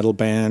 new metal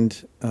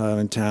band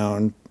in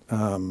town.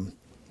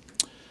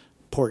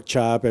 Pork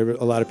Chop. A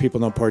lot of people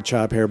know Pork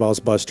Chop, Hairball's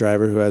bus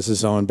driver, who has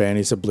his own band.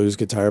 He's a blues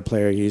guitar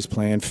player. He's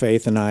playing.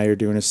 Faith and I are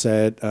doing a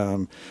set.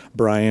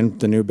 Brian,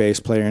 the new bass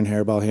player in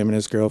Hairball, him and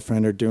his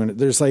girlfriend are doing it.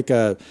 There's like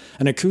an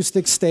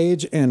acoustic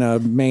stage and a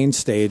main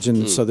stage,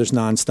 and so there's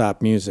nonstop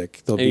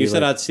music. There'll And be you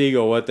said like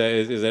Otsego. What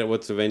is that?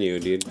 What's the venue,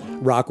 dude?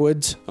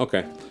 Rockwoods.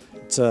 Okay,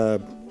 It's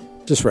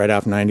just right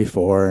off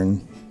 94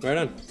 and right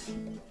on.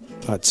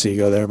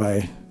 Otsego there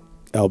by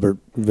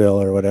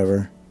Albertville or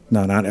whatever.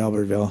 No, not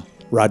Albertville.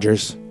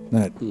 Rogers.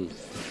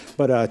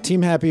 But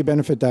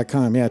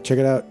teamhappybenefit.com. Yeah, check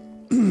it out.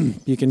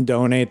 You can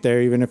donate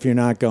there even if you're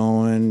not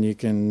going. You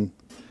can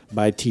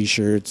buy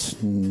T-shirts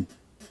and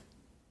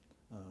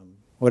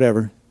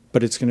whatever.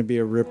 But it's going to be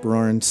a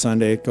rip-roaring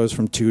Sunday. It goes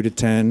from 2 to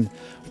 10,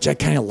 which I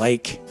kind of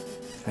like.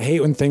 I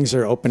hate when things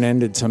are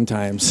open-ended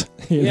sometimes.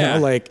 You Yeah.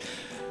 know, like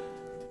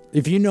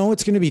if you know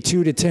it's going to be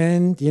 2 to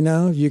 10, you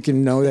know, you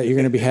can know that you're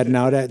going to be heading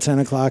out at 10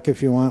 o'clock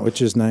if you want,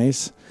 which is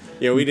nice.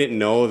 Yeah, we didn't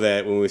know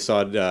that when we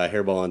saw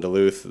Hairball in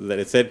Duluth that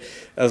it said.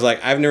 I was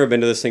like, I've never been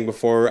to this thing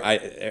before. I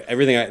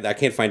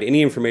can't find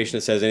any information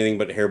that says anything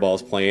but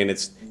Hairball's playing.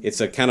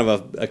 It's a kind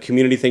of a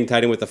community thing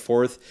tied in with the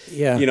 4th.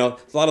 Yeah. You know,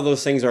 a lot of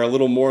those things are a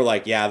little more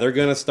like, yeah, they're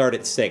gonna start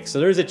at 6,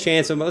 so there's a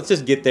chance of let's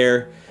just get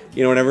there,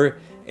 you know, whatever.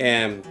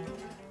 And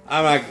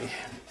I'm like,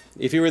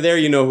 if you were there,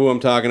 you know who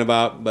I'm talking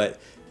about. But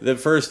the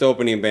first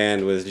opening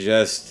band was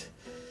just,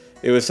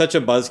 it was such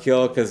a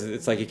buzzkill because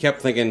it's like you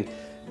kept thinking,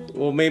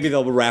 well, maybe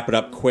they'll wrap it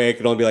up quick.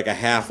 It'll only be like a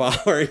half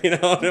hour, you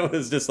know. And it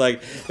was just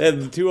like they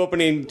had the two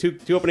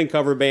opening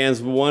cover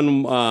bands.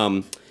 One,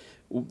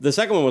 the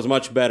second one was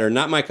much better.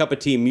 Not my cup of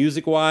tea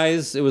music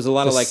wise. It was a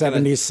lot of like 70s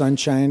kinda,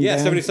 Sunshine yeah,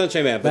 Band? 70s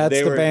Sunshine Band. But That's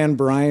they the were, band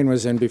Brian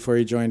was in before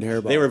he joined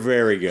Hairball. They were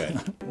very good.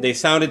 They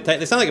sounded tight.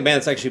 They sound like a band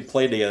that's actually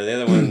played together. The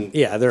other one,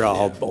 Yeah, they're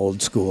all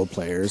old school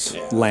players.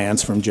 Yeah.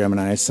 Lance from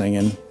Gemini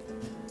singing.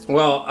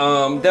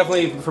 well,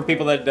 definitely for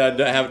people that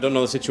don't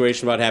know the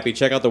situation about Happy,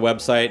 check out the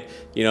website.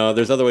 You know,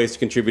 there's other ways to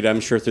contribute, I'm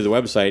sure, through the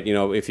website, you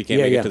know, if you can't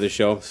Yeah, make yeah. it to the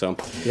show. So,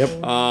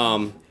 Yep.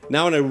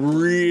 now in a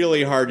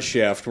really hard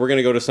shift, we're going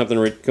to go to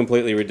something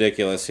completely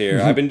ridiculous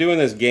here. I've been doing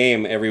this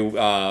game every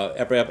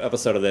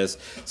episode of this.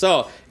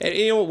 So,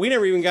 you know, we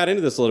never even got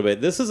into this a little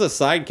bit. This is a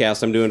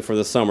sidecast I'm doing for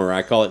the summer.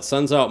 I call it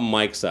Suns Out,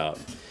 Mike's Out.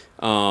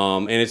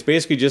 And it's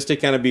basically just to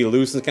kind of be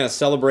loose and kind of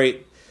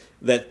celebrate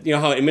that, you know,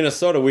 how in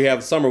Minnesota we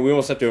have summer, we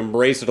almost have to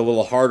embrace it a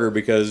little harder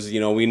because, you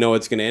know, we know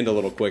it's going to end a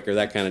little quicker,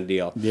 that kind of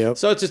deal. Yep.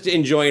 So it's just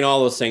enjoying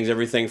all those things,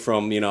 everything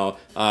from, you know,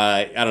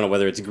 I don't know,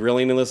 whether it's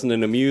grilling and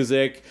listening to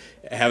music,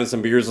 having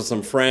some beers with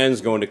some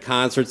friends, going to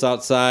concerts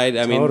outside.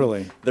 I mean,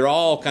 Totally. they're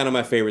all kind of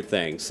my favorite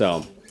things.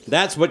 So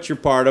that's what you're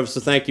part of.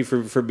 So thank you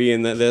for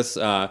being this.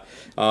 I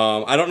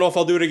don't know if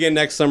I'll do it again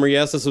next summer.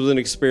 Yes, this was an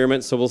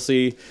experiment, so we'll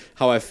see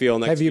how I feel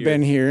next year. Have you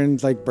been hearing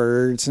like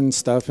birds and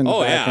stuff in the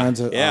Oh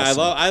background? yeah. Awesome.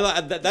 I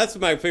love. That's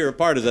my favorite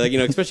part. Is that, you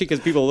know, especially because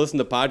people listen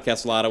to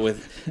podcasts a lot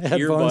with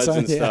Headphones earbuds on,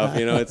 and stuff. yeah.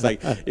 You know, it's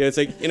like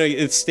you know,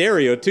 it's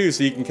stereo too,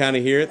 so you can kind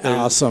of hear it. There's,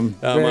 Awesome.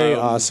 Very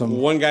awesome.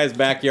 One guy's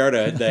backyard,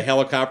 the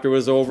helicopter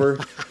was over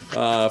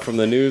from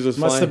the news was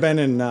Must flying. have been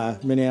in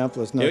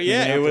Minneapolis. North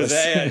Yeah, it was,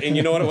 Minneapolis. and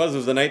you know what it was? It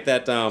was the night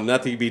that,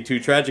 not to be too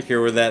tragic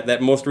here, where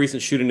that most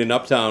recent shooting in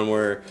Uptown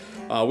where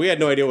We had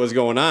no idea what was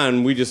going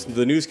on. The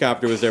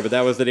newscopter was there, but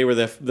that was the day where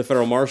the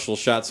federal marshal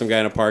shot some guy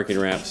in a parking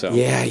ramp. So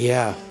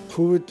Yeah.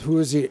 Who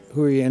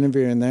are you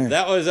interviewing there?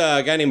 that was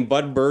a guy named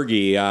Bud Berge.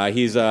 He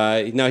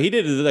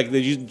did like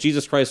the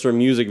Jesus Christ or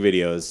music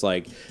videos,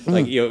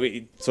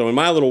 So in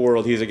my little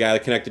world, he's a guy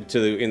that connected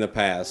to in the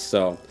past.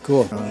 So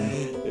Cool.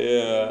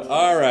 yeah.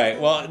 All right.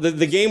 Well,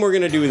 the game we're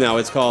gonna do now,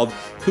 it's called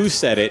Who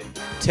Said It?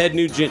 Ted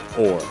Nugent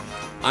or.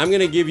 I'm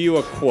gonna give you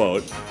a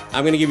quote.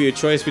 I'm gonna give you a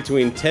choice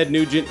between Ted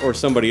Nugent or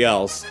somebody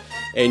else,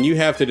 and you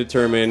have to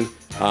determine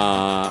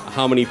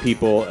how many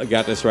people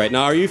got this right.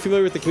 Now, are you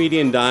familiar with the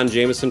comedian Don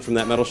Jameson from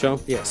That Metal Show?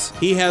 Yes.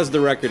 He has the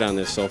record on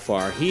this so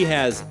far. He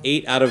has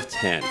 8 out of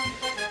 10.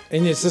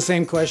 And it's the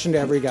same question to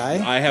every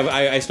guy?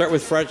 I start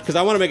with fresh because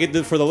I want to make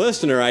it for the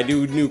listener. I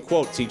do new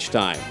quotes each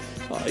time.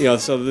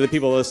 So the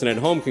people listening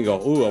at home can go,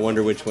 ooh, I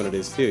wonder which one it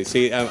is too.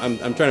 See, I'm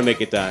trying to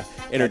make it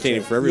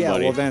entertaining for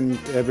everybody. Yeah, well then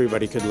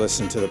everybody could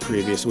listen to the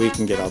previous week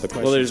and get all the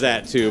questions. Well, there's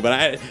that too, but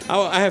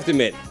I have to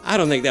admit, I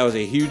don't think that was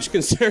a huge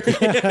concern.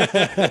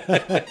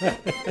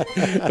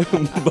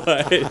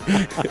 But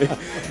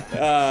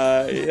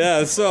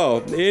yeah. So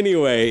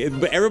anyway,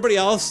 but everybody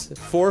else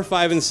 4,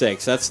 5, and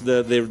 6. That's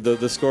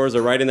the scores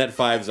are right in that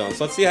 5 zone.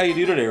 So let's see how you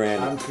do today,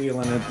 Randy. I'm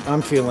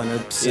feeling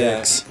it.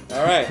 6. Yeah.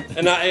 All right,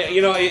 and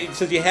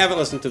since you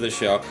haven't listened to the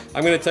show,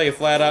 I'm going to tell you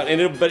flat out,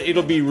 but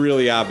it'll be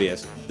really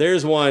obvious.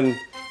 There's one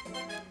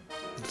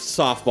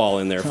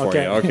softball in there for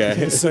you.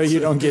 Okay. So you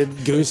don't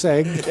get goose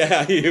egg?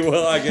 Yeah, you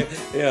will.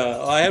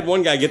 I had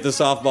one guy get the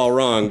softball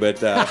wrong, but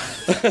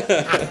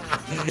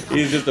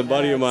he's just a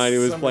buddy of mine who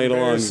was playing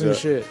along. So.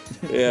 Shit.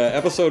 Yeah,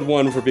 episode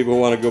 1 for people who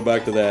want to go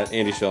back to that,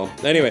 Andy Schell.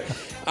 Anyway,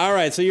 all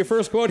right, so your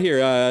first quote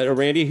here,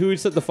 Randy, who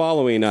said the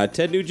following,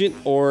 Ted Nugent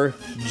or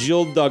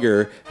Jill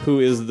Duggar, who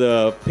is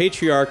the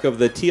patriarch of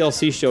the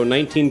TLC show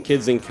 19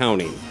 Kids and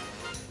Counting.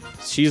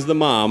 She's the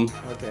mom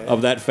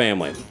of that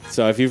family.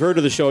 So if you've heard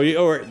of the show,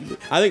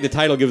 I think the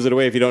title gives it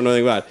away if you don't know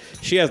anything about it.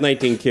 She has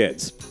 19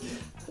 kids.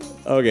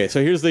 Okay,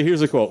 so here's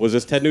the quote. Was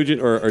this Ted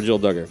Nugent or Jill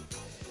Duggar?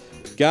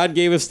 God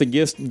gave us the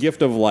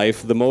gift of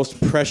life, the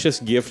most precious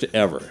gift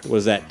ever.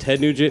 Was that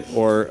Ted Nugent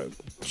or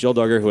Jill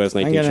Duggar, who has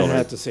 19 children? I'm going to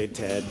have to say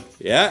Ted.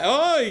 Yeah?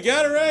 Oh, you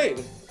got it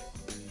right.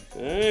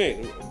 All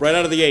right. Right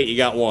out of the 8, you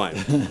got 1.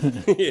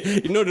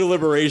 No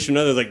deliberation.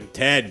 Others like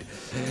Ted.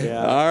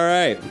 Yeah. All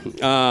right.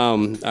 All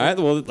right.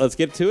 Well, let's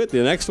get to it.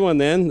 The next one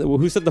then.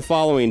 Who said the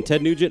following?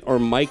 Ted Nugent or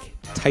Mike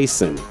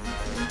Tyson?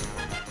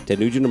 Ted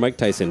Nugent or Mike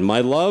Tyson? My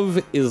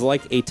love is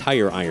like a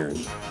tire iron.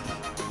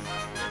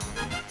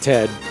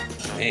 Ted.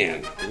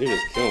 Man, you're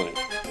just killing it.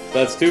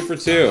 That's 2 for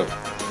 2.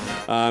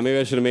 Maybe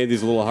I should have made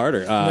these a little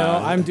harder.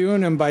 No, I'm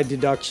doing them by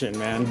deduction,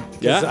 man.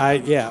 Yeah?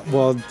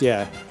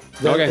 Yeah.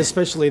 Okay.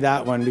 Especially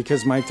that one,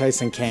 because Mike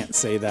Tyson can't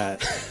say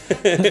that.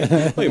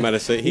 Well, he might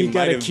have said He got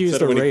might have accused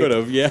said it of when he rape. could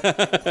have.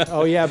 Yeah.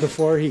 Oh, yeah,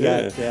 before he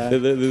got... Yeah. They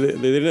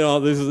didn't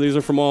all. These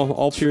are from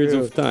all periods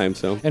of time.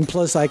 So. And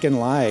plus, I can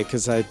lie,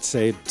 because I'd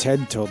say,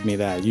 Ted told me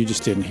that. You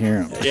just didn't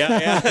hear him.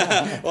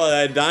 Yeah.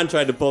 Well, Don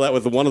tried to pull that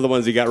with one of the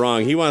ones he got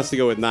wrong. He wants to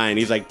go with 9.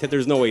 He's like,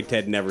 there's no way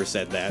Ted never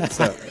said that.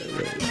 So.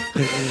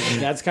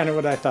 That's kind of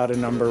what I thought of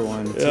number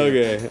 1, too.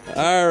 Okay.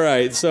 All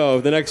right.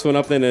 So the next one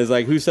up then is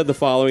like, who said the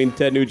following?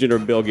 Ted Nugent or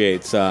Bill Gates?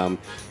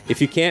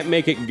 If you can't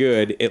make it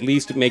good, at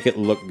least make it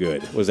look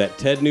good. Was that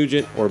Ted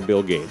Nugent or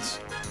Bill Gates?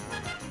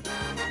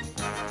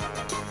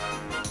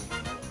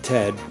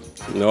 Ted.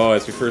 No,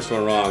 that's your first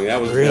one wrong.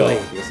 That was Really?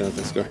 Bill. I guess that's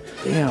the score.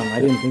 Damn,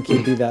 I didn't think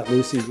he'd be that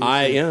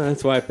loosey-goosey. Yeah,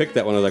 that's why I picked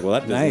that one. I was like, well,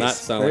 that does Nice. not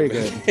sound Very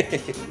like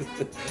good.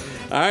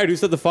 All right, who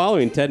said the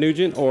following? Ted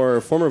Nugent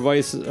or former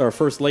Vice or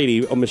First Lady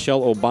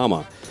Michelle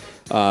Obama?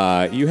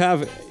 You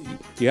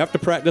have to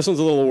practice. This one's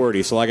a little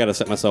wordy, so I got to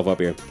set myself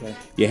up here. Okay.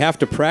 You have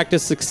to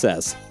practice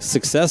success.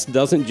 Success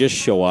doesn't just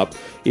show up.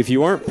 If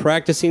you aren't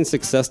practicing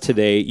success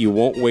today, you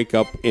won't wake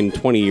up in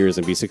 20 years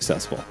and be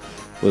successful.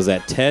 Was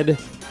that Ted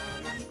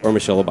or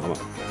Michelle Obama?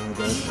 Oh,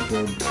 that's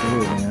good,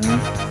 too, man.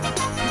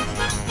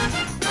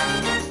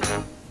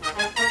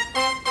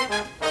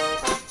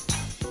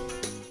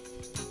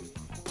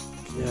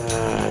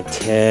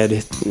 Ted.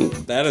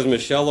 That is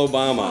Michelle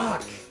Obama.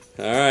 Fuck.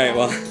 All right,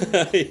 well,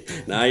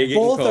 now you're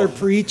getting Both cold. are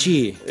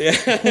preachy. Not that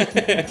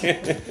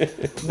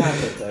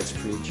that's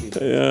preachy.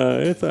 Yeah,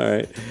 it's all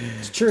right.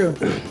 It's true.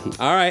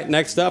 All right,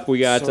 next up, we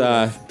got Sort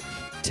of.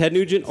 Ted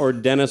Nugent or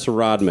Dennis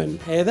Rodman.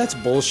 Hey, that's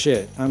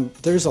bullshit.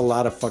 There's a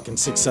lot of fucking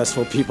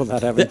successful people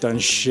that haven't done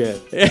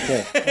shit.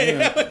 Okay.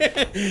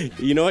 Anyway,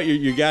 You know what?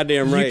 You're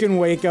goddamn right. you can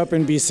wake up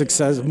and be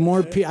successful.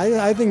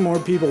 I think more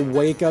people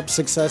wake up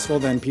successful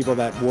than people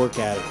that work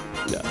at it.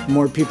 Yeah.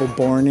 More people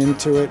born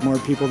into it. More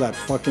people that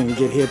fucking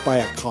get hit by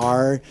a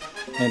car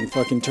and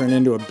fucking turn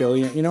into a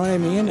billion. You know what I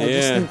mean? I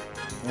just Yeah. think.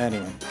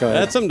 Anyway, go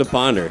ahead. That's something to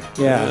ponder.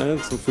 Yeah.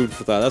 That's some food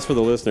for thought. That's for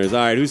the listeners. All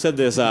right, who said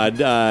this?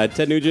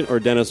 Ted Nugent or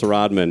Dennis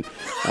Rodman?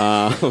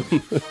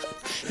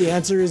 The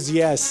answer is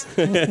yes.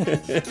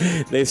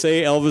 They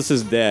say Elvis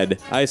is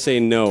dead. I say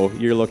no.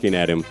 You're looking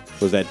at him.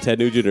 Was that Ted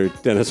Nugent or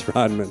Dennis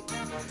Rodman?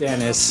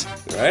 Dennis.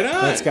 Right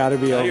on. That's got to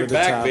be Now over you're the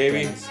back, top,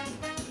 baby. Dennis.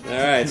 All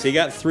right, so you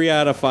got 3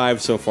 out of 5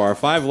 so far.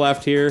 5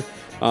 left here.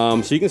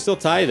 So you can still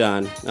tie it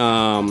on.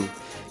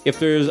 If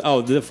there's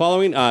the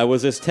following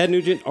was this Ted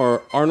Nugent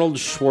or Arnold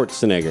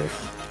Schwarzenegger?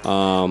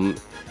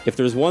 If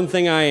there's one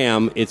thing I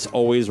am, it's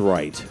always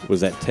right.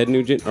 Was that Ted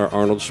Nugent or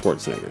Arnold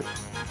Schwarzenegger?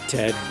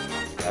 Ted.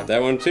 Got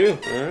that one too.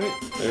 All right,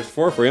 there's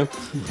 4 for you.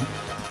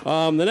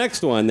 The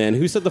next one then.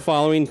 Who said the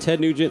following? Ted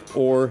Nugent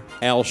or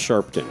Al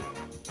Sharpton?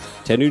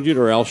 Ted Nugent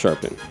or Al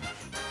Sharpton?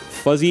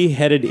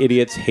 Fuzzy-headed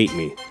idiots hate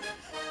me.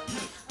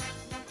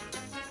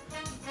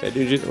 Ted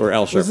Nugent or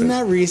Al Sharpton? Wasn't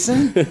that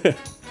recent?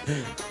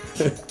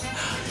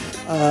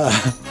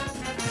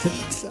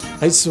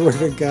 I swear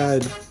to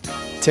God,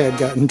 Ted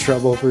got in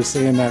trouble for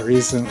saying that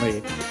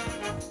recently.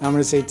 I'm going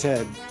to say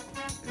Ted.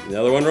 The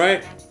other one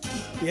right?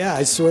 Yeah,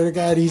 I swear to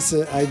God, he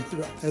said, I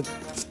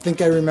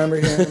think I remember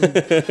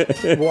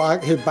him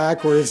walk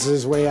backwards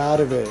his way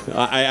out of it.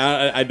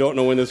 I don't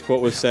know when this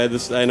quote was said.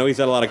 I know he's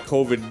had a lot of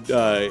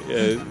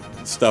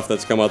COVID stuff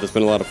that's come out that's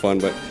been a lot of fun,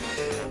 but...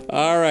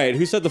 All right,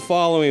 who said the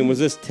following? Was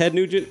this Ted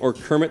Nugent or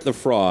Kermit the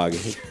Frog?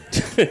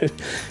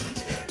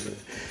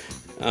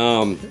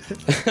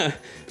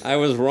 I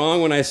was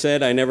wrong when I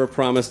said I never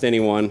promised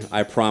anyone.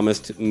 I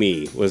promised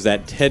me. Was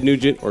that Ted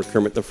Nugent or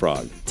Kermit the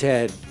Frog?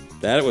 Ted.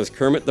 That was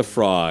Kermit the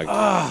Frog.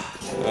 All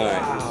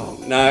right.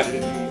 Now,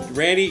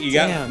 Randy, you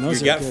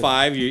got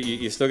 5.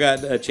 You still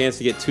got a chance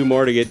to get 2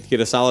 more to get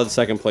a solid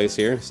second place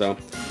here. So,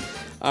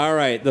 all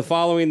right. The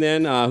following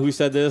then, who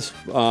said this?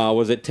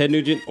 Was it Ted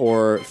Nugent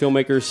or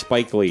filmmaker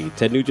Spike Lee?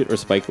 Ted Nugent or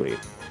Spike Lee?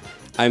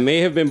 I may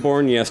have been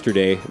born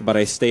yesterday, but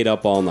I stayed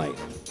up all night.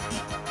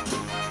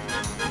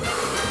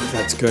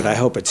 That's good. I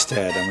hope it's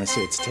Ted. I'm going to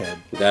say it's Ted.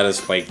 That is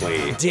Spike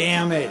Lee.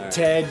 Damn it, right.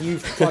 Ted, you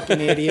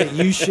fucking idiot.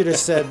 You should have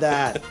said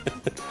that.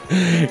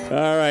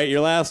 All right,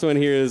 your last one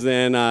here is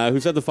then, who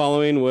said the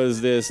following?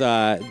 Was this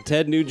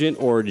Ted Nugent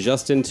or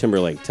Justin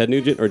Timberlake? Ted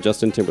Nugent or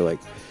Justin Timberlake?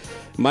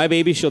 My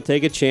baby, she'll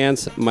take a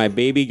chance. My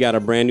baby got a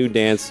brand new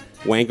dance.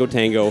 Wango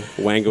tango,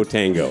 wango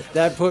tango.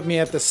 That put me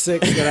at the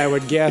 6 that I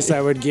would guess I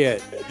would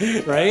get.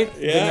 Right?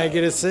 Yeah. Didn't I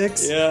get a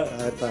 6? Yeah.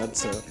 I thought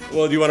so.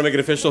 Well, do you want to make it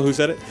official? Who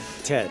said it?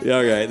 Ted. Yeah,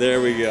 okay,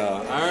 there we go.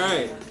 All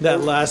right.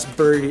 That last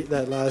birdie,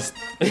 that last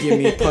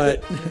gimme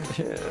putt.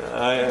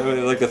 I would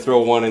like to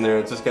throw one in there.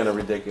 It's just kind of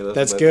ridiculous.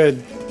 That's good.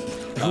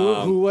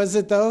 Who was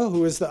it, though?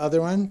 Who was the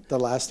other one? The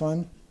last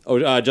one?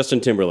 Oh,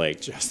 Justin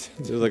Timberlake. It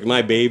was like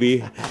my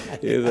baby.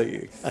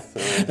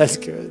 That's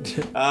good. Do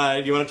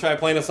you want to try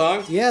playing a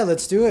song? Yeah,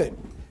 let's do it.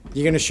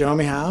 You gonna show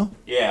me how?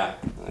 Yeah.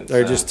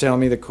 Or just tell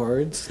me the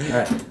chords? All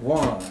right.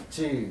 1,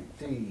 2,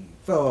 3,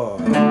 4.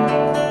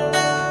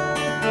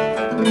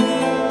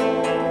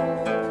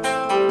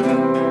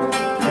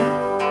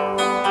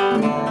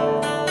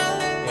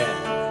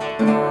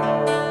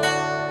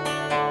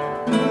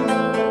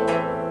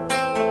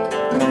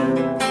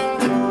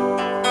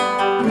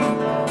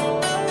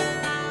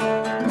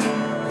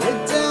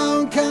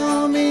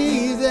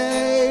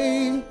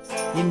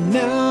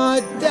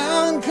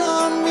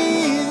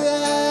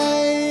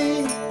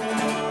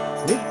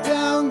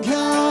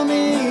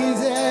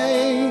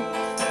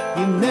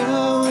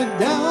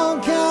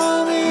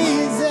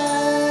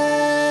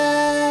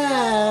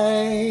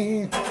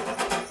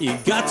 You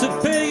got to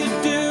pay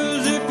your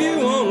dues if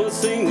you want to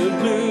sing the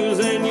blues,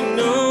 and you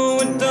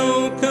know it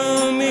don't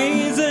come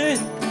easy.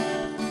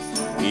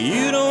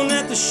 You don't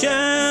have to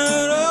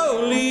shout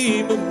or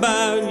leap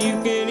about,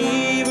 you can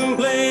even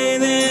play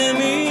them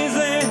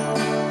easy.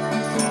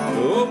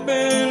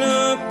 Open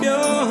up your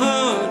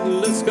heart,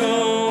 let's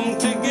come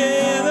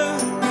together.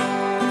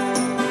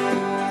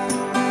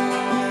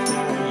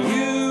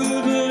 Use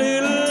a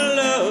little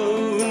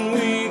love and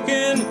we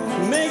can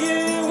make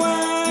it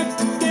work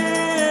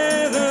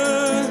together.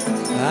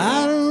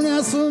 I don't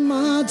ask for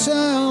much,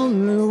 I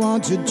only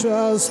want your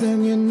trust,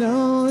 and you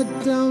know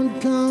it don't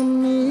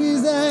come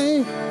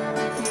easy.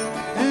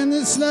 And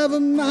this love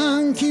of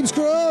mine keeps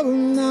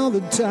growing all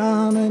the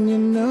time, and you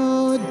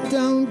know it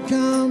don't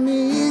come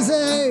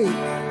easy.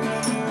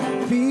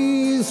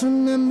 Peace,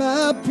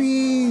 remember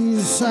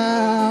peace,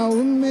 how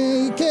we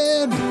make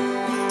it.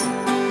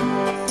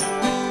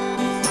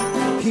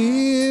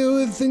 Here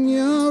within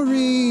your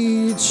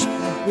reach,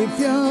 if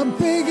you're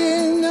big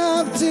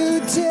enough to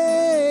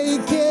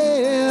take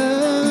it.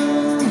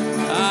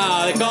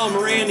 They call him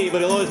Randy,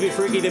 but he'll always be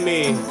freaky to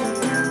me.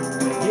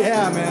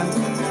 Yeah,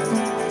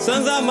 man.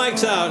 Sun's out,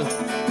 Mike's out.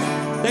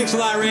 Thanks a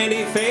lot,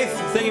 Randy. Faith,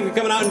 thank you for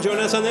coming out and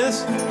joining us on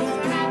this.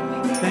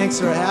 Thanks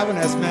for having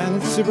us,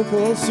 man. Super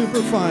cool,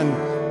 super fun.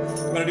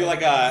 I'm gonna do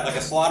like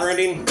a slaughter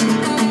ending.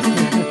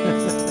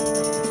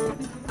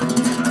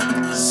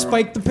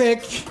 Spike the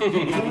pick.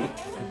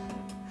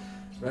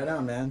 Right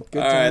on, man.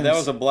 Good All right, times. that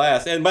was a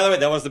blast. And by the way,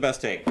 that was the best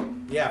take.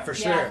 Yeah, for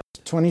sure.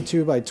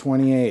 22 by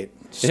 28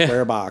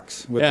 square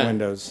box with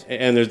windows.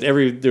 And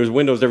there's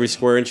windows every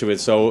square inch of it.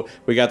 So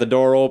we got the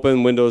door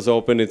open, windows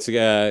open. It's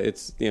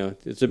it's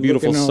a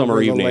beautiful Looking summer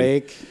over evening. The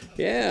lake.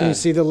 Yeah. Can you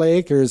see the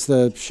lake, or is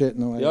the shit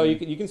in the lake? Yo,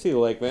 you can see the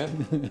lake,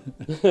 man.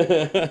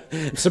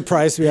 I'm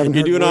surprised we haven't.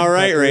 You're doing all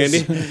right,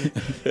 Randy.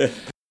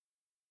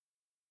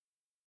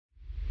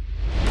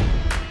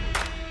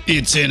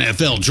 It's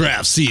NFL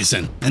draft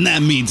season, and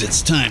that means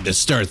it's time to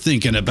start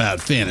thinking about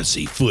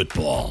fantasy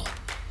football.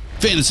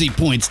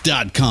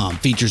 FantasyPoints.com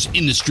features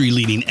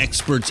industry-leading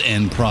experts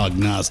and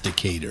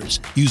prognosticators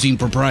using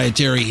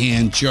proprietary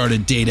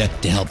hand-charted data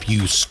to help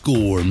you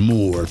score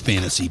more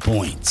fantasy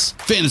points.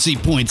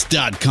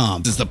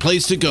 FantasyPoints.com is the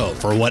place to go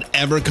for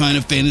whatever kind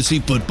of fantasy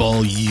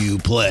football you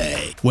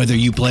play. Whether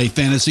you play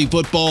fantasy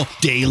football,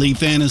 daily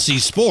fantasy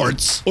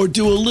sports, or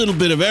do a little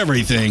bit of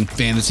everything,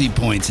 Fantasy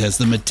Points has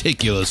the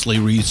meticulously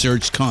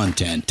researched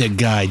content to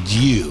guide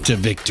you to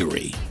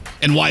victory.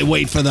 And why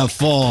wait for the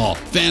fall?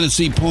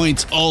 Fantasy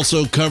Points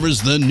also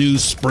covers the new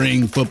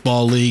spring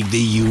football league,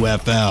 the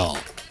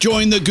UFL.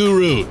 Join the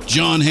guru,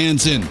 John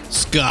Hansen,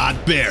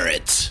 Scott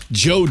Barrett,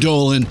 Joe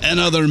Dolan, and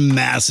other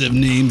massive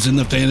names in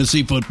the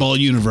fantasy football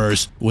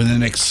universe with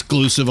an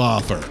exclusive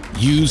offer.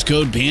 Use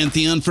code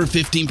Pantheon for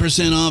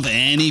 15% off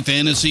any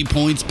Fantasy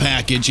Points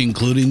package,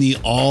 including the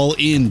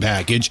all-in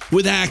package,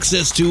 with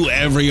access to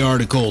every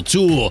article,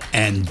 tool,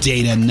 and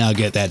data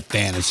nugget that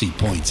Fantasy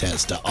Points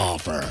has to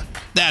offer.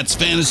 That's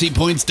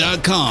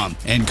FantasyPoints.com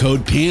and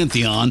code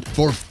Pantheon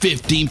for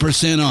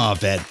 15%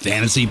 off at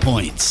Fantasy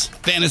Points.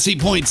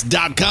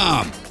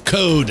 FantasyPoints.com,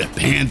 code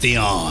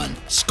Pantheon.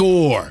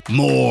 Score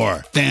more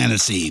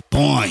fantasy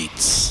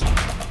points.